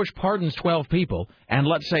George Bush pardons 12 people, and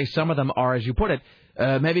let's say some of them are, as you put it,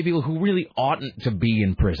 maybe people who really oughtn't to be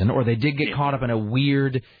in prison, or they did get caught up in a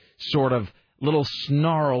weird sort of little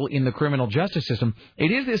snarl in the criminal justice system,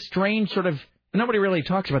 it is this strange sort of, nobody really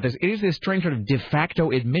talks about this, it is this strange sort of de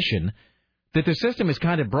facto admission that the system is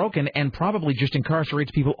kind of broken and probably just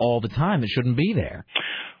incarcerates people all the time that shouldn't be there.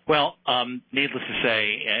 Well, needless to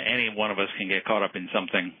say, any one of us can get caught up in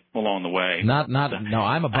something along the way. No,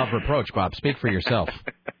 I'm above reproach, Bob. Speak for yourself.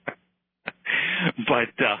 But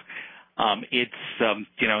it's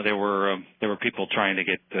there were people trying to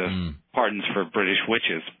get pardons for British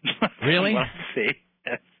witches. Really? Well, see.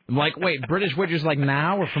 Like, wait, British witches like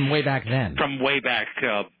now or from way back then? From way back,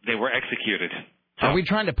 they were executed. So. Are we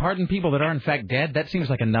trying to pardon people that are in fact dead? That seems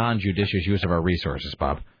like a non-judicious use of our resources,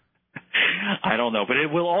 Bob. I don't know, but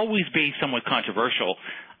it will always be somewhat controversial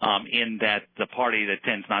in that the party that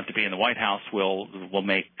tends not to be in the White House will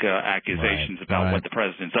make accusations about what the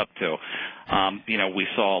president's up to. We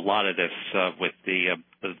saw a lot of this with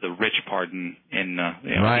the rich pardon in the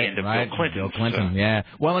end of Bill Clinton. Bill Clinton, yeah.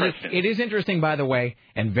 Well, it is interesting, by the way,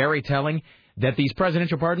 and very telling that these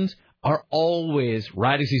presidential pardons are always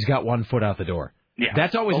right as he's got one foot out the door. Yeah.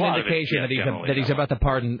 That's always an indication that he's about to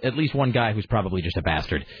pardon at least one guy who's probably just a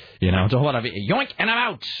bastard. It's a whole lot of yoink and I'm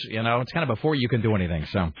out. It's kind of before you can do anything.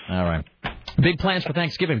 So, all right. Big plans for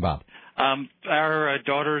Thanksgiving, Bob? Our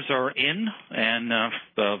daughters are in, and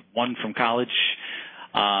the one from college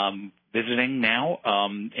visiting now,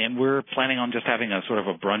 and we're planning on just having a sort of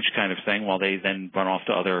a brunch kind of thing while they then run off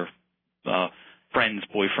to other friends,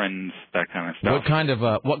 boyfriends, that kind of stuff.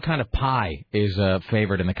 What kind of pie is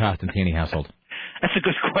favored in the Costantini household? That's a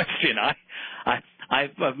good question.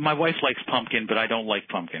 My wife likes pumpkin, but I don't like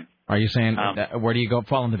pumpkin. Are you saying where do you go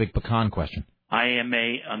fall in the big pecan question? I am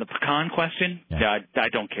on the pecan question. Yeah, I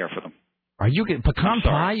don't care for them. Are you pecan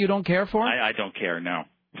pie? You don't care for? I don't care. No.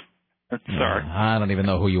 Sorry. I don't even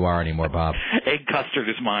know who you are anymore, Bob. Egg custard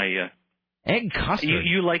is my. Egg custard.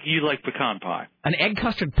 You like pecan pie? An egg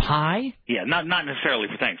custard pie? Yeah, not necessarily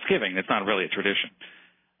for Thanksgiving. It's not really a tradition.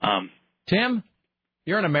 Tim,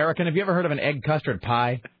 you're an American. Have you ever heard of an egg custard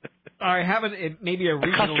pie? I haven't. Maybe a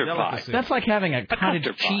regional delicacy. That's like having a cottage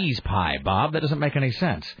cheese pie, Bob. That doesn't make any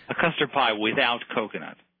sense. A custard pie without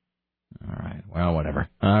coconut. All right. Well, whatever.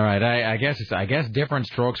 All right. I guess different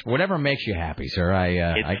strokes. Whatever makes you happy, sir.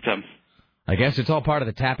 I guess it's all part of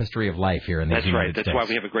the tapestry of life here in the United States. That's why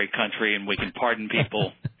we have a great country and we can pardon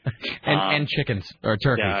people. and chickens or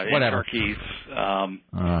turkeys, whatever. Turkeys. All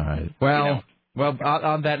right. Well. Well,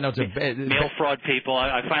 on that note, mail fraud people.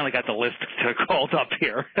 I finally got the list called up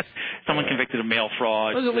here. Someone convicted of mail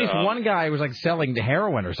fraud. There's at least one guy who was like selling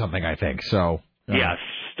heroin or something, I think. So. Yes,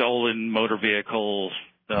 stolen motor vehicles.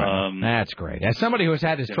 That's great. As somebody who has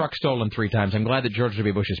had his truck stolen 3 times, I'm glad that George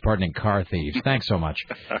W. Bush is pardoning car thieves. Thanks so much.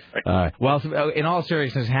 Well, in all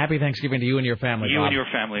seriousness, happy Thanksgiving to you and your family, You Bob. and your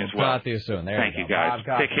family as well. Talk to you soon. Thank you, guys.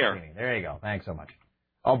 Take care. There you go. Thanks so much.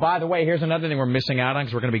 Oh, by the way, here's another thing we're missing out on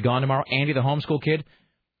because we're going to be gone tomorrow. Andy, the homeschool kid,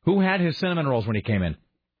 who had his cinnamon rolls when he came in?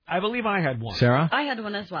 I believe I had one. Sarah? I had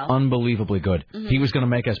one as well. Unbelievably good. Mm-hmm. He was going to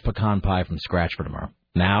make us pecan pie from scratch for tomorrow.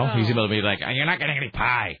 Now he's able to be like, you're not getting any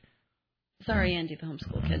pie. Sorry, Andy, the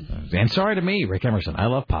homeschool kid. And sorry to me, Rick Emerson. I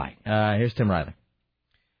love pie. Here's Tim Riley.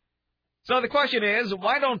 So the question is,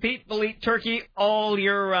 why don't people eat turkey all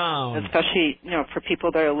year round? Especially, for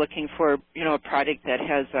people that are looking for, a product that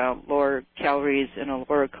has lower calories and a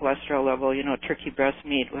lower cholesterol level, turkey breast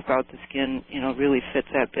meat without the skin, really fits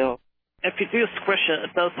that bill. If you do squish it,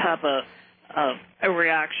 it does have a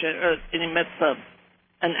reaction, or it emits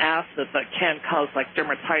an acid that can cause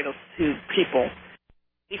dermatitis to people.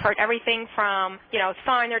 We've heard everything from,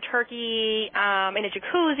 thawing their turkey in a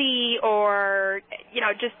jacuzzi or,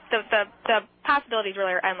 just the possibilities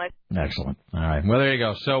really are endless. Excellent. All right. Well, there you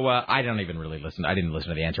go. So I didn't listen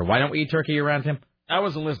to the answer. Why don't we eat turkey around, Tim? I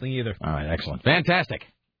wasn't listening either. All right. Excellent. Fantastic.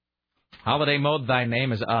 Holiday mode, thy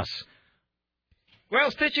name is us.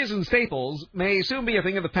 Well, Stitches and Staples may soon be a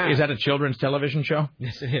thing of the past. Is that a children's television show?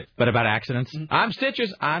 Yes, it is. But about accidents? Mm-hmm. I'm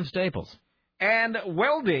Stitches, I'm Staples. And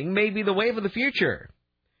welding may be the wave of the future.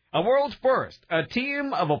 A world's first, a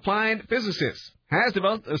team of applied physicists has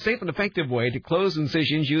developed a safe and effective way to close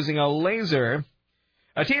incisions using a laser.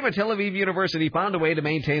 A team at Tel Aviv University found a way to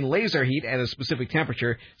maintain laser heat at a specific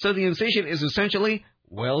temperature, so the incision is essentially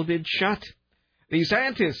welded shut. The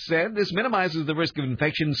scientists said this minimizes the risk of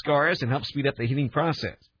infection, scars, and helps speed up the heating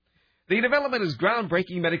process. The development is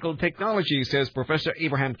groundbreaking medical technology, says Professor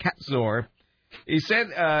Abraham Katzor. He said,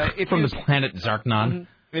 from the planet Zarknon.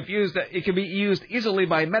 It can be used easily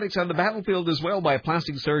by medics on the battlefield as well by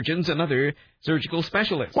plastic surgeons and other surgical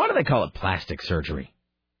specialists. Why do they call it plastic surgery?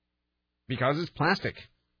 Because it's plastic.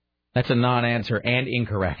 That's a non-answer and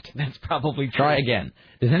incorrect. That's probably true. Try again.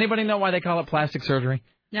 Does anybody know why they call it plastic surgery?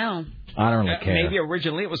 No. I don't really care. Maybe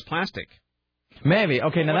originally it was plastic. Maybe.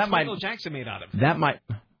 Okay, now What's that might... Michael Jackson made out of? That might...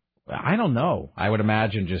 I don't know. I would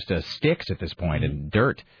imagine just sticks at this point and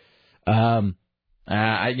dirt. Don't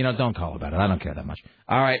call about it. I don't care that much.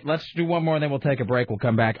 All right, let's do one more, and then we'll take a break. We'll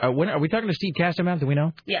come back. When are we talking to Steve Castellman? Do we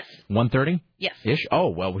know? Yes. 1:30? Yes. Ish? Oh,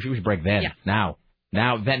 well, we should break then. Yeah. Now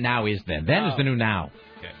is then. Then is the new now.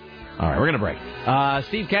 Okay. All right, we're going to break.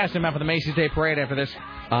 Steve Castellman for the Macy's Day Parade after this.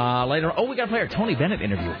 Later, we got to play our Tony Bennett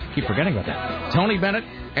interview. Keep forgetting about that. Tony Bennett,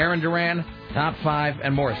 Aaron Duran, Top 5,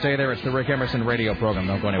 and more. Stay there. It's the Rick Emerson radio program.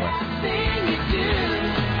 Don't go anywhere.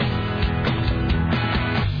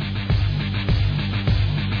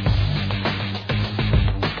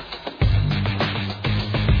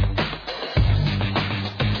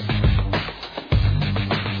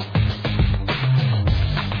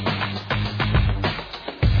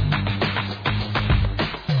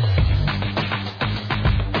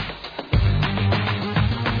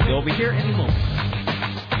 They'll be here any moment.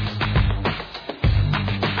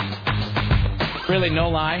 Really, no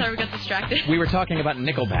lie. Sorry, we got distracted. We were talking about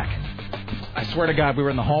Nickelback. I swear to God, we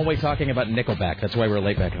were in the hallway talking about Nickelback. That's why we were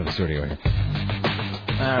late back into the studio here.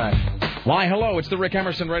 All right. Why, hello. It's the Rick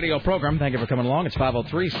Emerson radio program. Thank you for coming along. It's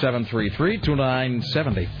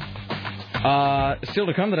 503-733-2970. Still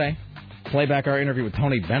to come today, play back our interview with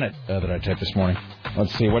Tony Bennett that I taped this morning.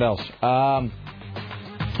 Let's see, what else?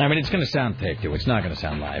 It's going to sound taped, too. It's not going to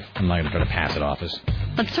sound live. I'm not going to try to pass it off as...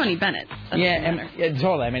 That's Tony Bennett. That's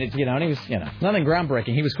totally. And he was, nothing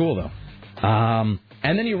groundbreaking. He was cool, though. And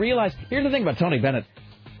then you realize, here's the thing about Tony Bennett.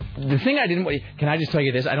 The thing I didn't... Can I just tell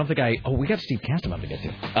you this? I don't think I... Oh, we got Steve Castellman to get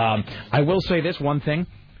to. I will say this one thing.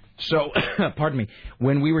 So, pardon me.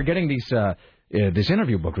 When we were getting this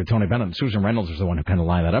interview booked with Tony Bennett, and Susan Reynolds was the one who kind of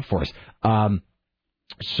lined that up for us.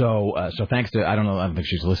 So thanks to, I don't think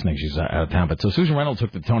she's listening, she's out of town, but so Susan Reynolds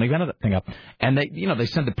took the Tony Bennett thing up, and they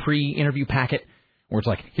send the pre-interview packet where it's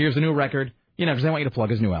like, here's the new record, because they want you to plug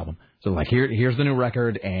his new album. So like, here's the new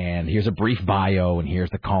record, and here's a brief bio, and here's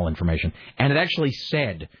the call information. And it actually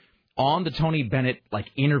said on the Tony Bennett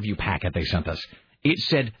interview packet they sent us, it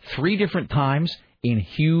said 3 different times in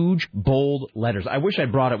huge bold letters. I wish I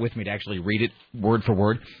brought it with me to actually read it word for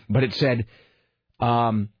word, but it said,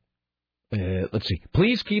 let's see.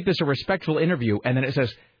 Please keep this a respectful interview. And then it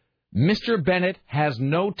says, Mr. Bennett has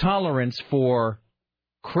no tolerance for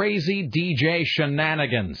crazy DJ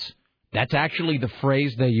shenanigans. That's actually the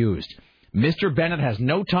phrase they used. Mr. Bennett has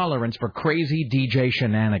no tolerance for crazy DJ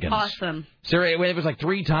shenanigans. Awesome. So it was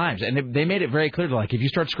 3 times. And they made it very clear to if you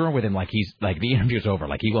start screwing with him, the interview's over.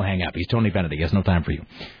 He will hang up. He's Tony Bennett. He has no time for you.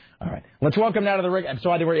 All right. Let's welcome now to the Rick... I'm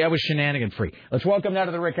sorry, I was shenanigan-free. Let's welcome now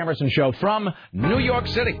to the Rick Emerson Show from New York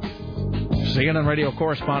City, CNN radio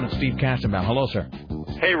correspondent Steve Castellman. Hello, sir.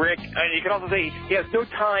 Hey, Rick. You can also say he has no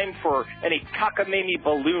time for any cockamamie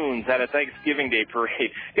balloons at a Thanksgiving Day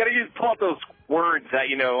parade. You got to pull out those words that,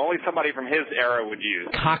 only somebody from his era would use.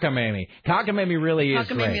 Cockamamie. Cockamamie really is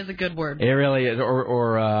Cockamamie is a good word. It really is.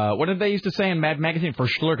 Or what did they used to say in Mad Magazine? For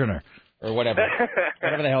Schlurgener. Or whatever.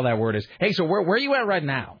 Whatever the hell that word is. Hey, so where are you at right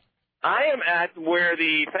now? I am at where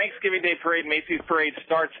the Thanksgiving Day Parade, Macy's Parade,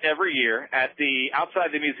 starts every year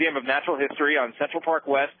outside the Museum of Natural History on Central Park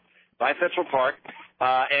West by Central Park.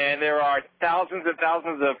 And there are thousands and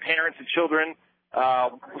thousands of parents and children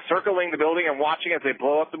circling the building and watching as they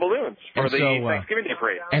blow up the balloons for the Thanksgiving Day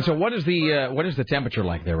Parade. And so what is the temperature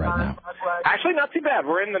like there right now? Actually, not too bad.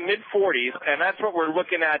 We're in the mid-40s, and that's what we're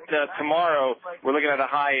looking at tomorrow. We're looking at a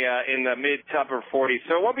high in the mid to upper 40s.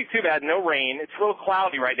 So it won't be too bad. No rain. It's a little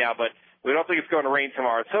cloudy right now, but we don't think it's going to rain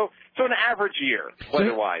tomorrow. So an average year,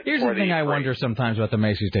 weather-wise. Here's the thing I wonder sometimes about the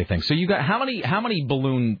Macy's Day thing. So you got how many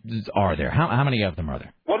balloons are there? How many of them are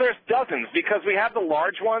there? Well, there's dozens because we have the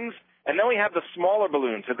large ones, and then we have the smaller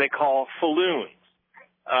balloons that they call falloons.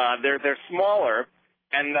 They're smaller,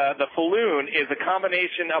 and the falloon is a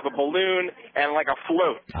combination of a balloon and a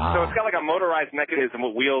float. So it's got a motorized mechanism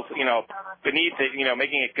with wheels, beneath it,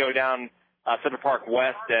 making it go down Central Park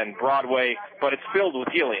West and Broadway, but it's filled with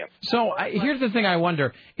helium. So here's the thing I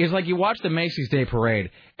wonder, is you watch the Macy's Day Parade,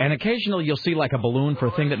 and occasionally you'll see a balloon for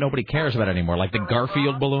a thing that nobody cares about anymore, like the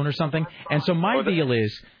Garfield balloon or something. And so my deal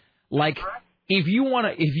is, if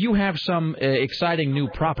you have some exciting new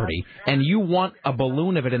property and you want a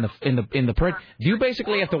balloon of it in the parade, do you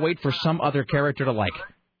basically have to wait for some other character to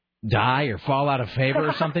die or fall out of favor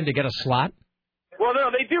or something to get a slot? Well,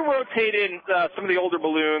 no, they do rotate in some of the older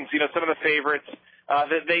balloons, some of the favorites.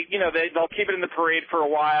 They'll keep it in the parade for a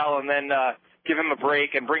while and then give him a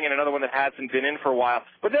break and bring in another one that hasn't been in for a while.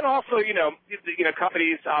 But then also,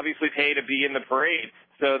 companies obviously pay to be in the parade.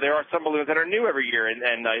 So there are some balloons that are new every year. And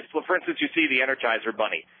for instance, you see the Energizer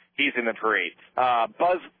Bunny. He's in the parade.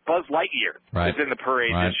 Buzz Lightyear is in the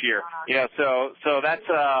parade this year. So that's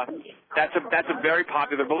that's a very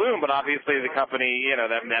popular balloon, but obviously the company,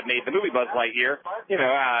 that made the movie Buzz Lightyear,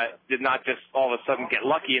 did not just all of a sudden get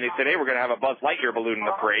lucky and they said, hey, we're going to have a Buzz Lightyear balloon in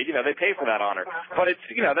the parade. They pay for that honor. But it's,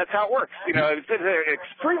 that's how it works. It's an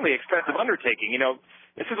extremely expensive undertaking.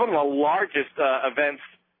 This is one of the largest events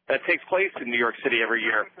that takes place in New York City every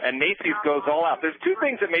year, and Macy's goes all out. There's two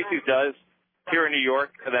things that Macy's does here in New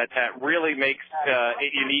York that really makes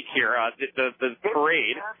it unique here. The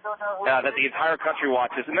parade that the entire country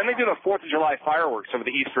watches, and then they do the 4th of July fireworks over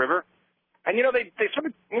the East River. And, they sort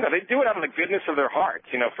of, they do it out of the goodness of their hearts,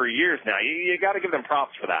 for years now. You got to give them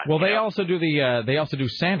props for that. Well, they also do they also do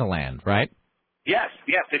Santaland, right? Yes,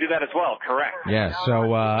 they do that as well, correct. Yes,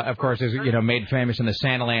 so, of course, is made famous in the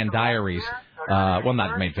Santaland Diaries. Well,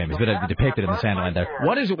 not made famous, but depicted in the Santaland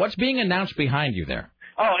Diaries. What's being announced behind you there?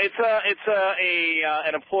 Oh, it's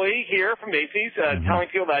an employee here from Macy's telling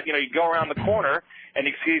people that, you go around the corner and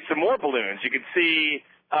you see some more balloons. You can see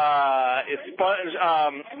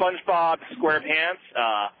SpongeBob SquarePants.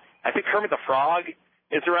 I think Kermit the Frog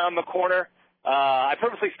is around the corner. I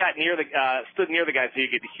purposely stood near the guy so you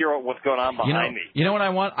could hear what's going on behind me. You know what I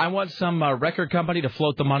want? I want some record company to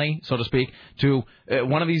float the money, so to speak, to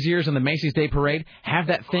one of these years in the Macy's Day Parade. Have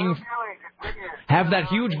that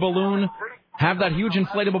huge balloon. Have that huge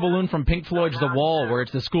inflatable balloon from Pink Floyd's The Wall, where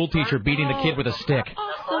it's the school teacher beating the kid with a stick.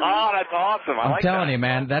 Oh, that's awesome! I'm telling you,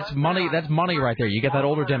 man, that's money. That's money right there. You get that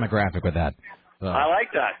older demographic with that. So. I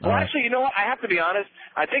like that. Well, actually, you know what? I have to be honest.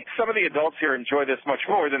 I think some of the adults here enjoy this much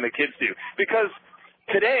more than the kids do, because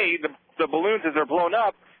today the balloons, as they're blown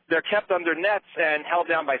up, they're kept under nets and held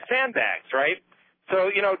down by sandbags, right?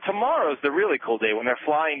 So tomorrow's the really cool day when they're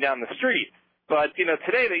flying down the street. But,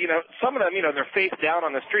 today, some of them, they're face down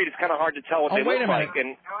on the street. It's kind of hard to tell what they look like.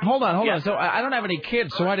 And Hold on. So I don't have any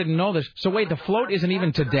kids, so I didn't know this. So wait, the float isn't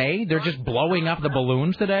even today? They're just blowing up the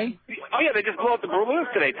balloons today? Oh, yeah, they just blow up the balloons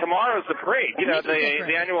today. Tomorrow's the parade.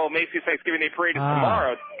 The annual Macy's Thanksgiving Day Parade is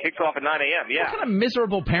tomorrow. It kicks off at 9 a.m., yeah. What kind of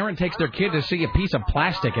miserable parent takes their kid to see a piece of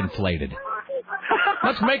plastic inflated?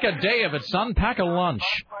 Let's make a day of it, son. Pack a lunch.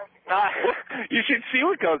 You should see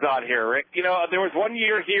what goes on here, Rick. There was one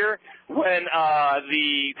year here when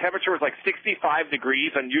the temperature was like 65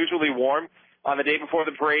 degrees, unusually warm, on the day before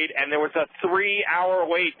the parade, and there was a 3-hour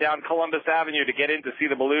wait down Columbus Avenue to get in to see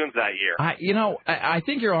the balloons that year. I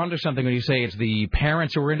think you're onto something when you say it's the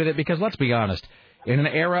parents who are into it, because let's be honest, in an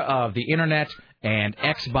era of the Internet and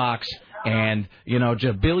Xbox and,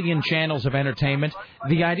 just billion channels of entertainment,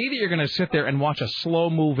 the idea that you're going to sit there and watch a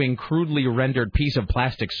slow-moving, crudely rendered piece of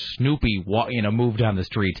plastic Snoopy, move down the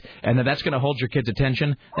street, and that's going to hold your kid's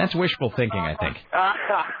attention, that's wishful thinking, I think.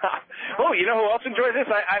 Oh, you know who else enjoys this?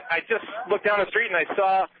 I just looked down the street and I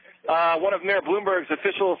saw one of Mayor Bloomberg's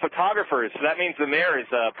official photographers. So that means the mayor is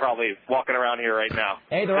probably walking around here right now.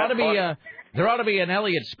 Hey, there ought to be an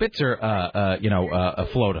Elliot Spitzer, a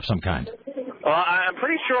float of some kind. Well, I'm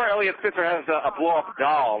pretty sure Elliot Spitzer has a blow-up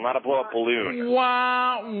doll, not a blow-up balloon.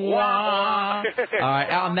 Wah, wah. All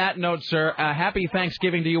right, on that note, sir, happy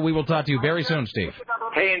Thanksgiving to you. We will talk to you very soon, Steve.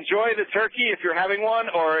 Hey, enjoy the turkey if you're having one,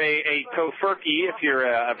 or a tofurkey if you're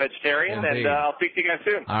a vegetarian, Indeed. and I'll speak to you guys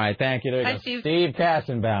soon. All right, thank you. There you Hi, go. Steve. Steve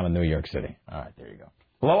Kastenbaum in New York City. All right, there you go.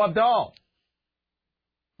 Blow-up doll.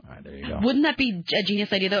 All right, there you go. Wouldn't that be a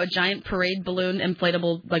genius idea, though? A giant parade balloon,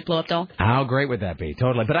 inflatable, blow-up doll? How great would that be?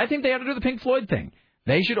 Totally. But I think they ought to do the Pink Floyd thing.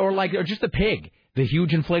 They should, or just the pig, the huge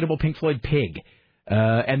inflatable Pink Floyd pig.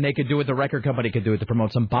 And they could do it, the record company could do it to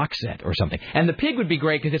promote some box set or something. And the pig would be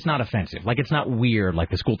great because it's not offensive. Like, it's not weird like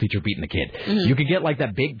the school teacher beating the kid. Mm-hmm. You could get, like,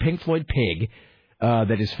 that big Pink Floyd pig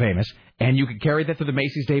that is famous, and you could carry that to the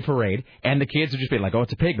Macy's Day Parade, and the kids would just be like, oh,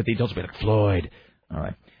 it's a pig, but the adults would be like, Floyd. All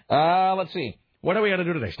right. Let's see. What do we got to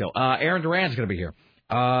do today still? Aaron Duran's going to be here.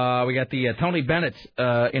 We got the Tony Bennett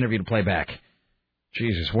interview to play back.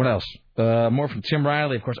 Jesus, what else? More from Tim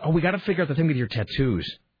Riley, of course. Oh, we got to figure out the thing with your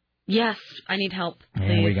tattoos. Yes, I need help.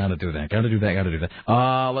 Yeah, we got to do that. Got to do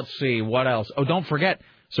that. Let's see. What else? Oh, don't forget.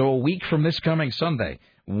 So a week from this coming Sunday.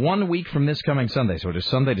 1 week from this coming Sunday. So it is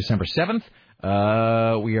Sunday, December 7th.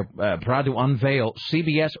 We are proud to unveil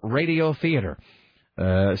CBS Radio Theater.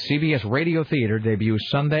 CBS Radio Theater debuts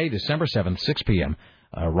Sunday, December 7th, 6 p.m.,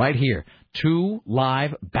 right here. 2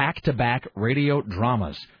 live, back-to-back radio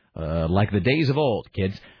dramas, like the days of old,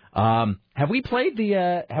 kids. Have we played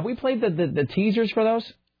the teasers for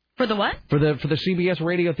those? For the what? For the CBS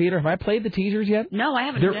Radio Theater. Have I played the teasers yet? No, I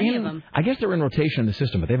haven't heard any of them. I guess they're in rotation in the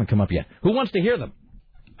system, but they haven't come up yet. Who wants to hear them?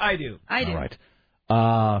 I do. I do. All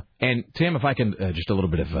right. And, Tim, if I can, just a little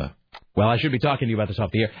bit of... Well, I should be talking to you about this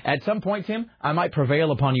off the air. At some point, Tim, I might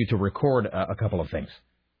prevail upon you to record a couple of things.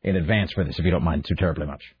 in advance for this, if you don't mind too terribly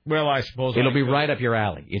much. Well, I suppose it'll be right up your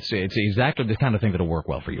alley. It's exactly the kind of thing that'll work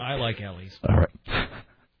well for you. I like Ellie's. All right.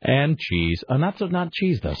 And cheese. Not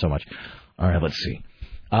cheese, though, so much. All right, let's see.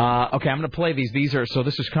 Okay, I'm going to play these.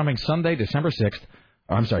 This is coming Sunday, December 6th.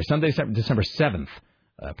 Or, I'm sorry, Sunday, December 7th.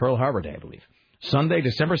 Pearl Harbor Day, I believe. Sunday,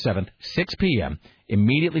 December 7th, 6 p.m.,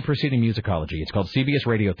 immediately preceding Musicology. It's called CBS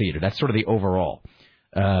Radio Theater. That's sort of the overall.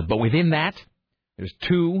 But within that, there's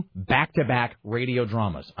 2 back-to-back radio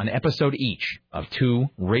dramas, an episode each of 2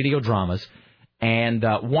 radio dramas. And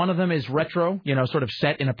one of them is retro, sort of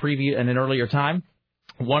set in an earlier time.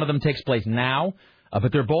 One of them takes place now,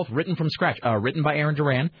 but they're both written from scratch. Written by Aaron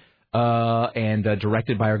Duran and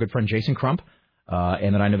directed by our good friend Jason Crump.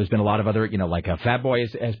 And then I know there's been a lot of other, like Fat Boy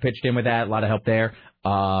has pitched in with that, a lot of help there.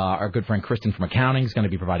 Our good friend Kristen from Accounting is going to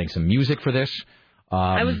be providing some music for this.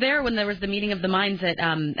 I was there when there was the meeting of the minds at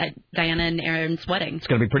Diana and Aaron's wedding. It's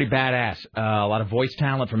going to be pretty badass. A lot of voice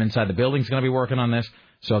talent from inside the building is going to be working on this.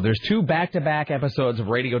 So there's 2 back-to-back episodes of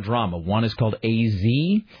radio drama. One is called AZ.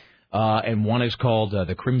 And one is called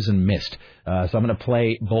The Crimson Mist. So I'm going to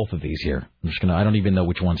play both of these here. I don't even know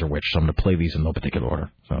which ones are which, so I'm going to play these in no particular order.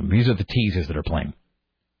 So these are the teasers that are playing.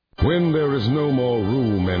 When there is no more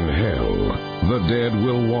room in hell, the dead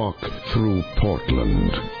will walk through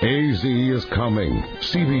Portland. AZ is coming.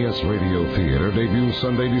 CBS Radio Theater debuts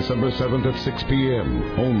Sunday, December 7th at 6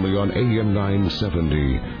 p.m. Only on AM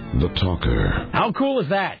 970, The Talker. How cool is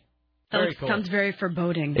that? Sounds very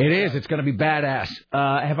foreboding. It is. It's going to be badass.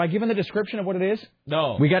 Have I given the description of what it is?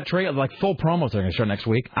 No. We got full promos that are going to show next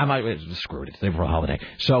week. I might screw it. It's there for a holiday.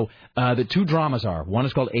 So the 2 dramas are, one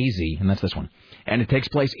is called AZ, and that's this one. And it takes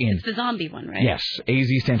place in... It's the zombie one, right? Yes. AZ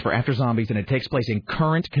stands for After Zombies, and it takes place in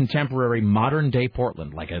current, contemporary, modern-day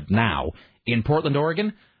Portland, now, in Portland,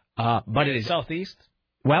 Oregon. But it is... Southeast?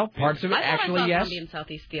 Well, parts of it, actually, yes. I saw zombie in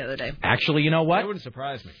Southeast the other day. Actually, you know what? That wouldn't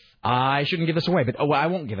surprise me. I shouldn't give this away, but I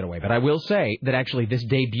won't give it away. But I will say that actually this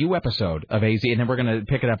debut episode of AZ, and then we're going to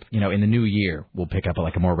pick it up, in the new year. We'll pick up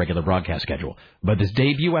a more regular broadcast schedule. But this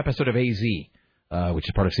debut episode of AZ, which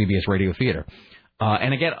is part of CBS Radio Theater,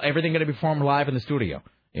 and again, everything going to be performed live in the studio.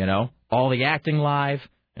 All the acting live,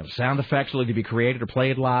 sound effects will either be created or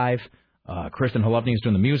played live. Kristen Holovny is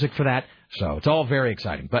doing the music for that, so it's all very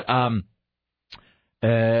exciting. But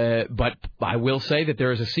I will say that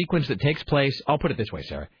there is a sequence that takes place, I'll put it this way,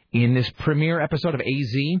 Sarah, in this premiere episode of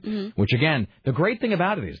AZ, which, again, the great thing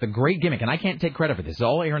about it is, the great gimmick, and I can't take credit for this, it's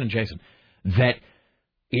all Aaron and Jason, that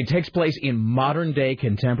it takes place in modern-day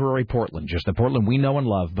contemporary Portland, just the Portland we know and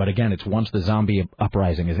love, but, again, it's once the zombie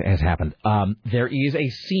uprising has happened. There is a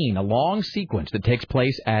scene, a long sequence that takes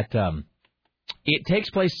place at, it takes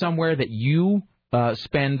place somewhere that you...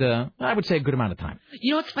 spend, I would say, a good amount of time.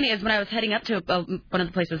 You know what's funny is when I was heading up to one of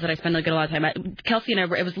the places that I spend a good lot of time at, Kelsey and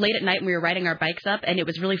I, it was late at night and we were riding our bikes up and it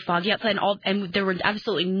was really foggy outside and there were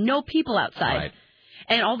absolutely no people outside. Right.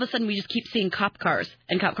 And all of a sudden we just keep seeing cop cars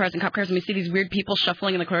and we see these weird people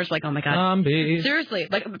shuffling in the corners like, oh my God. Zombies. Seriously.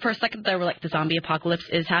 For a second there, we're like, the zombie apocalypse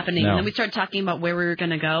is happening. No. And then we started talking about where we were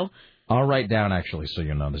going to go. I'll write down, actually, so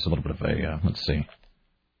you know. There's a little bit of a, let's see.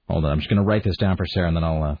 Hold on. I'm just going to write this down for Sarah and then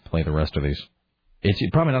I'll play the rest of these. It's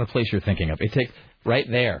probably not a place you're thinking of. It takes right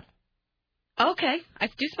there. Okay. I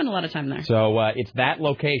do spend a lot of time there. So it's that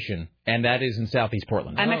location, and that is in Southeast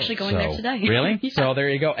Portland. I'm actually going there today. Really? Yeah. So there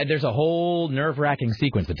you go. And there's a whole nerve-wracking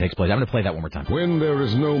sequence that takes place. I'm going to play that one more time. When there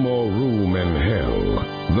is no more room in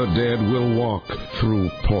hell, the dead will walk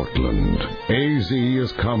through Portland. AZ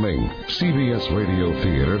is coming. CBS Radio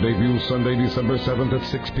Theater debuts Sunday, December 7th at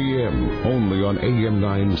 6 p.m. Only on AM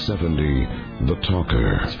 970, The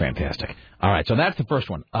Talker. That's fantastic. All right, so that's the first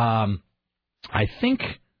one. I think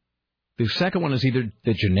the second one is either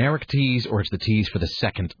the generic tease or it's the tease for the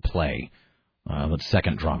second play.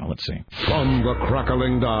 Second drama, let's see. From the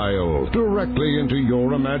crackling dial, directly into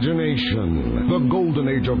your imagination, the golden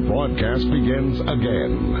age of broadcast begins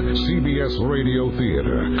again. CBS Radio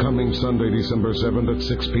Theater, coming Sunday, December 7th at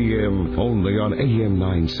 6 p.m., only on AM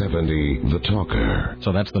 970, The Talker.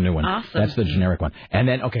 So that's the new one. Awesome. That's the generic one. And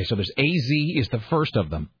then, okay, so there's AZ is the first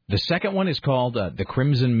of them. The second one is called The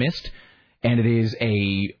Crimson Mist, and it is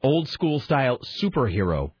a old-school style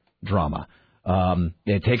superhero drama.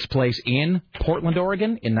 It takes place in Portland,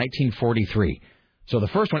 Oregon in 1943. So the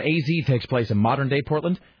first one, AZ, takes place in modern-day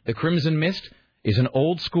Portland. The Crimson Mist is an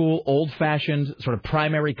old-school, old-fashioned, sort of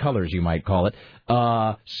primary colors, you might call it,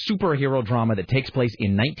 superhero drama that takes place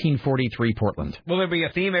in 1943 Portland. Will there be a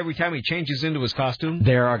theme every time he changes into his costume?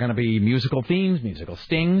 There are going to be musical themes, musical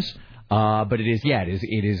stings. But it is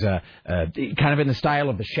kind of in the style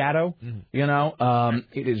of The Shadow, you know.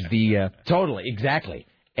 It is the totally, exactly.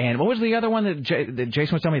 And what was the other one that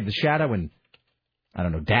Jason was telling me? The Shadow and I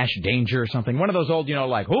don't know, Dash Danger or something. One of those old,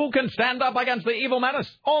 like, who can stand up against the evil menace?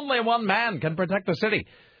 Only one man can protect the city.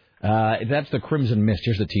 That's the Crimson Mist.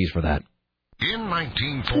 Here's the tease for that. In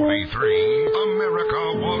 1943,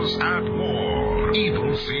 America was at war.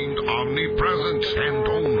 Evil seemed omnipresent, and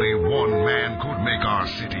only one man could make our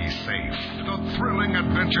city safe. The thrilling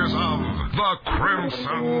adventures of the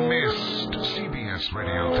Crimson Mist. CBS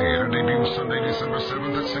Radio Theater debuts Sunday, December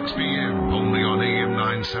 7th at 6 p.m. Only on AM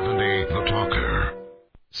 970, The Talker.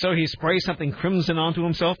 So he sprays something crimson onto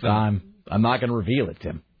himself? I'm not going to reveal it,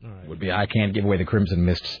 Tim. Right. I can't give away the Crimson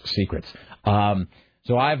Mist's secrets.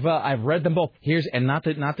 So I've read them both. Not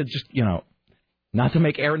to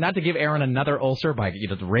give Aaron another ulcer by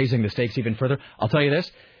raising the stakes even further. I'll tell you this.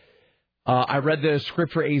 I read the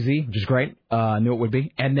script for AZ, which is great. Knew it would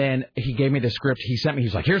be. And then he gave me the script. He sent me.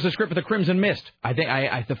 He's like, here's the script for the Crimson Mist. I think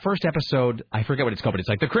the first episode, I forget what it's called, but it's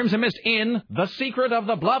like the Crimson Mist in The Secret of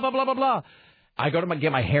the blah blah blah blah blah. I go to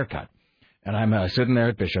get my hair cut, and I'm sitting there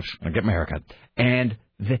at Bishop's. I get my hair cut, and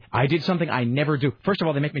I did something I never do. First of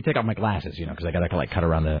all, they make me take off my glasses, because I got to cut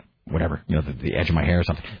around the whatever, the edge of my hair or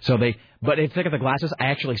something. But if they take off the glasses, I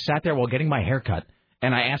actually sat there while getting my hair cut,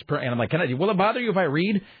 and I asked her, and I'm like, will it bother you if I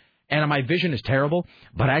read? And my vision is terrible,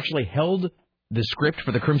 but I actually held the script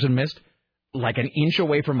for the Crimson Mist like an inch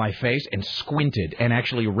away from my face and squinted and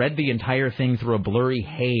actually read the entire thing through a blurry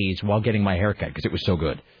haze while getting my hair cut because it was so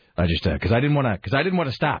good. Because I didn't want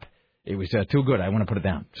to stop. It was too good. I want to put it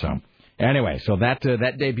down. So anyway,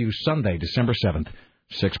 that debuts Sunday, December 7th,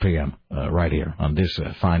 6 p.m. Right here on this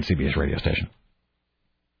fine CBS radio station.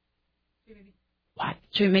 What?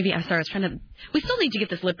 Maybe, I'm sorry, I was trying to... We still need to get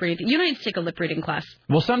this lip reading. You don't need to take a lip reading class.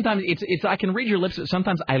 Well, sometimes it's I can read your lips.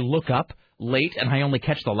 Sometimes I look up late and I only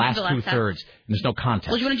catch the last two-thirds. And there's no context.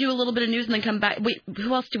 Well, do you want to do a little bit of news and then come back? Wait,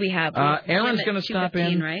 who else do we have? Aaron's going to stop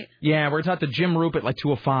in. Right? Yeah, we're talking to Jim Roop at like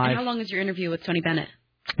 2:05. And how long is your interview with Tony Bennett?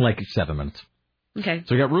 Like 7 minutes. Okay.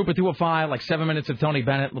 So we got Roop at 2:05, like 7 minutes of Tony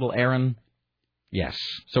Bennett, little Aaron. Yes.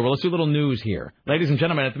 So let's do a little news here. Ladies and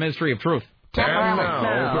gentlemen, at the Ministry of Truth. And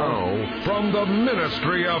now, from the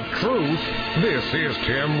Ministry of Truth, this is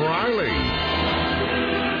Tim Riley.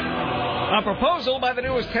 A proposal by the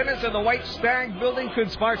newest tenants of the White Stag building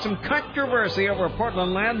could spark some controversy over a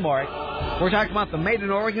Portland landmark. We're talking about the Made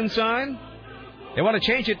in Oregon sign. They want to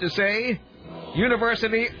change it to say,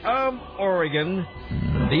 University of Oregon.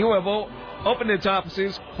 The U of O opened its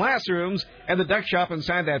offices, classrooms, and the duck shop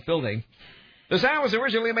inside that building. The sign was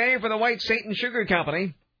originally made for the White Satan Sugar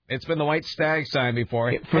Company. It's been the White Stag sign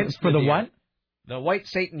before. For the what? The White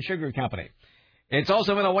Satan Sugar Company. It's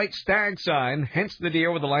also been a White Stag sign, hence the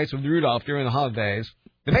deer with the lights with Rudolph during the holidays.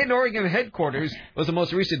 The Made in Oregon headquarters was the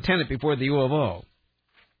most recent tenant before the U of O.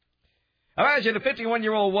 Imagine a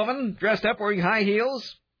 51-year-old woman dressed up wearing high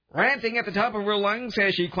heels, ranting at the top of her lungs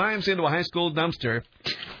as she climbs into a high school dumpster.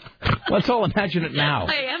 Let's all imagine it now.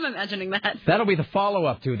 I am imagining that. That'll be the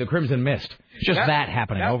follow-up to the Crimson Mist. Just that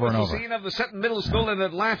happening over and over. That was the scene of the Sutton Middle School in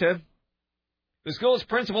Atlanta. The school's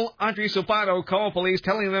principal, Audrey Sofato, called police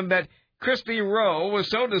telling them that Christy Rowe was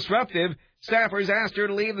so disruptive, staffers asked her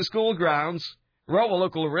to leave the school grounds. Rowe, a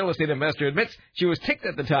local real estate investor, admits she was ticked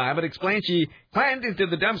at the time, but explained she climbed into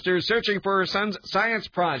the dumpster searching for her son's science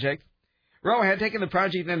project. Rowe had taken the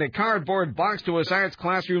project in a cardboard box to a science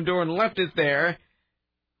classroom door and left it there.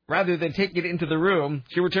 Rather than taking it into the room,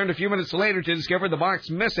 she returned a few minutes later to discover the box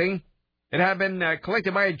missing. It had been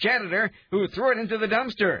collected by a janitor who threw it into the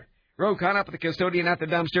dumpster. Rowe caught up with the custodian at the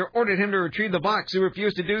dumpster, ordered him to retrieve the box, who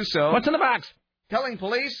refused to do so. What's in the box? Telling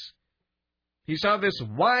police he saw this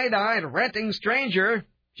wide-eyed, ranting stranger.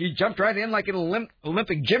 She jumped right in like an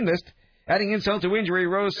Olympic gymnast. Adding insult to injury,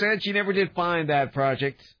 Rose said she never did find that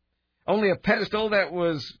project. Only a pedestal that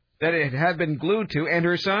it had been glued to, and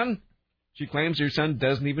her son. She claims her son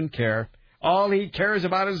doesn't even care. All he cares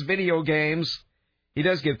about is video games. He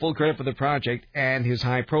does get full credit for the project, and his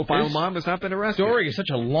high-profile mom has not been arrested. The story is such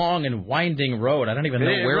a long and winding road. I don't even know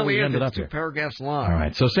where we ended up here. 2 paragraphs long. All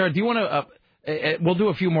right. So, Sarah, do you want to... we'll do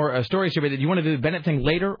a few more stories here, but do you want to do the Bennett thing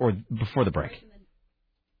later or before the break?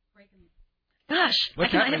 Gosh,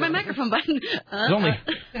 I hit my microphone button. It's only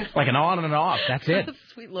like an on and an off. That's it.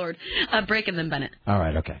 Sweet Lord. Break and then Bennett. All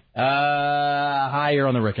right, okay. Hi, you're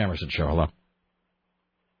on the Rick Emerson Show. Hello.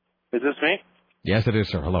 Is this me? Yes, it is,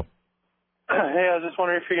 sir. Hello. Hey, I was just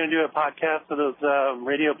wondering if you're going to do a podcast of those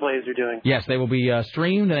radio plays you're doing. Yes, they will be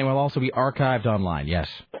streamed, and they will also be archived online, yes.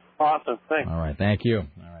 Awesome, thanks. All right, thank you.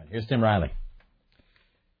 All right, here's Tim Riley.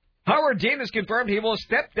 Howard Dean has confirmed he will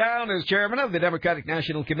step down as chairman of the Democratic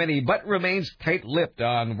National Committee, but remains tight-lipped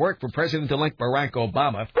on work for President-elect Barack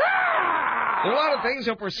Obama. There are a lot of things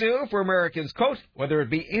he'll pursue for Americans, quote, whether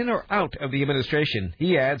it be in or out of the administration.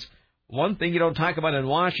 He adds, One thing you don't talk about in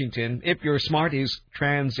Washington, if you're smart, is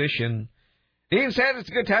transition. Dean said it's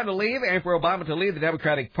a good time to leave and for Obama to lead the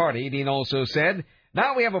Democratic Party. Dean also said,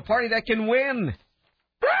 now we have a party that can win.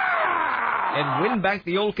 And win back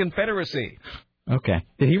the old Confederacy. Okay.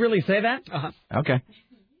 Did he really say that? Uh-huh. Okay.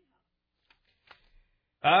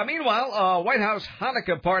 Meanwhile, White House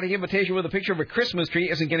Hanukkah party invitation with a picture of a Christmas tree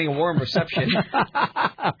isn't getting a warm reception.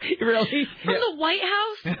 Really? From the White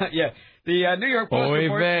House? Yeah. The New York Post Oy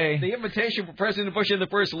reports vey. the invitation for President Bush and the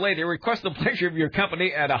First Lady request the pleasure of your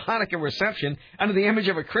company at a Hanukkah reception under the image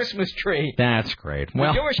of a Christmas tree. That's great.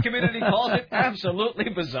 Well, The Jewish community calls it absolutely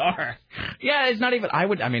bizarre. Yeah, it's not even.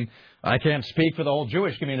 I can't speak for the whole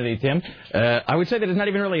Jewish community, Tim. I would say that it's not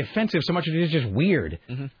even really offensive so much as it is just weird.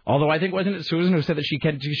 Mm-hmm. Although I think, wasn't it Susan who said that she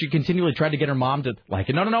continually tried to get her mom to like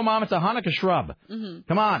it? No, Mom, it's a Hanukkah shrub. Mm-hmm.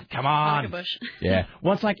 Come on. Hanukkah bush. Yeah.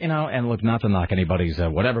 Well, it's like, and look, not to knock anybody's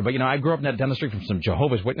whatever, but, I grew up down the street from some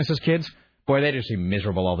Jehovah's Witnesses kids. Boy, they just seem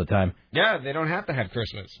miserable all the time. Yeah, they don't have to have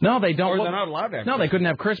Christmas. No, they don't. Or they're not allowed to have No, Christmas. They couldn't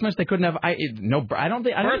have Christmas. They couldn't have.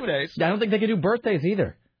 Birthdays. I don't think they could do birthdays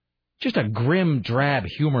either. Just a grim, drab,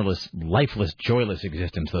 humorless, lifeless, joyless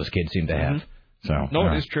existence those kids seem to have. Mm-hmm. So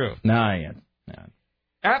No, it is true. No, yeah.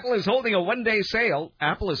 Apple is holding a one-day sale.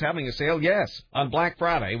 Apple is having a sale, yes, on Black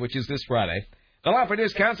Friday, which is this Friday. They'll offer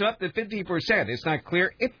discounts up to 50%. It's not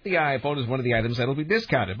clear if the iPhone is one of the items that will be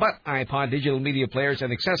discounted, but iPod, digital media players,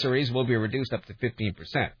 and accessories will be reduced up to 15%.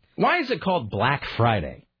 Why is it called Black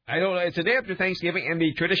Friday? I don't know. It's a day after Thanksgiving and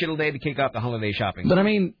the traditional day to kick off the holiday shopping. But,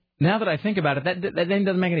 now that I think about it, that then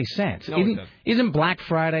doesn't make any sense. No, it doesn't. Isn't Black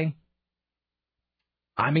Friday...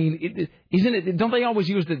 isn't it? Don't they always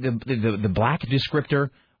use the black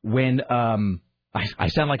descriptor when I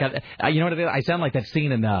sound like you know what it is? I sound like that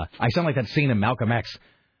scene in Malcolm X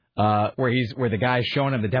where the guy's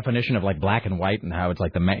showing him the definition of like black and white and how it's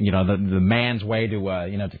like the man's way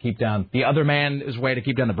to keep down the other man's way to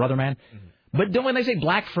keep down the brother man. Mm-hmm. But when they say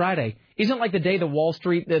Black Friday, isn't like the day the Wall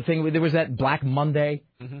Street thing? There was that Black Monday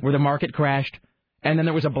where the market crashed, and then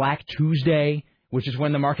there was a Black Tuesday, which is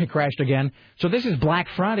when the market crashed again. So this is Black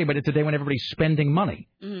Friday, but it's a day when everybody's spending money.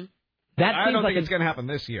 Mm-hmm. I don't think it's going to happen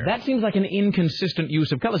this year. That seems like an inconsistent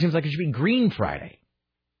use of color. It seems like it should be Green Friday.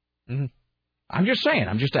 Mm-hmm. I'm just saying.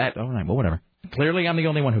 All right, well, whatever. Clearly, I'm the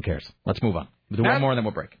only one who cares. Let's move on. We'll do one more and then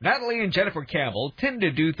we'll break. Natalie and Jennifer Campbell tend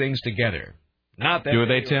to do things together. Not that do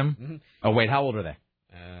they, Tim? Mm-hmm. Oh, wait, how old are they?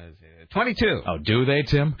 22. Oh, do they,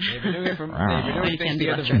 Tim? They've been doing things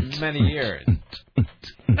together for many years.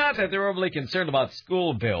 Not that they're overly concerned about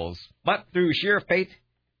school bills, but through sheer fate,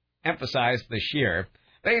 emphasize the sheer,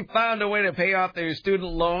 they found a way to pay off their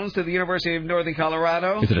student loans to the University of Northern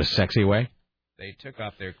Colorado. Is it a sexy way? They took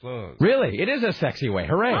off their clothes. Really? It is a sexy way.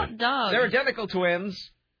 Hooray. Hot dog. They're identical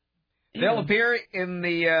twins. They'll appear in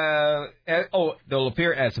they'll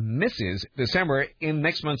appear as Mrs. December in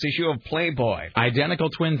next month's issue of Playboy. Identical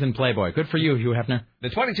twins in Playboy. Good for you, Hugh Hefner. The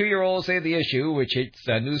 22-year-olds say the issue, which hits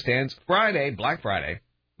newsstands Friday, Black Friday,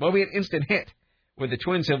 will be an instant hit, where the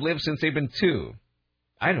twins have lived since they've been 2.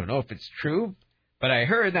 I don't know if it's true, but I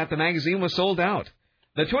heard that the magazine was sold out.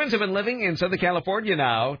 The twins have been living in Southern California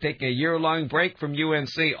now, taking a year-long break from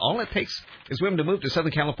UNC. All it takes is women to move to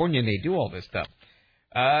Southern California, and they do all this stuff.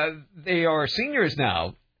 They are seniors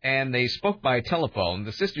now, and they spoke by telephone.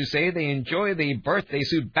 The sisters say they enjoy the birthday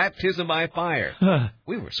suit baptism by fire.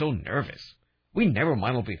 We were so nervous. We never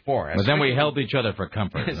modeled before. But then we held each other for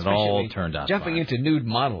comfort, and it all turned out jumping fine. into nude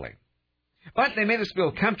modeling. But they made us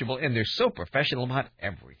feel comfortable, and they're so professional about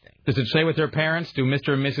everything. Does it say with their parents? Do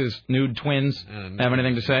Mr. and Mrs. Nude Twins have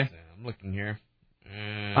anything to say? I'm looking here.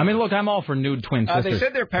 Look, I'm all for nude twin sisters. They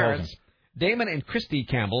said their parents, Damon and Christy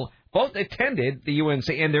Campbell, both attended the UNC,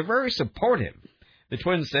 and they're very supportive. The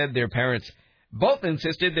twins said their parents both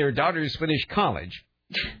insisted their daughters finish college,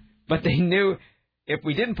 but they knew if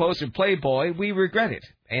we didn't post in Playboy, we regret it,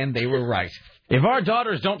 and they were right. If our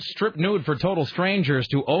daughters don't strip nude for total strangers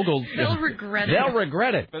to ogle... They'll regret it. They'll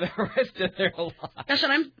regret it. For the rest of their lives. Gosh,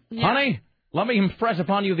 Honey, let me impress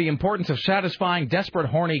upon you the importance of satisfying desperate,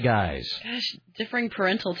 horny guys. Gosh, differing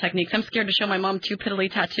parental techniques. I'm scared to show my mom 2 piddly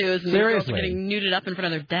tattoos, and the Seriously. girls are getting nuded up in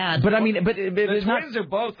front of their dad. But the twins are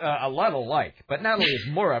both a lot alike, but Natalie is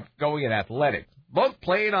more upgoing and athletic. Both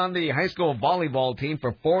played on the high school volleyball team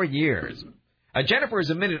for 4 years. Jennifer is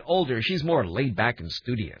a minute older. She's more laid back and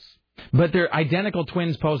studious. But they're identical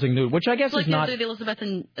twins posing nude, which I guess is not... Like the Elizabeth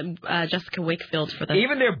and Jessica Wakefield for them.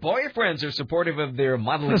 Even their boyfriends are supportive of their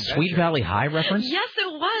modeling. A Sweet Valley High reference? Yes,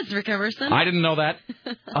 it was, Rick Emerson. I didn't know that.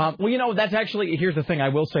 That's actually... Here's the thing. I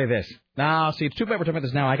will say this. See, it's too bad we're talking about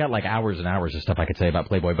this now. I got like hours and hours of stuff I could say about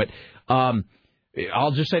Playboy. But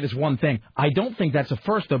I'll just say this one thing. I don't think that's a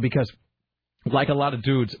first, though, because like a lot of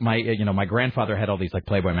dudes, my grandfather had all these like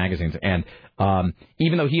Playboy magazines, and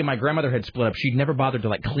even though he and my grandmother had split up, she'd never bothered to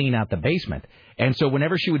like clean out the basement. And so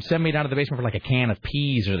whenever she would send me down to the basement for like a can of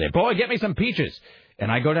peas or boy, get me some peaches,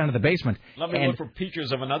 and I go down to the basement. Let me look for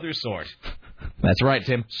peaches of another sort. That's right,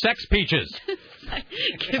 Tim. Sex peaches.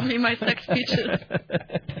 Give me my sex peaches.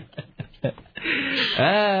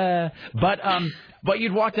 But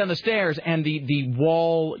you'd walk down the stairs, and the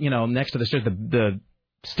wall, next to the stairs, the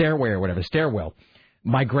stairway or whatever, stairwell,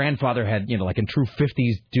 my grandfather had, like in true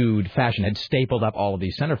 50s dude fashion, had stapled up all of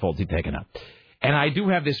these centerfolds he'd taken up. And I do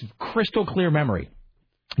have this crystal clear memory.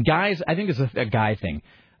 Guys, I think it's a guy thing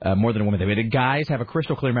more than a woman thing. Guys have a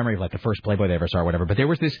crystal clear memory of like the first Playboy they ever saw or whatever. But there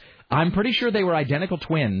was this, I'm pretty sure they were identical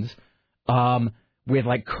twins with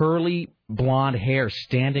like curly blonde hair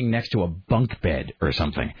standing next to a bunk bed or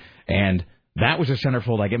something. And that was a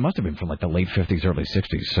centerfold, like it must have been from like the late 50s, early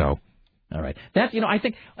 60s. So, all right. That, I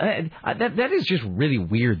think that is just really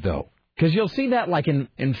weird, though. Because you'll see that like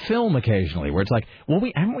in film occasionally where it's like,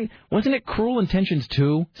 wasn't it Cruel Intentions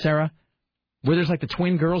 2, Sarah? Where there's like the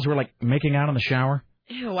twin girls who are like making out in the shower?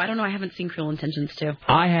 Ew, I don't know. I haven't seen Cruel Intentions 2.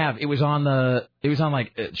 I have. It was on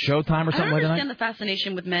like Showtime or something like that. I don't understand the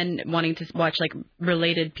fascination with men wanting to watch like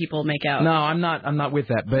related people make out. No, I'm not with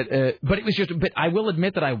that. But it was just. But I will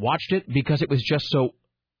admit that I watched it because it was just so.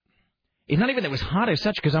 It's not even that it was hot as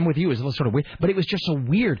such, because I'm with you. It was a little sort of weird, but it was just so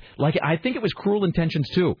weird. Like I think it was Cruel Intentions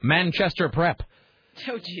 2, Manchester Prep.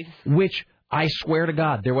 Oh jeez. Which I swear to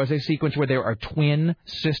God, there was a sequence where there are twin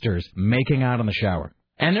sisters making out in the shower.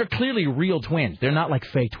 And they're clearly real twins. They're not like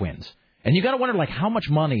fake twins. And you got to wonder, like, how much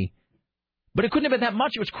money. But it couldn't have been that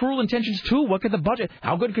much. It was Cruel Intentions 2. What could the budget?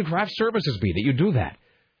 How good could craft services be that you do that?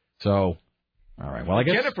 So, all right. Well, I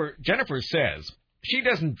guess Jennifer says she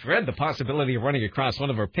doesn't dread the possibility of running across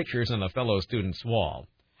one of her pictures on a fellow student's wall.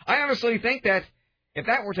 I honestly think that if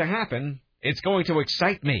that were to happen, it's going to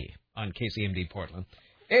excite me on KCMD Portland.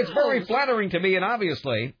 It's very flattering to me, and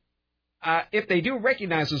obviously, if they do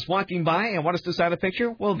recognize us walking by and want us to sign a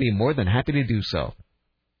picture, we'll be more than happy to do so.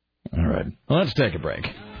 All right. Well, let's take a break.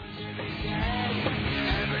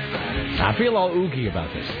 I feel all oogie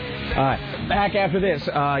about this. All right. Back after this.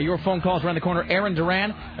 Your phone calls around the corner. Aaron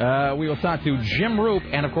Duran. We will talk to Jim Roop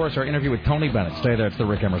and, of course, our interview with Tony Bennett. Stay there. It's the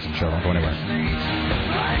Rick Emerson Show. Don't go anywhere.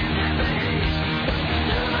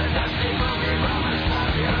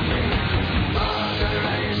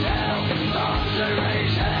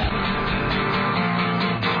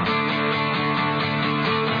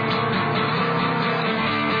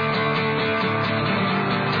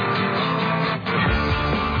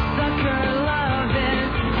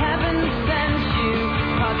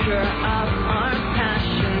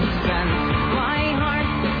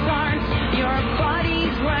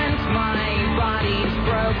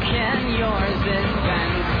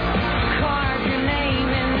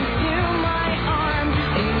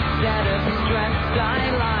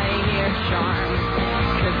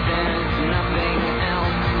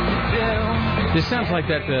 This sounds like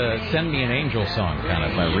that Send Me an Angel song, kind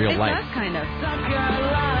of, by Real Life. It does, kind of.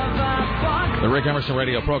 The Rick Emerson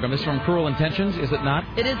radio program. This is from Cruel Intentions, is it not?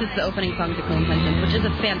 It is. It's the opening song to Cruel Intentions, which is a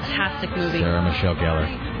fantastic movie. Sarah Michelle Gellar.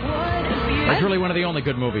 That's really one of the only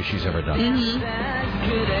good movies she's ever done.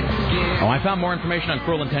 Mm-hmm. Oh, I found more information on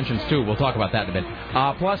Cruel Intentions, too. We'll talk about that in a bit.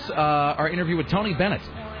 Plus, our interview with Tony Bennett.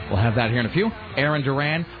 We'll have that here in a few. Aaron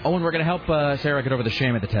Duran. Oh, and we're going to help Sarah get over the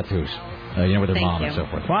shame of the tattoos. With her mom and so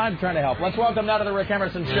forth. Well, I'm trying to help. Let's welcome now to the Rick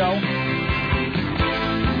Emerson Show.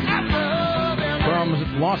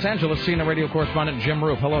 From Los Angeles, CNN radio correspondent Jim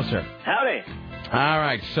Roop. Hello, sir. Howdy. All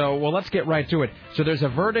right. So, let's get right to it. So there's a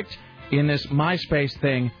verdict in this MySpace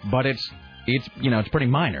thing, but it's pretty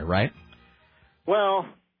minor, right? Well,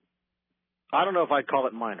 I don't know if I'd call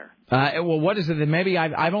it minor. Well, what is it? Maybe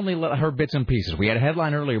I've only heard bits and pieces. We had a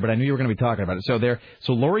headline earlier, but I knew you were going to be talking about it.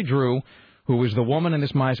 So Lori Drew, who was the woman in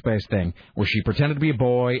this MySpace thing, where she pretended to be a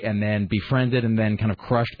boy and then befriended and then kind of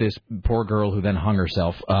crushed this poor girl who then hung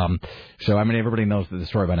herself. So I mean, everybody knows the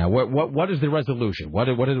story by now. What is the resolution? What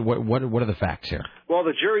are the facts here? Well,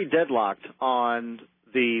 the jury deadlocked on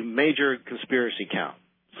the major conspiracy count.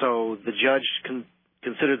 So the judge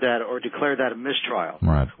considered that or declared that a mistrial,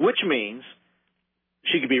 right? Which means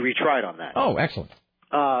she could be retried on that. Oh, excellent.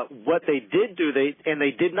 What they did do,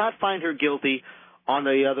 they did not find her guilty on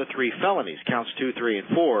the other three felonies, counts 2, 3, and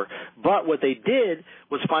 4. But what they did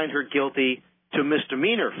was find her guilty to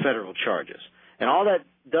misdemeanor federal charges. And all that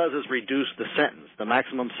does is reduce the sentence, the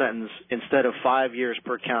maximum sentence. Instead of 5 years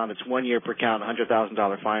per count, it's 1 year per count,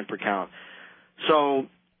 $100,000 fine per count. So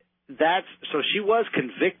she was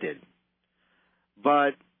convicted,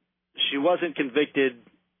 but she wasn't convicted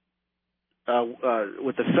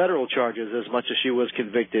with the federal charges as much as she was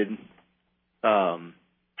convicted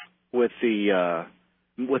with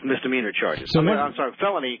misdemeanor charges. So I'm sorry,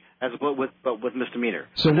 felony as opposed with misdemeanor.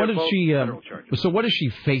 So what is she? So what is she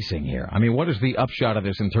facing here? I mean, what is the upshot of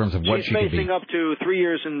this in terms of what she's she could be? facing up to 3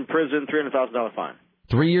 years in prison, $300,000 fine.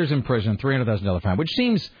 3 years in prison, $300,000 fine, which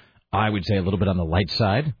seems, I would say, a little bit on the light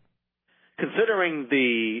side. Considering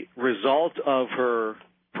the result of her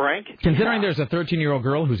prank? Considering there's a 13-year-old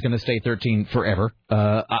girl who's going to stay 13 forever,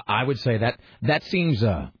 I would say that seems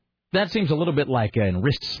a little bit like in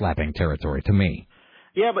wrist-slapping territory to me.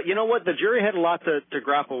 Yeah, but you know what? The jury had a lot to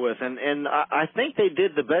grapple with, and I think they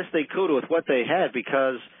did the best they could with what they had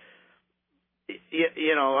because,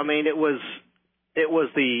 I mean, it was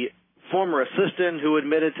the former assistant who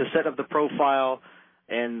admitted to set up the profile,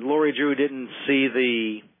 and Lori Drew didn't see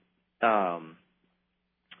the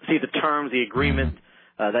terms, the agreement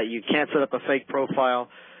that you can't set up a fake profile.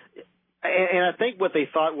 And I think what they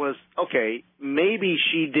thought was, okay, maybe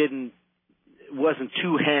she wasn't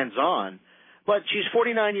too hands-on, but she's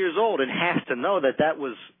 49 years old and has to know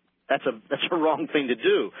that's a wrong thing to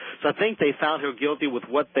do. So I think they found her guilty with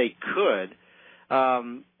what they could,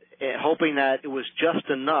 hoping that it was just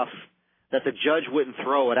enough that the judge wouldn't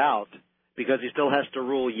throw it out because he still has to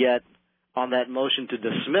rule yet on that motion to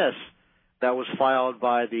dismiss that was filed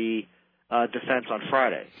by the defense on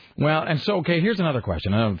Friday. Well, and so, okay, here's another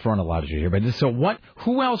question. I'm throwing a lot at you here, but so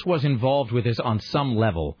who else was involved with this on some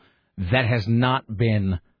level that has not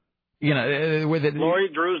been, with it? Lori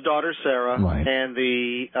Drew's daughter, Sarah, right, and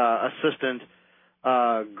the assistant,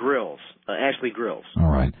 Grills, Ashley Grills. All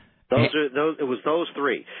right. It was those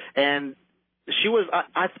three. And she was,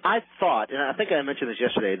 I thought, and I think I mentioned this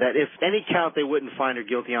yesterday, that if any count they wouldn't find her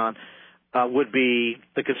guilty on would be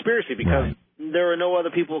the conspiracy because there are no other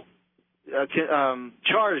people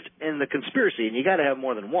charged in the conspiracy, and you got to have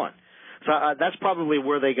more than one. So that's probably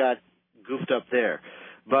where they got goofed up there.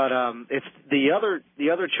 But it's the other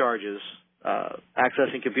charges,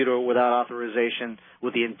 accessing computer without authorization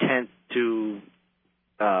with the intent to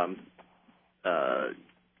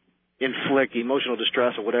inflict emotional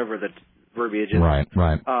distress or whatever that verbiage is. Right.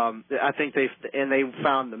 I think they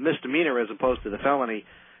found the misdemeanor as opposed to the felony,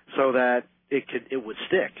 so that it would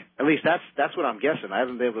stick. At least that's what I'm guessing. I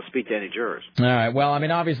haven't been able to speak to any jurors. All right. Well, I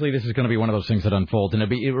mean, obviously this is going to be one of those things that unfolds, and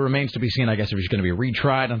it remains to be seen, I guess, if she's going to be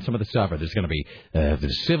retried on some of the stuff, or there's going to be the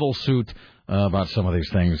civil suit about some of these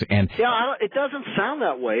things. And yeah, it doesn't sound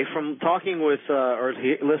that way from talking with or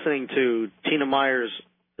listening to Tina Meyer,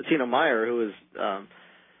 who is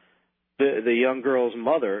the young girl's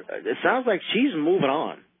mother. It sounds like she's moving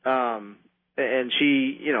on, and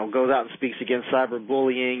she goes out and speaks against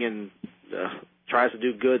cyberbullying and tries to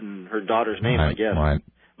do good in her daughter's name, I guess. Right.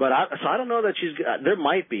 But I don't know that there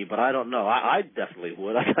might be, but I don't know. I definitely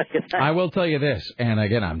would. I will tell you this, and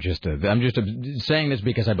again, I'm just saying this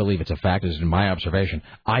because I believe it's a fact. This is my observation.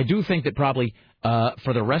 I do think that probably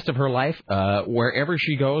for the rest of her life, wherever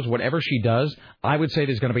she goes, whatever she does, I would say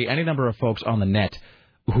there's going to be any number of folks on the net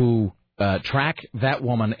who track that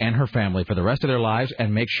woman and her family for the rest of their lives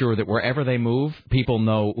and make sure that wherever they move, people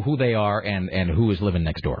know who they are and who is living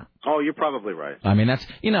next door. Oh, you're probably right. I mean, that's,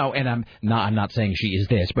 and I'm not saying she is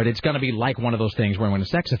this, but it's going to be like one of those things where when a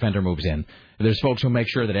sex offender moves in, there's folks who make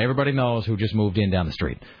sure that everybody knows who just moved in down the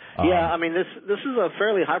street. Yeah, I mean, this is a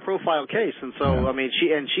fairly high-profile case, and so, I mean,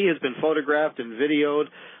 she has been photographed and videoed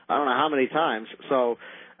I don't know how many times, so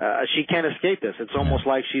she can't escape this. It's almost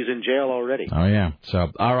like she's in jail already. Oh, yeah.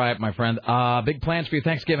 So, all right, my friend. Big plans for your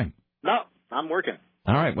Thanksgiving? No, I'm working.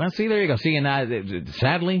 All right. Well, see, there you go. See, and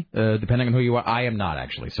sadly, depending on who you are, I am not,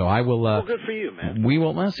 actually. So I will... well, good for you, man. We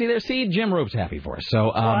will... Well, see, Jim Roop's happy for us.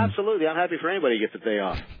 So, absolutely. I'm happy for anybody who gets a day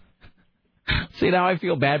off. See, now I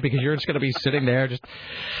feel bad because you're just going to be sitting there just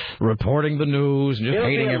reporting the news and just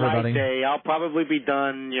hating everybody. It'll be a light day. I'll probably be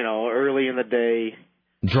done, early in the day.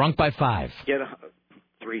 Drunk by 5.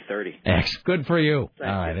 3:30. X. Good for you. All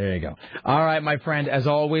right, there you go. All right, my friend, as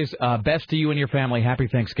always, best to you and your family. Happy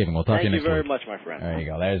Thanksgiving. We'll talk to you next week. Thank you very much, my friend. There you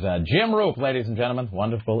go. There's Jim Roop, ladies and gentlemen.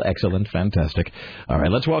 Wonderful, excellent, fantastic. All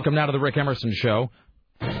right, let's welcome now to the Rick Emerson Show.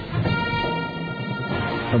 From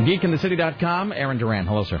GeekInTheCity.com, Aaron Duran.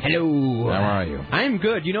 Hello, sir. Hello. How are you? I'm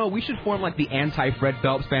good. We should form like the anti-Fred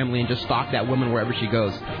Phelps family and just stalk that woman wherever she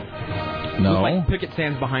goes. No. With, like, picket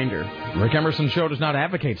stands behind her. Rick Emerson Show does not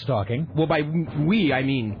advocate stalking. Well, by we, I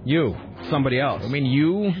mean you. Somebody else. I mean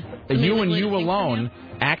you and you alone,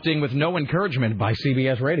 acting with no encouragement by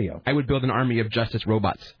CBS Radio. I would build an army of justice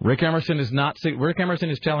robots. Rick Emerson is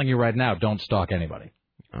telling you right now, don't stalk anybody.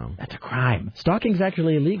 Oh. That's a crime. Stalking's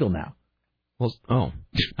actually illegal now. Well,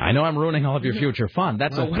 I know I'm ruining all of your future fun.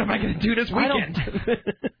 What am I going to do this weekend?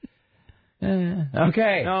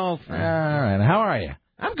 Okay. Oh, all right. How are you?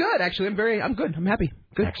 I'm good, actually. I'm good. I'm happy.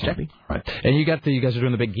 Good. Excellent. Happy. All right. And you guys are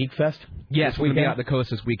doing the big Geek Fest? Yes, we're going to be out the coast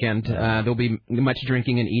this weekend. There'll be much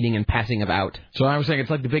drinking and eating and passing of out. So I was saying it's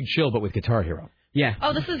like the Big Chill, but with Guitar Hero. Yeah.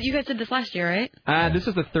 Oh, you guys did this last year, right? This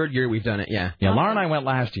is the third year we've done it, yeah. Yeah, Laura and I went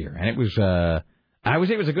last year, and it was, I would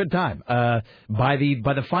say it was a good time. By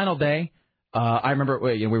the final day, I remember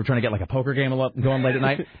we were trying to get like a poker game going late at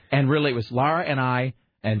night, and really it was Laura and I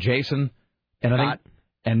and Jason and I think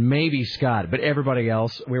and maybe Scott, but everybody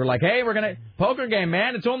else, we were like, hey, we're gonna poker game,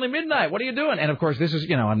 man. It's only midnight. What are you doing? And of course, this is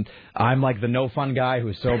I'm like the no fun guy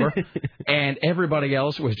who's sober, and everybody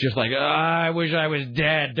else was just like, I wish I was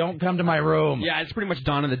dead. Don't come to my room. Yeah, it's pretty much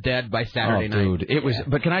Dawn of the Dead by Saturday night. Dude, it was.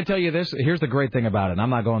 But can I tell you this? Here's the great thing about it.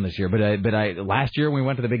 I'm not going this year, but I last year when we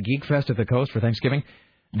went to the big Geek Fest at the coast for Thanksgiving.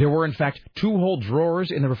 There were, in fact, 2 whole drawers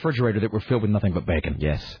in the refrigerator that were filled with nothing but bacon.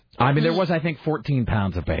 Yes. I mean, there was, I think, 14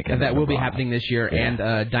 pounds of bacon. And that will be happening this year. Yeah.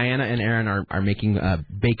 And Diana and Aaron are making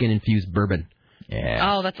bacon-infused bourbon.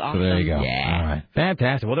 Yeah. Oh, that's awesome. So there you go. Yeah. All right.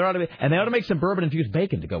 Fantastic. Well, they ought to make some bourbon-infused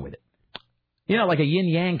bacon to go with it. Like a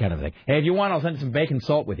yin-yang kind of thing. Hey, if you want, I'll send some bacon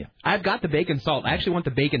salt with you. I've got the bacon salt. I actually want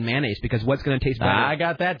the bacon mayonnaise because what's going to taste better? I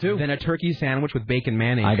got that, too. Than a turkey sandwich with bacon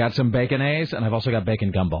mayonnaise. I got some baconaise, and I've also got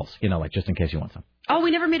bacon gumballs. Like just in case you want some. Oh,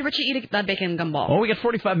 we never made Richie eat a bacon gumball. Oh, we got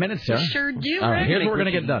 45 minutes, Sarah. We sure do. All right, here's what we're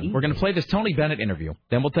going to get done. We're going to play this Tony Bennett interview.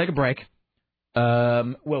 Then we'll take a break.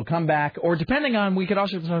 We'll come back. Or depending on, we could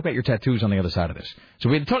also talk about your tattoos on the other side of this. So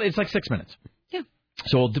it's like 6 minutes. Yeah.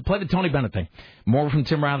 So we'll play the Tony Bennett thing. More from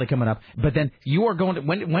Tim Riley coming up. But then you are going to...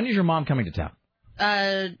 When is your mom coming to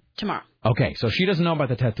town? Tomorrow. Okay, so she doesn't know about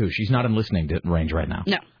the tattoo. She's not in listening range right now.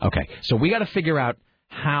 No. Okay, so we got to figure out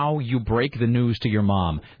how you break the news to your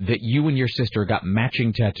mom that you and your sister got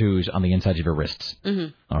matching tattoos on the insides of your wrists.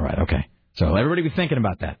 Mm-hmm. All right, okay. So everybody be thinking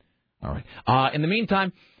about that. All right. In the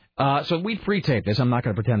meantime, so we pre-taped this. I'm not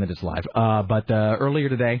going to pretend that it's live. But earlier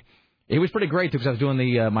today... It was pretty great, too, because I was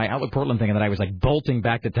doing my Outlook Portland thing, and then I was, bolting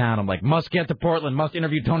back to town. I'm like, must get to Portland, must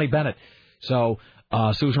interview Tony Bennett. So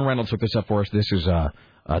Susan Reynolds took this up for us. This is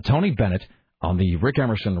Tony Bennett on the Rick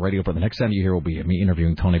Emerson radio. For the next time you hear will be me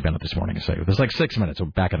interviewing Tony Bennett this morning. So there's like 6 minutes. So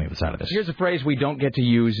back on the other side of this. Here's a phrase we don't get to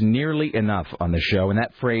use nearly enough on the show, and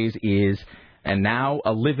that phrase is... And now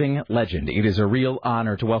a living legend. It is a real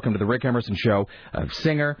honor to welcome to the Rick Emerson Show a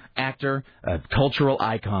singer, actor, a cultural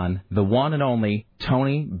icon, the one and only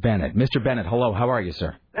Tony Bennett. Mr. Bennett, hello. How are you,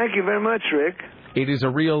 sir? Thank you very much, Rick. It is a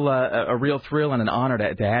real thrill and an honor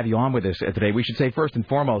to have you on with us today. We should say first and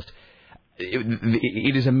foremost,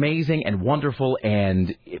 it is amazing and wonderful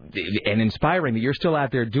and inspiring that you're still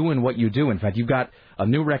out there doing what you do. In fact, you've got a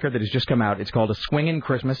new record that has just come out. It's called A Swingin'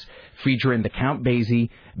 Christmas, featuring the Count Basie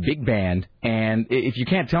Big Band. And if you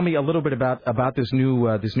can't tell me a little bit about this new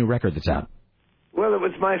record that's out. Well, it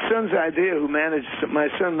was my son's idea. My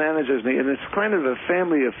son manages me, and it's kind of a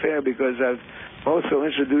family affair because I've also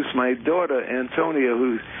introduced my daughter Antonia,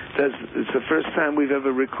 who does. It's the first time we've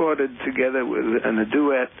ever recorded together in a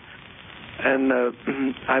duet. And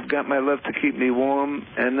I've got My Love to Keep Me Warm,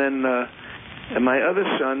 and then and my other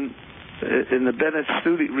son in the Bennett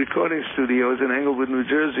recording studios in Englewood, New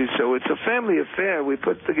Jersey. So it's a family affair. We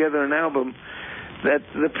put together an album that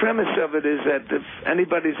the premise of it is that if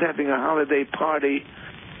anybody's having a holiday party,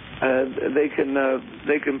 they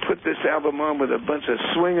can put this album on with a bunch of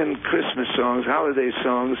swinging Christmas songs, holiday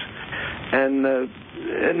songs,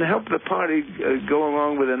 and help the party go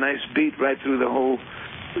along with a nice beat right through the whole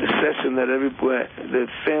session, that the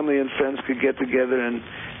family and friends could get together and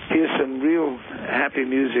hear some real happy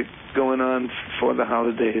music going on for the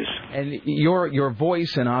holidays. And your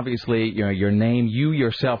voice and obviously your name, you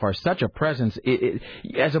yourself are such a presence.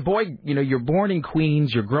 As a boy, you're born in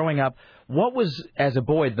Queens, you're growing up. What was, as a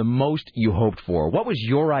boy, the most you hoped for? What was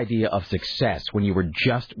your idea of success when you were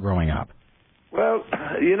just growing up? Well,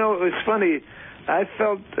 it was funny. I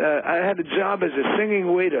felt I had a job as a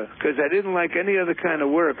singing waiter because I didn't like any other kind of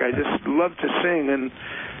work. I just loved to sing, and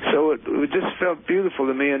so it just felt beautiful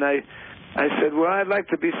to me. And I said, well, I'd like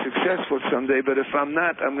to be successful someday, but if I'm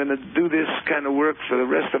not, I'm going to do this kind of work for the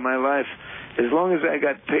rest of my life. As long as I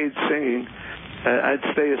got paid singing, I'd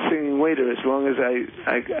stay a singing waiter. As long as if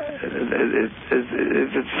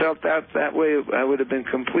it felt out that way, I would have been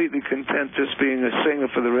completely content just being a singer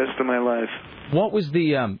for the rest of my life. What was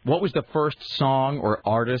the first song or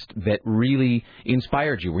artist that really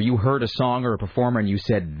inspired you? Where you heard a song or a performer and you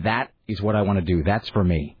said, that is what I want to do. That's for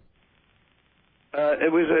me.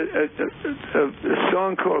 It was a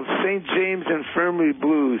song called St. James Infirmary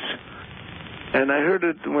Blues. And I heard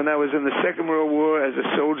it when I was in the Second World War as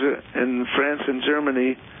a soldier in France and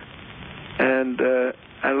Germany. And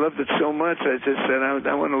I loved it so much, I just said,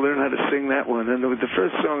 I want to learn how to sing that one. And the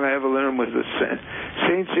first song I ever learned was the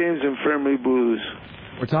St. James Infirmary Blues.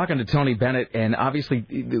 We're talking to Tony Bennett, and obviously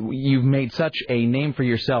you've made such a name for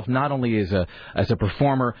yourself, not only as a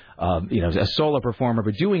performer, as a solo performer,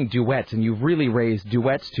 but doing duets, and you've really raised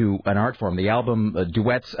duets to an art form. The album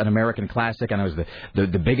Duets, an American classic, and it was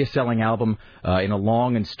the biggest selling album in a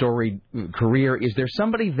long and storied career. Is there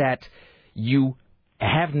somebody that you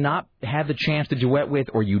have not had the chance to duet with,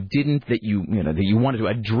 or you didn't, that you wanted to,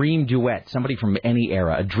 a dream duet, somebody from any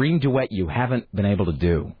era, a dream duet you haven't been able to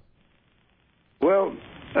do? Well,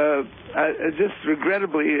 I just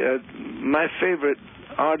regrettably, my favorite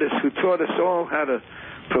artist who taught us all how to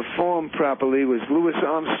perform properly was Louis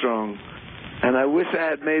Armstrong. And I wish I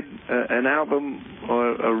had made an album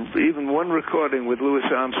or even one recording with Louis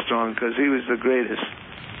Armstrong, because he was the greatest.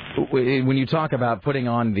 When you talk about putting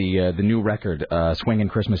on the new record, Swingin'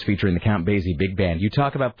 Christmas featuring the Count Basie Big Band, you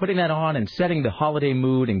talk about putting that on and setting the holiday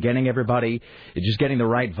mood and getting everybody, just getting the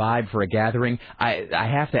right vibe for a gathering. I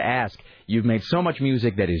have to ask, you've made so much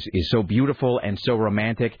music that is so beautiful and so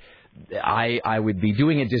romantic. I would be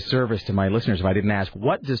doing a disservice to my listeners if I didn't ask,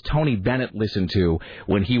 what does Tony Bennett listen to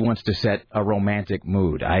when he wants to set a romantic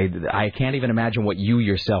mood? I can't even imagine what you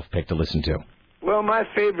yourself pick to listen to. Well, my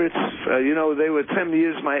favorites, they were 10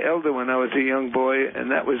 years my elder when I was a young boy, and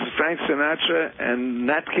that was Frank Sinatra and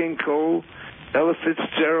Nat King Cole, Ella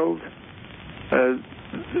Fitzgerald,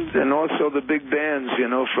 and also the big bands,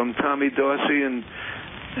 from Tommy Dorsey and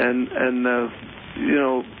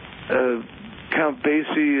Count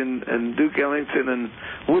Basie and Duke Ellington and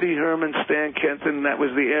Woody Herman, Stan Kenton. That was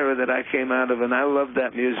the era that I came out of, and I loved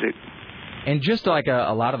that music. And just like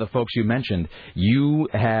a lot of the folks you mentioned, you've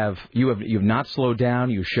not slowed down.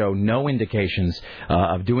 You show no indications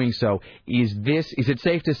of doing so. Is it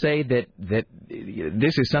safe to say that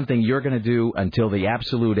this is something you're going to do until the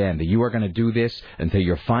absolute end? That you are going to do this until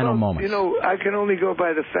your final moments? I can only go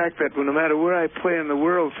by the fact that no matter where I play in the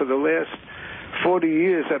world for the last 40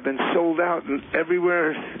 years, I've been sold out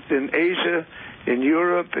everywhere in Asia, in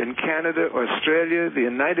Europe, in Canada, Australia, the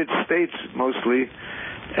United States mostly.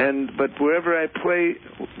 But wherever I play,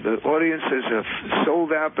 the audiences are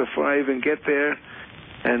sold out before I even get there,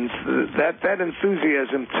 and that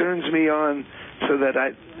enthusiasm turns me on. So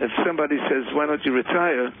that if somebody says, "Why don't you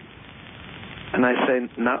retire?" and I say,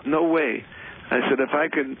 "No way," I said, if I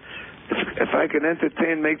can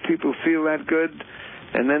entertain, make people feel that good,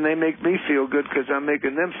 and then they make me feel good because I'm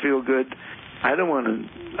making them feel good, I don't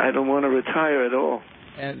want to retire at all.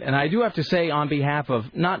 And I do have to say, on behalf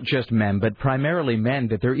of not just men, but primarily men,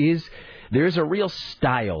 that there is a real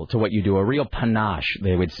style to what you do, a real panache,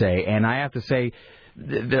 they would say. And I have to say,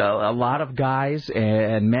 a lot of guys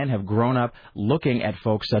and men have grown up looking at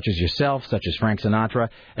folks such as yourself, such as Frank Sinatra,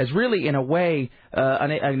 as really, in a way,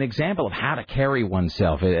 an example of how to carry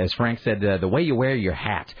oneself. As Frank said, the way you wear your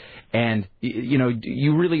hat. And,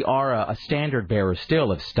 you really are a standard bearer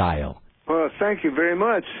still of style. Well, thank you very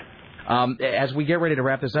much. As we get ready to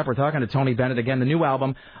wrap this up, we're talking to Tony Bennett again. The new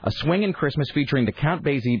album, A Swingin' Christmas, featuring the Count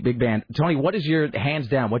Basie Big Band. Tony, what's your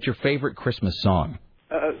favorite Christmas song?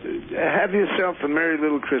 Have Yourself a Merry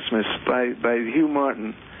Little Christmas by Hugh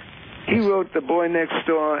Martin. He wrote The Boy Next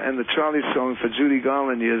Door and the Charlie song for Judy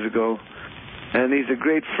Garland years ago. And he's a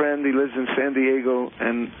great friend. He lives in San Diego,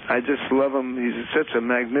 and I just love him. He's such a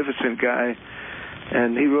magnificent guy.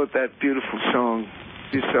 And he wrote that beautiful song.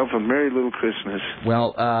 Yourself a Merry Little Christmas.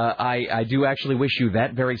 Well, I do actually wish you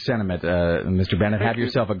that very sentiment, Mr. Bennett. Have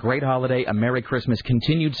yourself a great holiday, a Merry Christmas,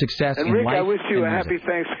 continued success and in Rick, life. I wish you a music. happy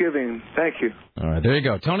Thanksgiving. Thank you. All right, there you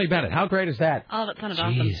go. Tony Bennett, how great is that? Oh, that sounded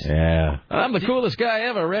awesome. Yeah. I'm the coolest guy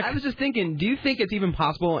ever, Rick. I was just thinking, do you think it's even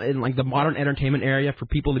possible in the modern entertainment area for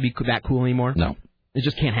people to be that cool anymore? No. It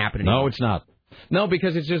just can't happen anymore. No, it's not. No,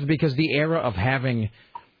 because the era of having...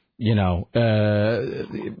 because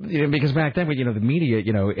back then, the media,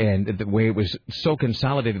 and the way it was so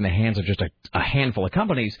consolidated in the hands of just a handful of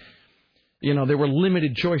companies, there were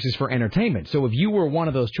limited choices for entertainment. So if you were one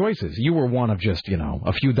of those choices, you were one of just,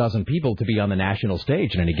 a few dozen people to be on the national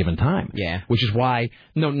stage at any given time. Yeah. Which is why,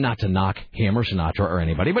 not to knock him or Sinatra or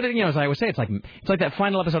anybody, but, as I always say, it's like that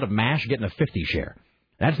final episode of MASH getting a 50 share.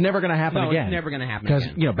 That's never going to happen again. It's never going to happen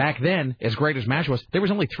again. Because, back then, as great as MASH was, there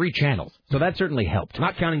was only 3 channels. So that certainly helped.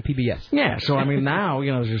 Not counting PBS. Yeah, so, now,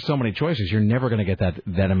 there's so many choices. You're never going to get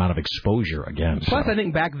that amount of exposure again. Plus, I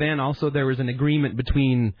think back then, also, there was an agreement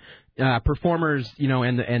between performers,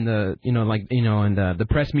 and the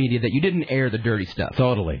press media that you didn't air the dirty stuff.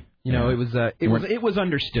 Totally. It was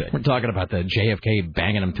understood. We're talking about the JFK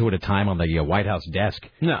banging them 2 at a time on the White House desk.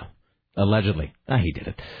 No. Allegedly. He did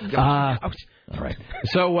it. All right.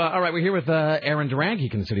 So, all right, we're here with Aaron Durang,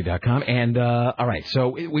 GeekInTheCity.com. And, all right, so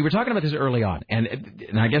we were talking about this early on, and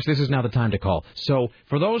I guess this is now the time to call. So,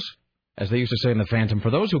 for those, as they used to say in the Phantom, for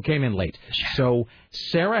those who came in late, so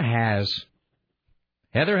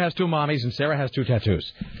Heather has 2 mommies, and Sarah has 2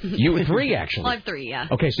 tattoos. You 3, actually. Well, I have 3, yeah.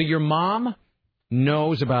 Okay, so your mom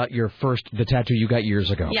knows about the tattoo you got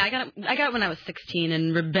years ago. Yeah, I got it when I was 16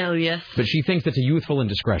 and rebellious. But she thinks it's a youthful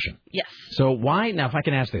indiscretion. Yes. So why, now if I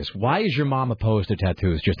can ask this, why is your mom opposed to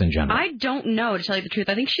tattoos just in general? I don't know, to tell you the truth.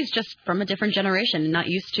 I think she's just from a different generation and not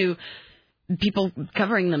used to people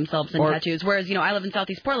covering themselves in tattoos. Whereas, I live in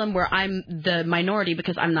Southeast Portland where I'm the minority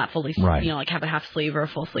because I'm not fully, like have a half sleeve or a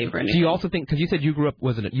full sleeve or anything. Do you also think, because you said you grew up,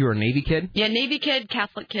 you were a Navy kid? Yeah, Navy kid,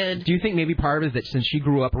 Catholic kid. Do you think maybe part of it is that since she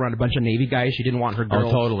grew up around a bunch of Navy guys, she didn't want her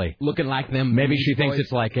girls looking like them? Maybe she thinks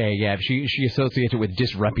it's like she associates it with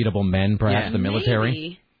disreputable men, perhaps the military.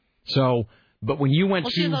 Maybe. So... But when you went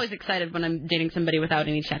she's always excited when I'm dating somebody without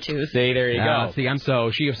any tattoos. See, there you go.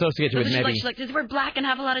 So she associates it with maybe... She's like, does he wear black and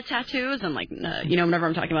have a lot of tattoos? I'm like, whenever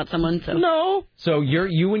I'm talking about someone, so... No. So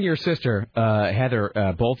you and your sister,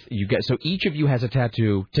 Heather, both, so each of you has a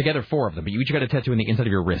tattoo, together 4 of them, but you each got a tattoo on the inside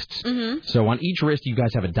of your wrists. Mm-hmm. So on each wrist, you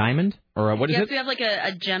guys have a diamond? Or what is it? Yes, we have like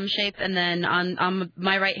a gem shape, and then on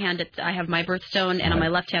my right hand, I have my birthstone, and on my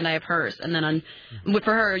left hand, I have hers. And then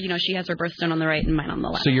for her, she has her birthstone on the right and mine on the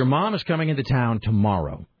left. So your mom is coming into town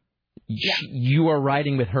tomorrow. Yeah. You are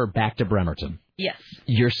riding with her back to Bremerton. Yes.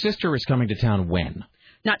 Your sister is coming to town when?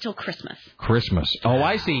 Not till Christmas. Christmas. Oh,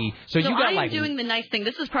 I see. So you got I'm doing the nice thing.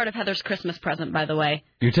 This is part of Heather's Christmas present, by the way.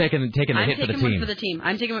 You're taking the hit for the team. I'm taking one for the team.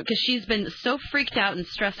 I'm taking one because she's been so freaked out and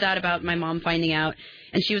stressed out about my mom finding out.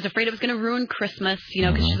 And she was afraid it was going to ruin Christmas,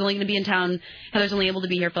 because she's only going to be in town. Heather's only able to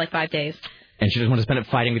be here for like 5 days. And she doesn't want to spend it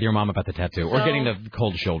fighting with your mom about the tattoo or getting the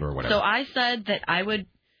cold shoulder or whatever. So I said that I would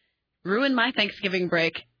ruin my Thanksgiving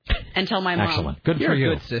break and tell my mom. Excellent. Good You're for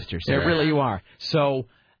you. a good sister, Sarah. Really you are. So,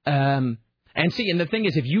 and the thing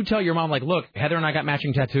is, if you tell your mom, like, look, Heather and I got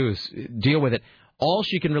matching tattoos, deal with it, all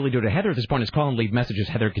she can really do to Heather at this point is call and leave messages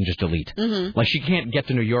Heather can just delete. Mm-hmm. Like, she can't get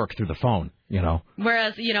to New York through the phone,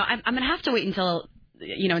 Whereas, I'm going to have to wait until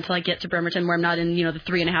I get to Bremerton where I'm not in, the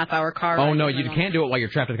 3.5-hour car. Oh, no, you can't do it while you're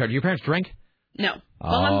trapped in the car. Do your parents drink? No.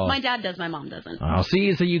 Well, my dad does. My mom doesn't. Oh,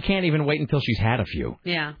 see, so you can't even wait until she's had a few.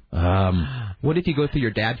 Yeah. What if you go through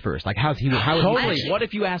your dad first? Like, how is he? Totally. What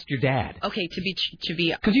if you ask your dad? Okay, to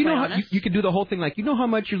be because how you could do the whole thing like how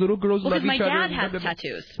much your little girls love each other. Because my dad has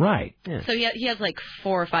tattoos. Right. Yeah. So he has like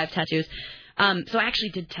 4 or 5 tattoos. So I actually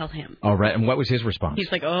did tell him. Oh, right. And what was his response?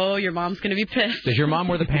 He's like, oh, your mom's going to be pissed. Does your mom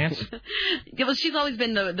wear the pants? Yeah, well, she's always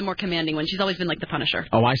been the more commanding one. She's always been like the Punisher.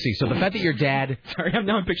 Oh, I see. So the fact that your dad... Sorry, I'm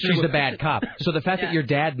now picturing... She's the bad cop. So the fact that your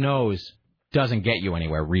dad knows doesn't get you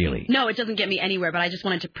anywhere, really. No, it doesn't get me anywhere, but I just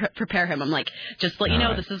wanted to prepare him. I'm like, just let you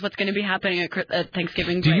know, this is what's going to be happening at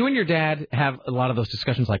Thanksgiving. Do you and your dad have a lot of those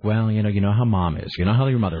discussions like, well, you know how mom is, you know how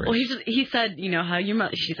your mother is? Well, he said, how your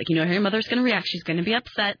mother, she's like, how your mother's going to react. She's going to be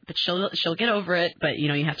upset, but she'll get over it. But,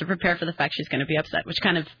 you have to prepare for the fact she's going to be upset, which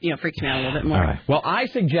kind of, freaks me out a little bit more. All right. Well, I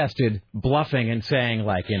suggested bluffing and saying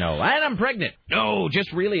like, and I'm pregnant. No,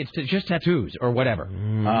 just really, it's just tattoos or whatever.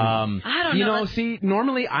 I don't know. See,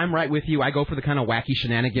 normally I'm right with you. I go for the kind of wacky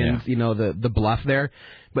shenanigans, the bluff there.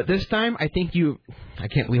 But this time, I think I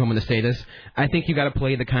can't believe I'm going to say this. I think you got to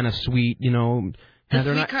play the kind of sweet,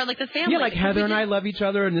 Heather sweet card, like the family. Yeah, like Heather and I love each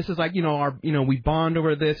other, and this is like, our, we bond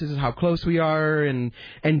over this. This is how close we are, and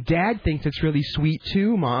Dad thinks it's really sweet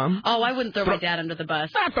too, Mom. Oh, I wouldn't throw my dad under the bus.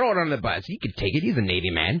 Not throw it under the bus. He could take it. He's a Navy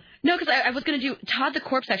man. No, because I was going to do. Todd the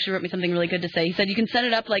Corpse actually wrote me something really good to say. He said you can set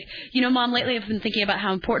it up like, Mom. Lately, I've been thinking about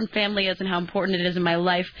how important family is and how important it is in my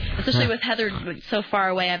life, especially with Heather so far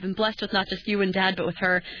away. I've been blessed with not just you and Dad, but with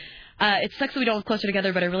her. It sucks that we don't live closer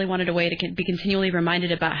together, but I really wanted a way to be continually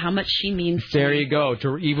reminded about how much she means to me. There you go.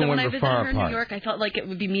 Even when we're far apart. When I visited her in New York, I felt like it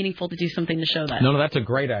would be meaningful to do something to show that. No, that's a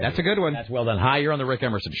great idea. That's a good one. That's well done. Hi, you're on the Rick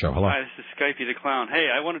Emerson Show. Hello. Hi, this is Skypey the Clown. Hey,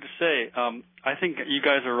 I wanted to say, I think you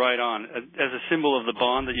guys are right on. As a symbol of the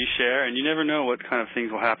bond that you share, and you never know what kind of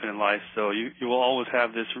things will happen in life, so you will always have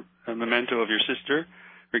this memento of your sister,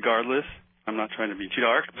 regardless. I'm not trying to be too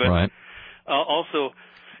dark, but also,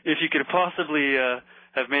 if you could possibly...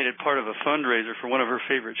 have made it part of a fundraiser for one of her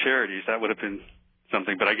favorite charities, that would have been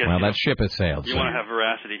something. But I guess that ship has sailed. You want to have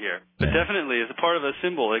veracity here, but definitely as a part of a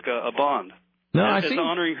symbol, like a bond. No, I see. It's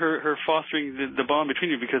honoring her fostering the bond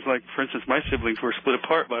between you, because, like, for instance, my siblings were split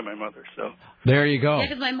apart by my mother. So there you go. Yeah,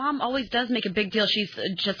 because my mom always does make a big deal. She's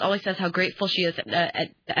just always says how grateful she is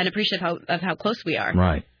and appreciative of how close we are.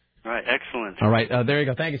 Right. Right. Excellent. All right. There you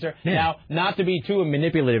go. Thank you, sir. Yeah. Now, not to be too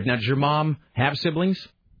manipulative. Now, does your mom have siblings?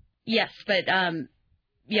 Yes, but.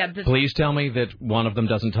 Yeah, please tell me that one of them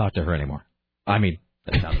doesn't talk to her anymore. I mean,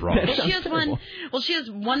 that sounds wrong. Well, she has one. Well, she has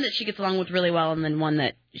one that she gets along with really well, and then one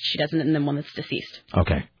that she doesn't, and then one that's deceased.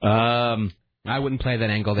 Okay. I wouldn't play that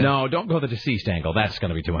angle then. No, don't go the deceased angle. That's going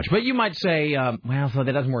to be too much. But you might say, so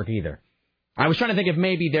that doesn't work either. I was trying to think if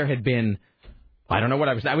maybe there had been, I don't know what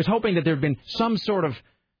I was hoping that there had been some sort of,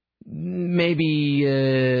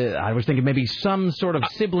 I was thinking maybe some sort of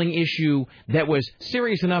sibling issue that was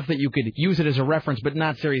serious enough that you could use it as a reference, but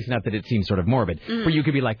not serious enough that it seems sort of morbid. Where you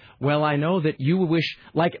could be like, well, I know that you wish,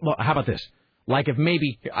 like, well, how about this? Like if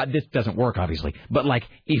maybe, this doesn't work obviously, but like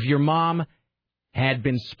if your mom had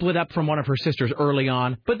been split up from one of her sisters early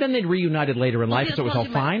on, but then they'd reunited later in life, so it was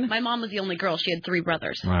all fine? My mom was the only girl. She had 3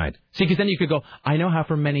 brothers. Right. See, because then you could go, I know how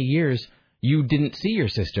for many years you didn't see your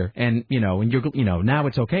sister, and now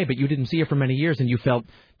it's okay, but you didn't see her for many years, and you felt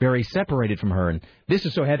very separated from her, and this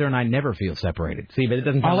is so Heather and I never feel separated. See, but it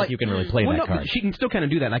doesn't sound like you can really play that card. She can still kind of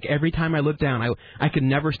do that. Like, every time I look down, I could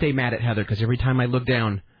never stay mad at Heather, because every time I look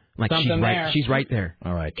down, like, she's right there.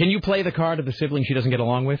 All right. Can you play the card of the sibling she doesn't get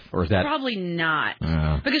along with, or is that... Probably not.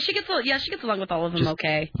 Because she gets along with all of them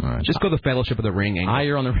okay. All right. Just go the Fellowship of the Ring angle. Hi,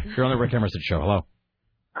 you're on the Rick Emerson Show. Hello.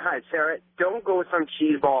 Hi, Sarah. Don't go with some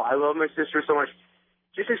cheeseball. I love my sister so much.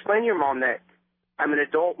 Just explain to your mom that I'm an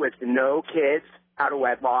adult with no kids, out of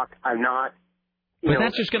wedlock. I'm not. But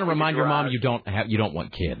that's just going to remind your mom you don't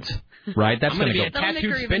want kids, right? That's going to be a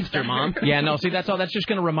tattooed spinster, Mom. Yeah, no. See, that's all. That's just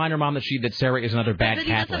going to remind her mom that Sarah is another bad Catholic.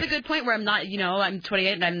 Catholic. But he does have a good point where I'm not. I'm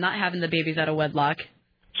 28 and I'm not having the babies out of wedlock.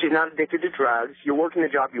 She's not addicted to drugs. You're working the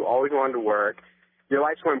job you always wanted to work. Your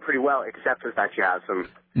life's going pretty well, except for the fact you have some.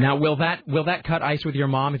 Now, will that cut ice with your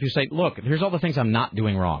mom if you say, look, here's all the things I'm not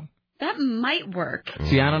doing wrong? That might work.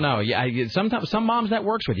 See, I don't know. Yeah, sometimes some moms that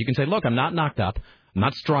works with. You can say, look, I'm not knocked up, I'm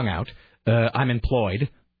not strung out, I'm employed.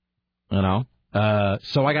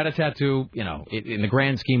 So I got a tattoo, in the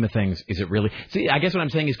grand scheme of things, is it really... See, I guess what I'm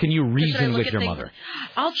saying is, can you reason with your mother?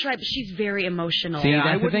 I'll try, but she's very emotional. See,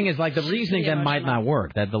 the thing is, like, the reasoning then might not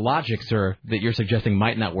work. That the logics that you're suggesting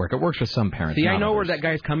might not work. It works for some parents. See, I know where that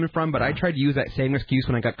guy's coming from, but I tried to use that same excuse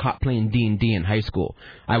when I got caught playing D&D in high school.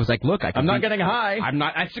 I was like, look, I'm not getting high. I'm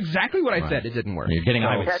not... That's exactly what I said. It didn't work. You're getting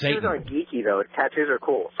high with Satan. Tattoos aren't geeky, though. Tattoos are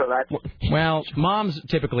cool, so that's... Well, moms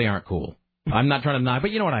typically aren't cool. I'm not trying to deny,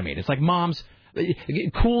 but you know what I mean. It's like moms...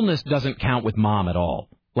 Coolness doesn't count with mom at all.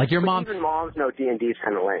 Like your mom. Even moms know D&D's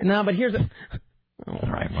kind of lame. No, but here's the. All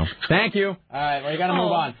right. Well, thank you. All right. Well, you got to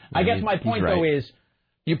move on. I guess my point though is,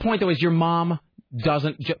 your mom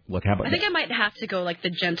doesn't. Look, how about? I think I might have to go like the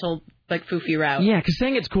gentle, like foofy route. Yeah, because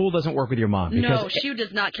saying it's cool doesn't work with your mom. No, she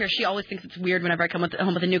does not care. She always thinks it's weird whenever I come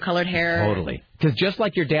home with a new colored hair. Totally. Because just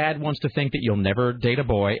like your dad wants to think that you'll never date a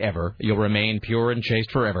boy ever, you'll remain pure and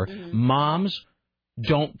chaste forever. Mm-hmm. Moms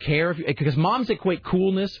don't care because moms equate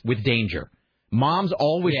coolness with danger. Moms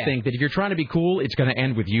always think that if you're trying to be cool, it's going to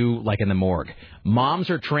end with you like in the morgue. Moms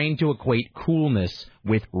are trained to equate coolness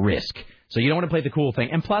with risk. So you don't want to play the cool thing.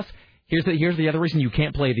 And plus, here's the other reason you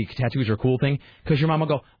can't play the tattoos are cool thing, because your mom will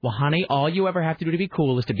go, well, honey, all you ever have to do to be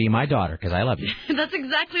cool is to be my daughter, because I love you. That's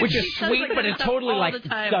exactly what she is sweet, but it totally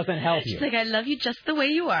doesn't help you. She's like, I love you just the way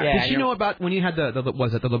you are. Yeah, did she know about when you had the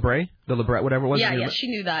Libre, whatever it was? Yeah, she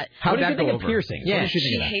knew that. How did that go over? Piercing? Yeah,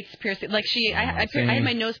 she hates piercing. Like I had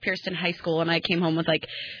my nose pierced in high school, and I came home with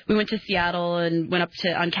we went to Seattle and went up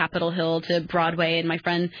on Capitol Hill to Broadway, and a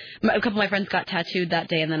couple of my friends got tattooed that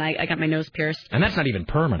day, and then I got my nose pierced. And that's not even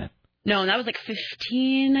permanent. No, and that was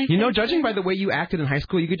 15, I think. Judging by the way you acted in high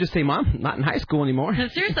school, you could just say, Mom, not in high school anymore.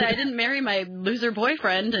 Seriously, I didn't marry my loser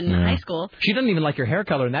boyfriend in high school. She doesn't even like your hair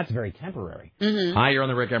color, and that's very temporary. Mm-hmm. Hi, you're on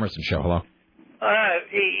the Rick Emerson Show. Hello.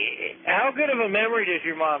 How good of a memory does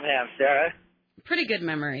your mom have, Sarah? Pretty good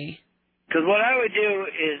memory. Because what I would do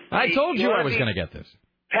is... I told you I was going to get this.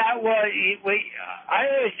 I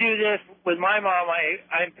always do this with my mom.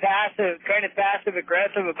 I'm kind of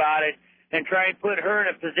passive-aggressive about it, and try and put her in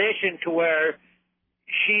a position to where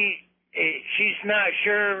she's not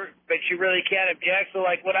sure, but she really can't object. So,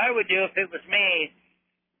 what I would do if it was me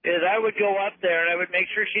is I would go up there and I would make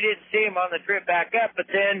sure she didn't see him on the trip back up, but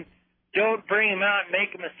then don't bring him out and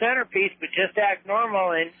make him a centerpiece, but just act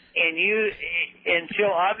normal, and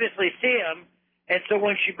she'll obviously see him. And so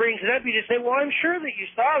when she brings it up, you just say, well, I'm sure that you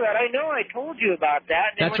saw that. I know I told you about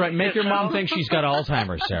that. That's right. Make your mom think she's got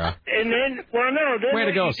Alzheimer's, Sarah. And then, way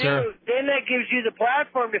to go, sir. Then that gives you the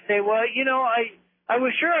platform to say, well, I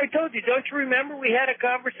was sure I told you. Don't you remember we had a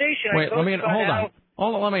conversation? Wait, hold on.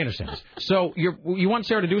 Let me understand this. So you want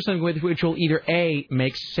Sarah to do something which will either A,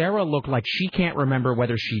 make Sarah look like she can't remember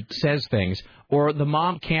whether she says things, or the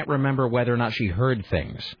mom can't remember whether or not she heard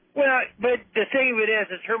things. Well, but the thing of it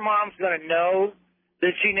is her mom's going to know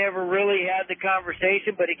that she never really had the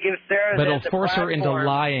conversation, but it gives Sarah But the it'll force her into platform.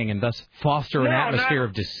 lying and thus foster an atmosphere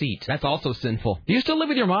of deceit. That's also sinful. Do you still live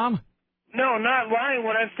with your mom? No, not lying.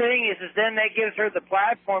 What I'm saying is then that gives her the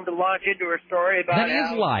platform to launch into her story about That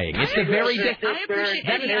is lying. It's the very... I appreciate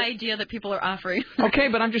any idea that people are offering. Okay,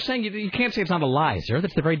 but I'm just saying you can't say it's not a lie, sir.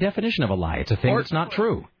 That's the very definition of a lie. It's a thing that's not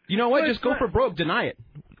true. You know what? Just go for broke. Deny it.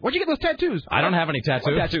 Where'd you get those tattoos? I don't have any tattoos.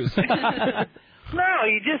 What tattoos? No,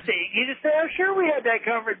 you just say, oh, sure, we had that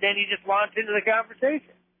covered. Then you just launch into the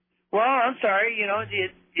conversation. Well, I'm sorry,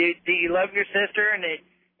 do you love your sister, and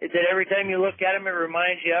that every time you look at him, it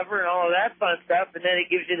reminds you of her and all of that fun stuff, and then it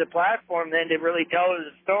gives you the platform then to really tell her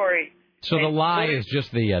the story. So the lie is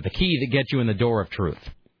just the key that gets you in the door of truth.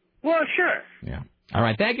 Well, sure. Yeah. All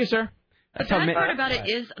right. Thank you, sir. The bad part about it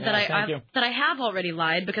is that I have already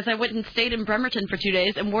lied because I went and stayed in Bremerton for 2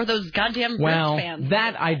 days and wore those goddamn wristbands.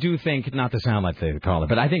 That I do think, not to sound like the caller,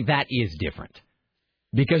 but I think that is different.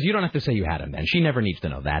 Because you don't have to say you had them then. She never needs to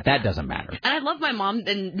know that. That doesn't matter. And I love my mom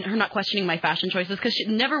and her not questioning my fashion choices because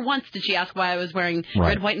never once did she ask why I was wearing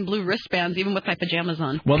red, white, and blue wristbands even with my pajamas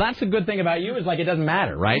on. Well, that's the good thing about you is like it doesn't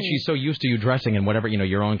matter, right? She's so used to you dressing in whatever,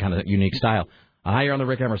 your own kind of unique style. Hi, you're on the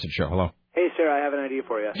Rick Emerson Show. Hello. Hey, Sarah, I have an idea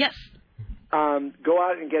for you. Yes. Go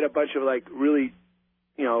out and get a bunch of, really,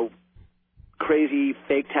 crazy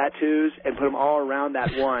fake tattoos and put them all around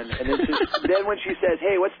that one. And then when she says,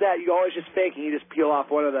 hey, what's that? You always just fake, and you just peel off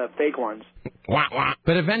one of the fake ones.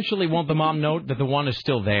 But eventually won't the mom note that the one is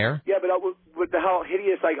still there? Yeah, but with how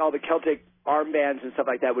hideous, all the Celtic armbands and stuff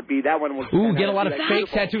like that would be, that one would... Ooh, get a lot of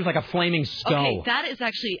fake tattoos like a flaming stove. Okay, that is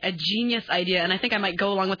actually a genius idea, and I think I might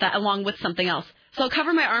go along with that along with something else. So I'll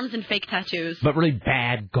cover my arms in fake tattoos. But really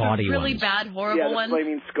bad, gaudy ones. Really bad, horrible ones. Yeah, the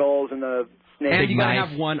flaming skulls and the snakes. And you gotta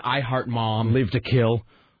have one I Heart Mom. Live to Kill.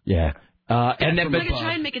 Yeah. And then... I'm going to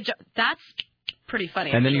try and make a joke. That's pretty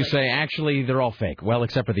funny. And then you say, actually, they're all fake. Well,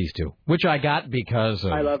 except for these two. Which I got because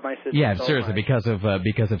of... I love my sister. Yeah, so seriously, much.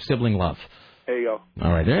 because of sibling love. There you go.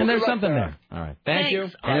 All right, and there's something there. All right, thank you.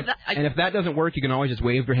 And if that doesn't work, you can always just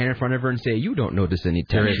wave your hand in front of her and say, "You don't notice any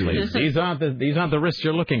tattoos." These aren't the risks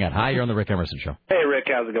you're looking at. Hi, you're on the Rick Emerson Show. Hey, Rick,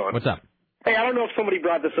 how's it going? What's up? Hey, I don't know if somebody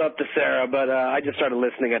brought this up to Sarah, but I just started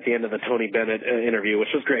listening at the end of the Tony Bennett interview,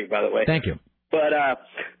 which was great, by the way. Thank you. But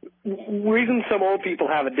reason some old people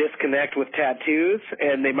have a disconnect with tattoos,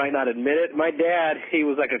 and they might not admit it. My dad, he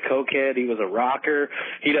was like a cokehead. He was a rocker.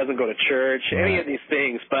 He doesn't go to church, any of these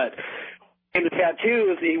things, but... in the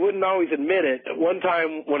tattoos, he wouldn't always admit it. One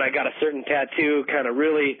time when I got a certain tattoo, kind of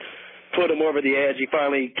really put him over the edge, he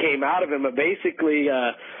finally came out of him. But basically,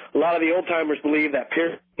 a lot of the old-timers believe that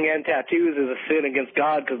piercing and tattoos is a sin against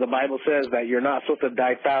God because the Bible says that you're not supposed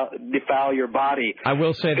to defile your body. I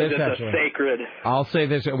will say this, it's actually. Sacred. I'll say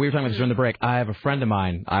this. We were talking about this during the break. I have a friend of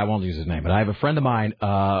mine. I won't use his name, but I have a friend of mine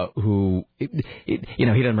who, he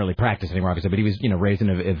doesn't really practice anymore, obviously, but he was, raised in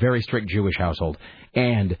a very strict Jewish household.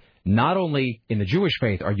 And not only in the Jewish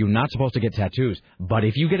faith are you not supposed to get tattoos, but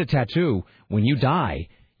if you get a tattoo, when you die,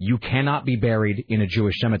 you cannot be buried in a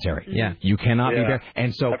Jewish cemetery. Yeah. You cannot be buried.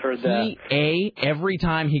 And so I've heard that. Every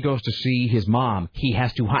time he goes to see his mom, he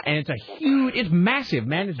has to hide. And it's massive,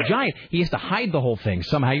 man. It's giant. He has to hide the whole thing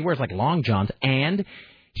somehow. He wears long johns. And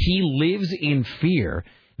he lives in fear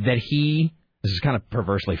that this is kind of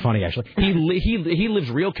perversely funny, actually. He lives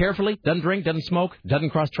real carefully, doesn't drink, doesn't smoke, doesn't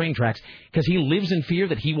cross train tracks, because he lives in fear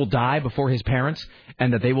that he will die before his parents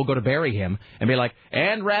and that they will go to bury him and be like,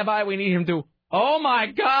 and Rabbi, we need him to... oh, my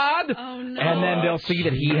God! Oh, no. And then they'll see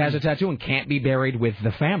that he has a tattoo and can't be buried with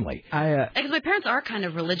the family. Because my parents are kind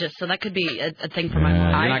of religious, so that could be a thing for my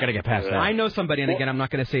mom. You're not going to get past that. I know somebody, and again, I'm not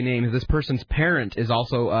going to say names. This person's parent is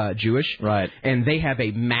also Jewish. Right. And they have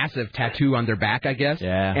a massive tattoo on their back, I guess.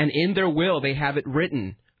 Yeah. And in their will, they have it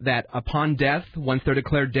written that upon death, once they're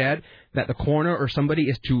declared dead, that the coroner or somebody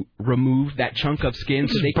is to remove that chunk of skin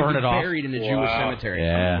so they can be buried in a Jewish cemetery.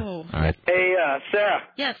 Yeah. Oh. All right. Hey, Sarah.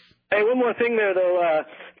 Yes. Hey, one more thing there, though.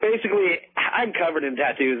 Basically, I'm covered in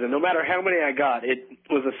tattoos, and no matter how many I got, it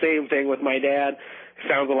was the same thing with my dad.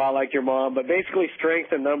 Sounds a lot like your mom, but basically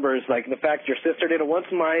strength and numbers, like the fact your sister did it. Once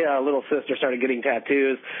my little sister started getting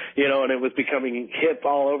tattoos, and it was becoming hip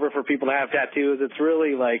all over for people to have tattoos, it's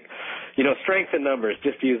really strength and numbers.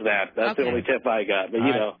 Just use that. That's the only tip I got. But,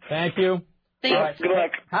 Thank you. Thanks. All right, good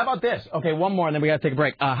luck. How about this? Okay, one more, and then we got to take a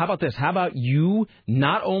break. How about this? How about you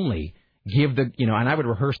not only give and I would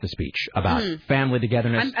rehearse the speech about family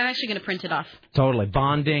togetherness. I'm actually going to print it off. Totally.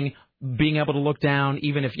 Bonding, being able to look down,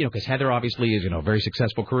 even if, because Heather obviously is, a very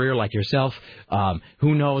successful career like yourself.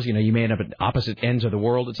 Who knows, you may end up at opposite ends of the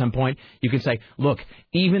world at some point. You can say, look,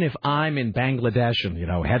 even if I'm in Bangladesh and,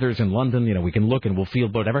 Heather's in London, we can look and we'll feel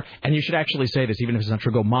whatever. And you should actually say this, even if it's not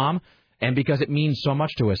true. Go, Mom, and because it means so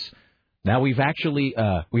much to us, now we've actually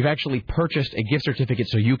purchased a gift certificate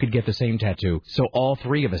so you could get the same tattoo, so all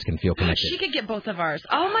three of us can feel connected. She could get both of ours.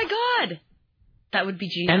 Oh my God, that would be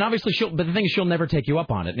genius. And obviously, but the thing is, she'll never take you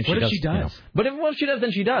up on it. And what if she does? You know, but if she does,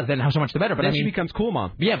 then she does. Then how so much the better. But then I mean, she becomes cool,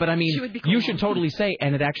 Mom. Yeah, but I mean, you should totally say,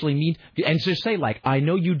 and it actually means, and just say like, I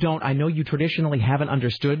know you traditionally haven't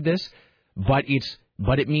understood this, but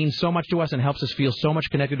it means so much to us and helps us feel so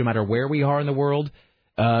much connected no matter where we are in the world.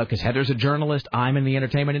 Because Heather's a journalist, I'm in the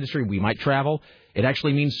entertainment industry, we might travel. It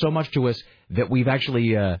actually means so much to us that we've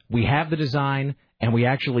actually we have the design, and we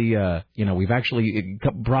actually we've actually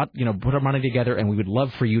put our money together, and we would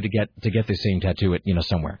love for you to get the same tattoo at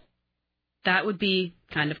somewhere. That would be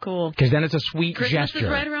kind of cool. Because then it's a sweet Christmas gesture.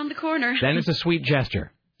 is right around the corner. Then it's a sweet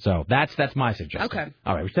gesture. So that's my suggestion. Okay.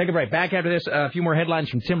 All right, we'll take a break. Back after this, a few more headlines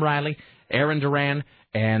from Tim Riley, Aaron Duran,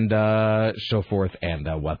 and so forth and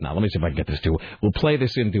whatnot. Let me see if I can get this to. We'll play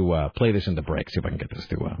this into break. See if I can get this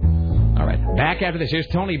to. All right. Back after this. Here's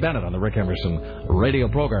Tony Bennett on the Rick Emerson radio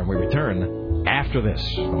program. We return after this.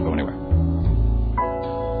 Don't go anywhere.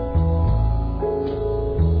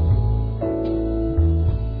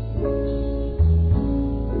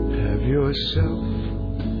 Have yourself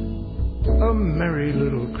a merry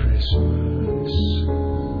little Christmas.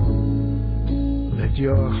 Let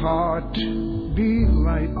your heart be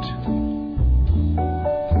light.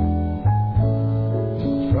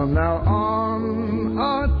 From now on,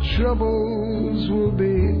 our troubles will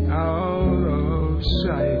be out of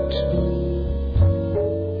sight.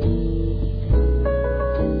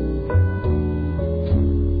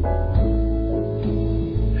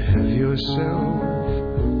 Have yourself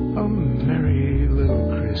a merry little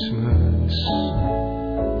Christmas.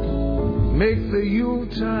 Make the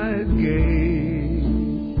Yuletide gay.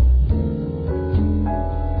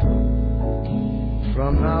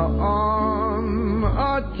 From now on,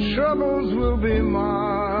 our troubles will be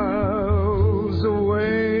miles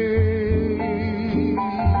away.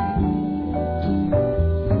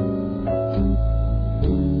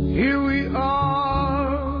 Here we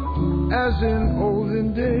are, as in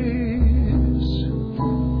olden days,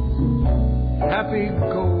 happy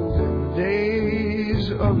golden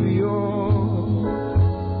days of yore.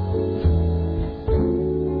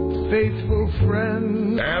 Faithful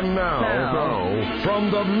friends. And now,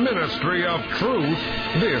 from the Ministry of Truth,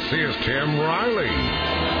 this is Tim Riley.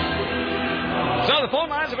 So the phone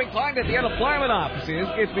lines have been clogged at the unemployment offices.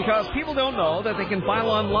 It's because people don't know that they can file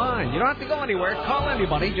online. You don't have to go anywhere. Call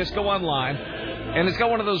anybody. Just go online. And it's got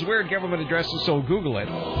one of those weird government addresses, so Google it.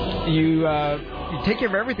 You take care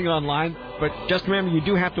of everything online, but just remember, you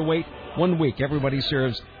do have to wait 1 week. Everybody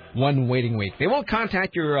serves one waiting week. They won't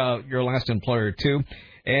contact your last employer, too.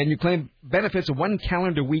 And you claim benefits of 1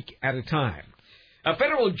 calendar week at a time. A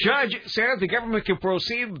federal judge says the government can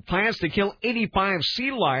proceed with plans to kill 85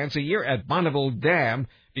 sea lions a year at Bonneville Dam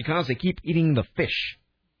because they keep eating the fish.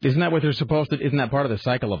 Isn't that what they're supposed to? Isn't that part of the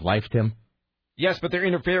cycle of life, Tim? Yes, but they're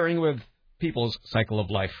interfering with people's cycle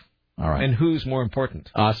of life. All right. And who's more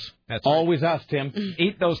important? Us. That's always us, Tim.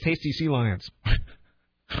 Eat those tasty sea lions.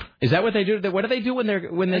 Is that what they do? What do they do when they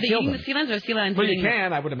kill them? Eating the sea lions or sea lions? Well, you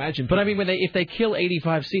can, I would imagine. But I mean, if they kill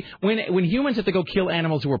 85 when humans have to go kill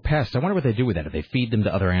animals who are pests, I wonder what they do with that. If they feed them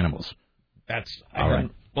to other animals. That's all right.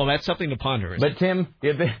 Well, that's something to ponder. But Tim,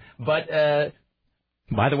 by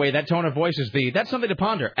the way, that tone of voice is that's something to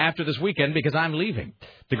ponder after this weekend because I'm leaving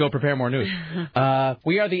to go prepare more news.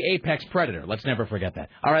 We are the apex predator. Let's never forget that.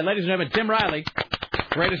 All right, ladies and gentlemen, Tim Riley.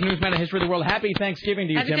 Greatest newsman in history of the world. Happy Thanksgiving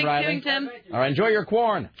to you, Happy Tim Riley. Happy Thanksgiving, Tim. All right, enjoy your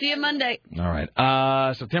corn. See you Monday. All right.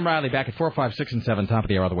 So Tim Riley back at 4, 5, 6, and 7, top of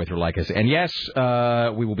the hour all the way through like us. And yes,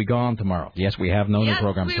 we will be gone tomorrow. Yes, we have no new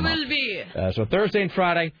programs tomorrow. Yes, we will be. So Thursday and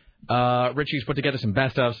Friday, Richie's put together some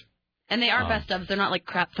best ofs. And they are best ofs. They're not like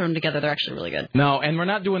crap thrown together. They're actually really good. No, and we're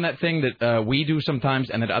not doing that thing that we do sometimes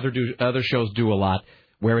and that other shows do a lot,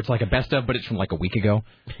 where it's like a best of, but it's from like a week ago.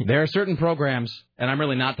 There are certain programs, and I'm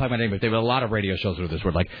really not talking about anything, but there are a lot of radio shows with this,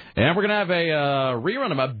 where like, and we're going to have a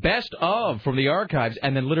rerun of a best of from the archives,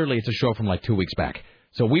 and then literally it's a show from like 2 weeks back.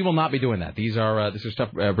 So we will not be doing that. This is stuff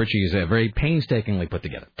Richie is very painstakingly put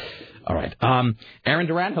together. All right. Aaron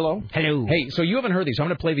Duran, hello. Hello. Hey, so you haven't heard these. So I'm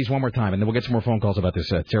going to play these one more time, and then we'll get some more phone calls about this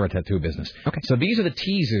Sarah Tattoo business. Okay. So these are the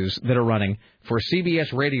teasers that are running for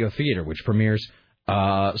CBS Radio Theater, which premieres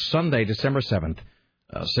Sunday, December 7th.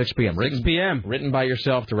 6 p.m. 6 p.m. Written by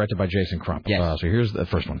yourself, directed by Jason Crump. Yes. So here's the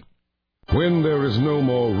first one. When there is no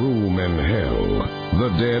more room in hell, the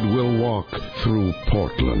dead will walk through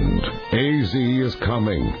Portland. AZ is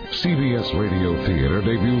coming. CBS Radio Theater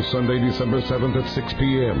debuts Sunday, December 7th at 6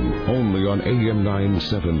 p.m. Only on AM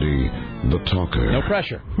 970, The Talker. No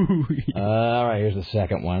pressure. All right, here's the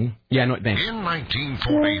second one. Yeah, no, thanks. In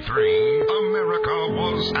 1943, America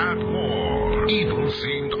was at war. Evil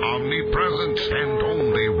seemed omnipresent, and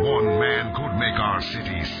only one man could make our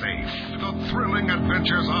city safe. The thrilling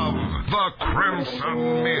adventures of The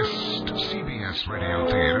Crimson Mist. CBS Radio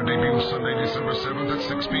Theater debuts Sunday, December 7th at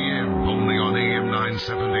 6 p.m. Only on AM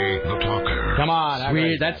 970, The Talker. Come on.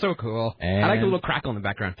 Sweet. That's so cool. And I like the little crackle in the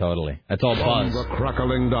background. Totally. That's all buzz. From the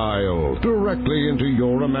crackling dial, directly into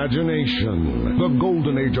your imagination. The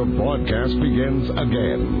golden age of broadcast begins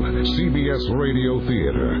again. CBS Radio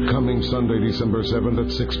Theater, coming Sunday, December 7th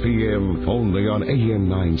at 6 p.m. Only on AM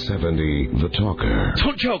 970, The Talker.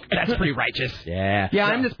 Don't joke. That's pretty righteous. Yeah. Yeah,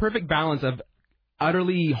 I'm this perfect balance of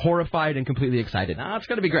utterly horrified and completely excited. No, it's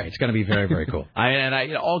going to be great. It's going to be very, very cool.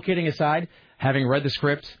 All kidding aside, having read the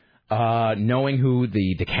script, knowing who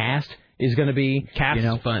the cast is going to be. Cast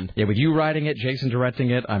is fun. Yeah, with you writing it, Jason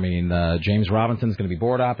directing it. I mean, James Robinson's going to be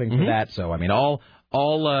board-opping for that. So, I mean, all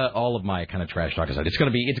of my kind of trash talk aside, it's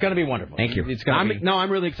going to be wonderful. Thank you.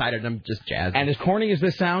 I'm really excited. I'm just jazzed. And as corny as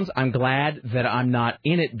this sounds, I'm glad that I'm not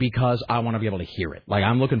in it because I want to be able to hear it. Like,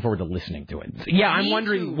 I'm looking forward to listening to it. Yeah, I'm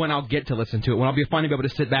wondering when I'll get to listen to it. When I'll be finally be able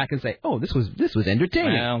to sit back and say, "Oh, this was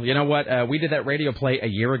entertaining." Well, you know what? We did that radio play a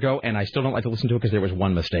year ago, and I still don't like to listen to it because there was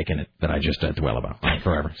one mistake in it that I just dwell about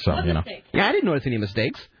forever. So Yeah, I didn't notice any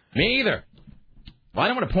mistakes. Me either. Well, I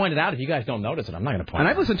don't want to point it out if you guys don't notice it. I'm not going to point it out. And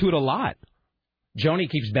I've listened to it a lot. Joni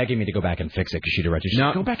keeps begging me to go back and fix it because she directed. She's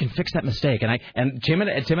like, go back and fix that mistake. And Tim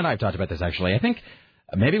and I have talked about this actually. I think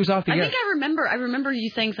maybe it was off the air. I think I remember you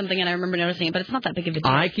saying something and I remember noticing it, but it's not that big of a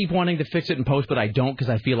deal. I keep wanting to fix it in post, but I don't because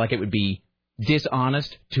I feel like it would be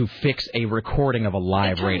dishonest to fix a recording of a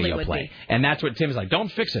live radio play. And that's what Tim's like.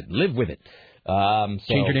 Don't fix it. Live with it. Change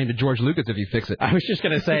your name to George Lucas if you fix it. I was just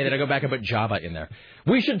going to say that I go back and put Java in there.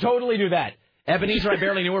 We should totally do that. Ebenezer, I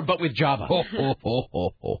barely knew her, but with Java.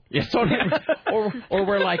 Yeah, so, or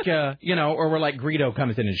we're like, or we're like Greedo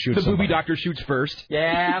comes in and shoots. The booby doctor shoots first.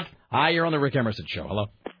 Yeah. Hi, you're on the Rick Emerson Show. Hello.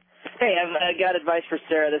 Hey, I've got advice for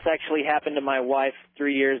Sarah. This actually happened to my wife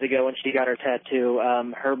 3 years ago when she got her tattoo.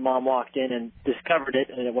 Her mom walked in and discovered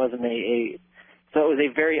it, and it wasn't so it was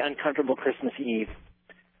a very uncomfortable Christmas Eve.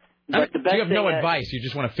 But the best you have no advice. You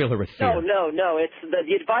just want to fill her with fear. No. It's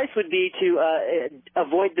the advice would be to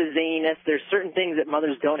avoid the zaniness. There's certain things that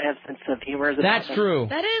mothers don't have sense of humor. That's true.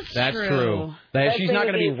 That's true. She's not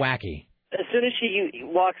going to be wacky. As soon as she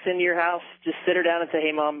walks into your house, just sit her down and say,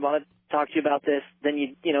 "Hey, Mom, I want to talk to you about this." Then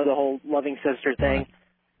you know the whole loving sister thing.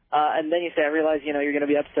 And then you say, "I realize you're going to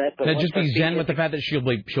be upset." But just be zen with the fact that she'll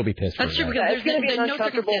be pissed. That's true because there's no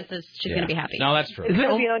circumstances she's going to be happy. No, that's true. It's going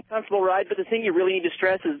to be an uncomfortable ride, but the thing you really need to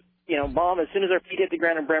stress is, Mom, as soon as our feet hit the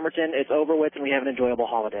ground in Bremerton, it's over with and we have an enjoyable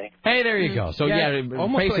holiday. Hey, there you go. So,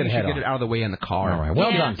 almost face like it you head should get it out of the way in the car. All right.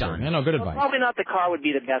 Well done. No, good advice. Probably not the car would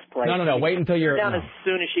be the best place. No. Wait until you're... down as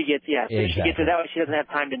soon as she gets, as soon as she gets to that way, she doesn't have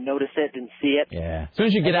time to notice it and see it. Yeah. As soon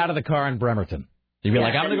as you get out of the car in Bremerton, you'd be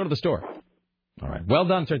like, I'm going to go to the store. All right. Well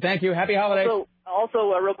done, sir. Thank you. Happy holidays.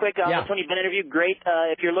 Also, real quick, the Tony Bennett interview, great.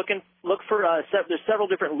 If you're look for, there's several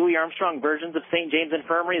different Louis Armstrong versions of St. James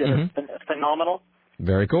Infirmary that are phenomenal.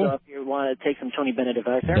 Very cool. So if you want to take some Tony Bennett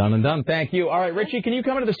advice there. Done and done. Thank you. All right, Richie, can you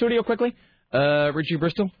come into the studio quickly? Richie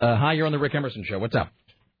Bristol. Hi, you're on the Rick Emerson Show. What's up?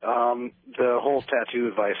 The whole tattoo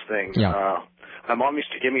advice thing. Yeah. My mom used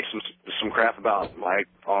to give me some crap about my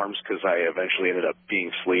arms because I eventually ended up being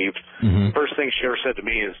sleeved. Mm-hmm. First thing she ever said to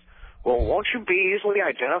me is, "Well, won't you be easily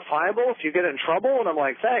identifiable if you get in trouble?" And I'm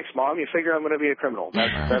like, "Thanks, Mom. You figure I'm going to be a criminal.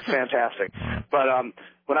 That's fantastic." But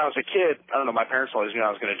when I was a kid, I don't know, my parents always knew I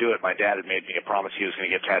was going to do it. My dad had made me a promise he was going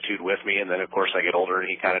to get tattooed with me, and then, of course, I get older, and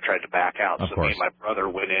he kind of tried to back out. So me and my brother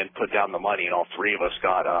went in, put down the money, and all three of us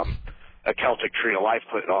got a Celtic Tree of Life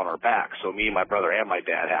put on our back. So me and my brother and my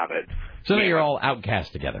dad have it. So you're all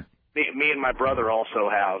outcast together. Me and my brother also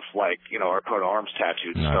have, our coat of arms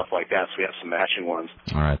tattooed and stuff like that, so we have some matching ones.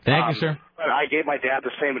 All right. Thank you, sir. But I gave my dad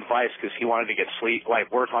the same advice because he wanted to get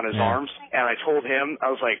work on his arms, and I told him, I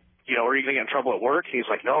was like, are you going to get in trouble at work? He's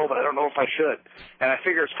like, "No, but I don't know if I should." And I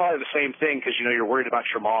figure it's probably the same thing because, you're worried about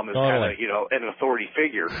your mom as kind of, an authority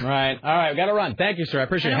figure. Right. All right. We've got to run. Thank you, sir. I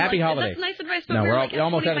appreciate it. Happy holidays. That's nice advice. But we're like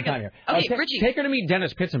almost out of time here. Okay, Richie. Take her to meet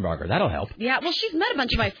Dennis Pitzenbarger. That'll help. Yeah, well, she's met a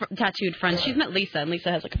bunch of my tattooed friends. She's met Lisa, and Lisa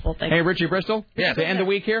has a full thing. Hey, Richie Bristol? Yeah. To end the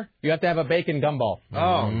week here, you have to have a bacon gumball.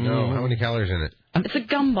 Oh, no. How many calories in it? It's a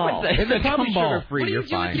gumball. It's a gumball. Sugar-free. You're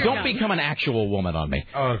fine. Don't become an actual woman on me.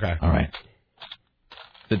 Oh, okay. All right.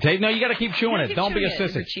 No, you got to keep chewing it. Don't be a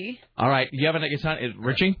sissy. Richie. All right, you have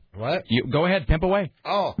Richie? What? Go ahead, pimp away.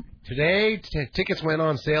 Oh, today tickets went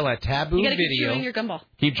on sale at Taboo You got to keep Video. chewing your gumball.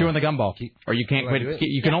 Keep chewing the gumball, or you can't quit.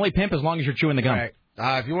 You can only pimp as long as you're chewing the gum. All right.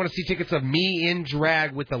 If you want to see tickets of me in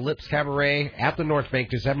drag with the Lips Cabaret at the North Bank,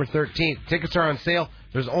 December 13th, tickets are on sale.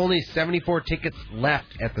 There's only 74 tickets left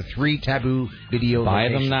at the 3 Taboo Video Buy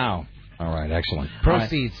locations. them now. All right, excellent.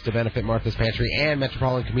 Proceeds to benefit Martha's Pantry and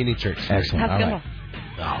Metropolitan Community Church. Excellent. All right.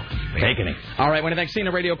 Oh, taking it. All right, I want to thank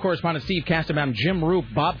senior radio correspondent Steve Castabaum, Jim Roop,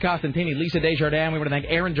 Bob Costantini, Lisa Desjardins. We want to thank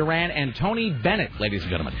Aaron Duran and Tony Bennett, ladies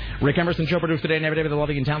and gentlemen. Rick Emerson, show produced today and every day with the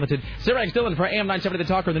loving and talented Sarah X. Dillon for AM 970 The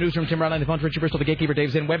Talker in the newsroom. Tim Riley, the phone, Richie Bristol, the gatekeeper,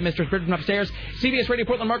 Dave Zinn, webmistress, Bridget from upstairs, CBS Radio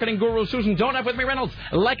Portland marketing guru Susan Donut with me, Reynolds.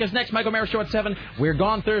 Like us next, Michael Mayer Show at 7. We're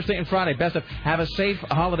gone Thursday and Friday. Best of. Have a safe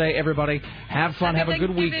holiday, everybody. Have fun. Have a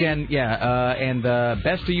good weekend. Yeah, and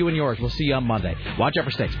best to you and yours. We'll see you on Monday. Watch out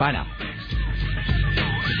for steaks. Bye now.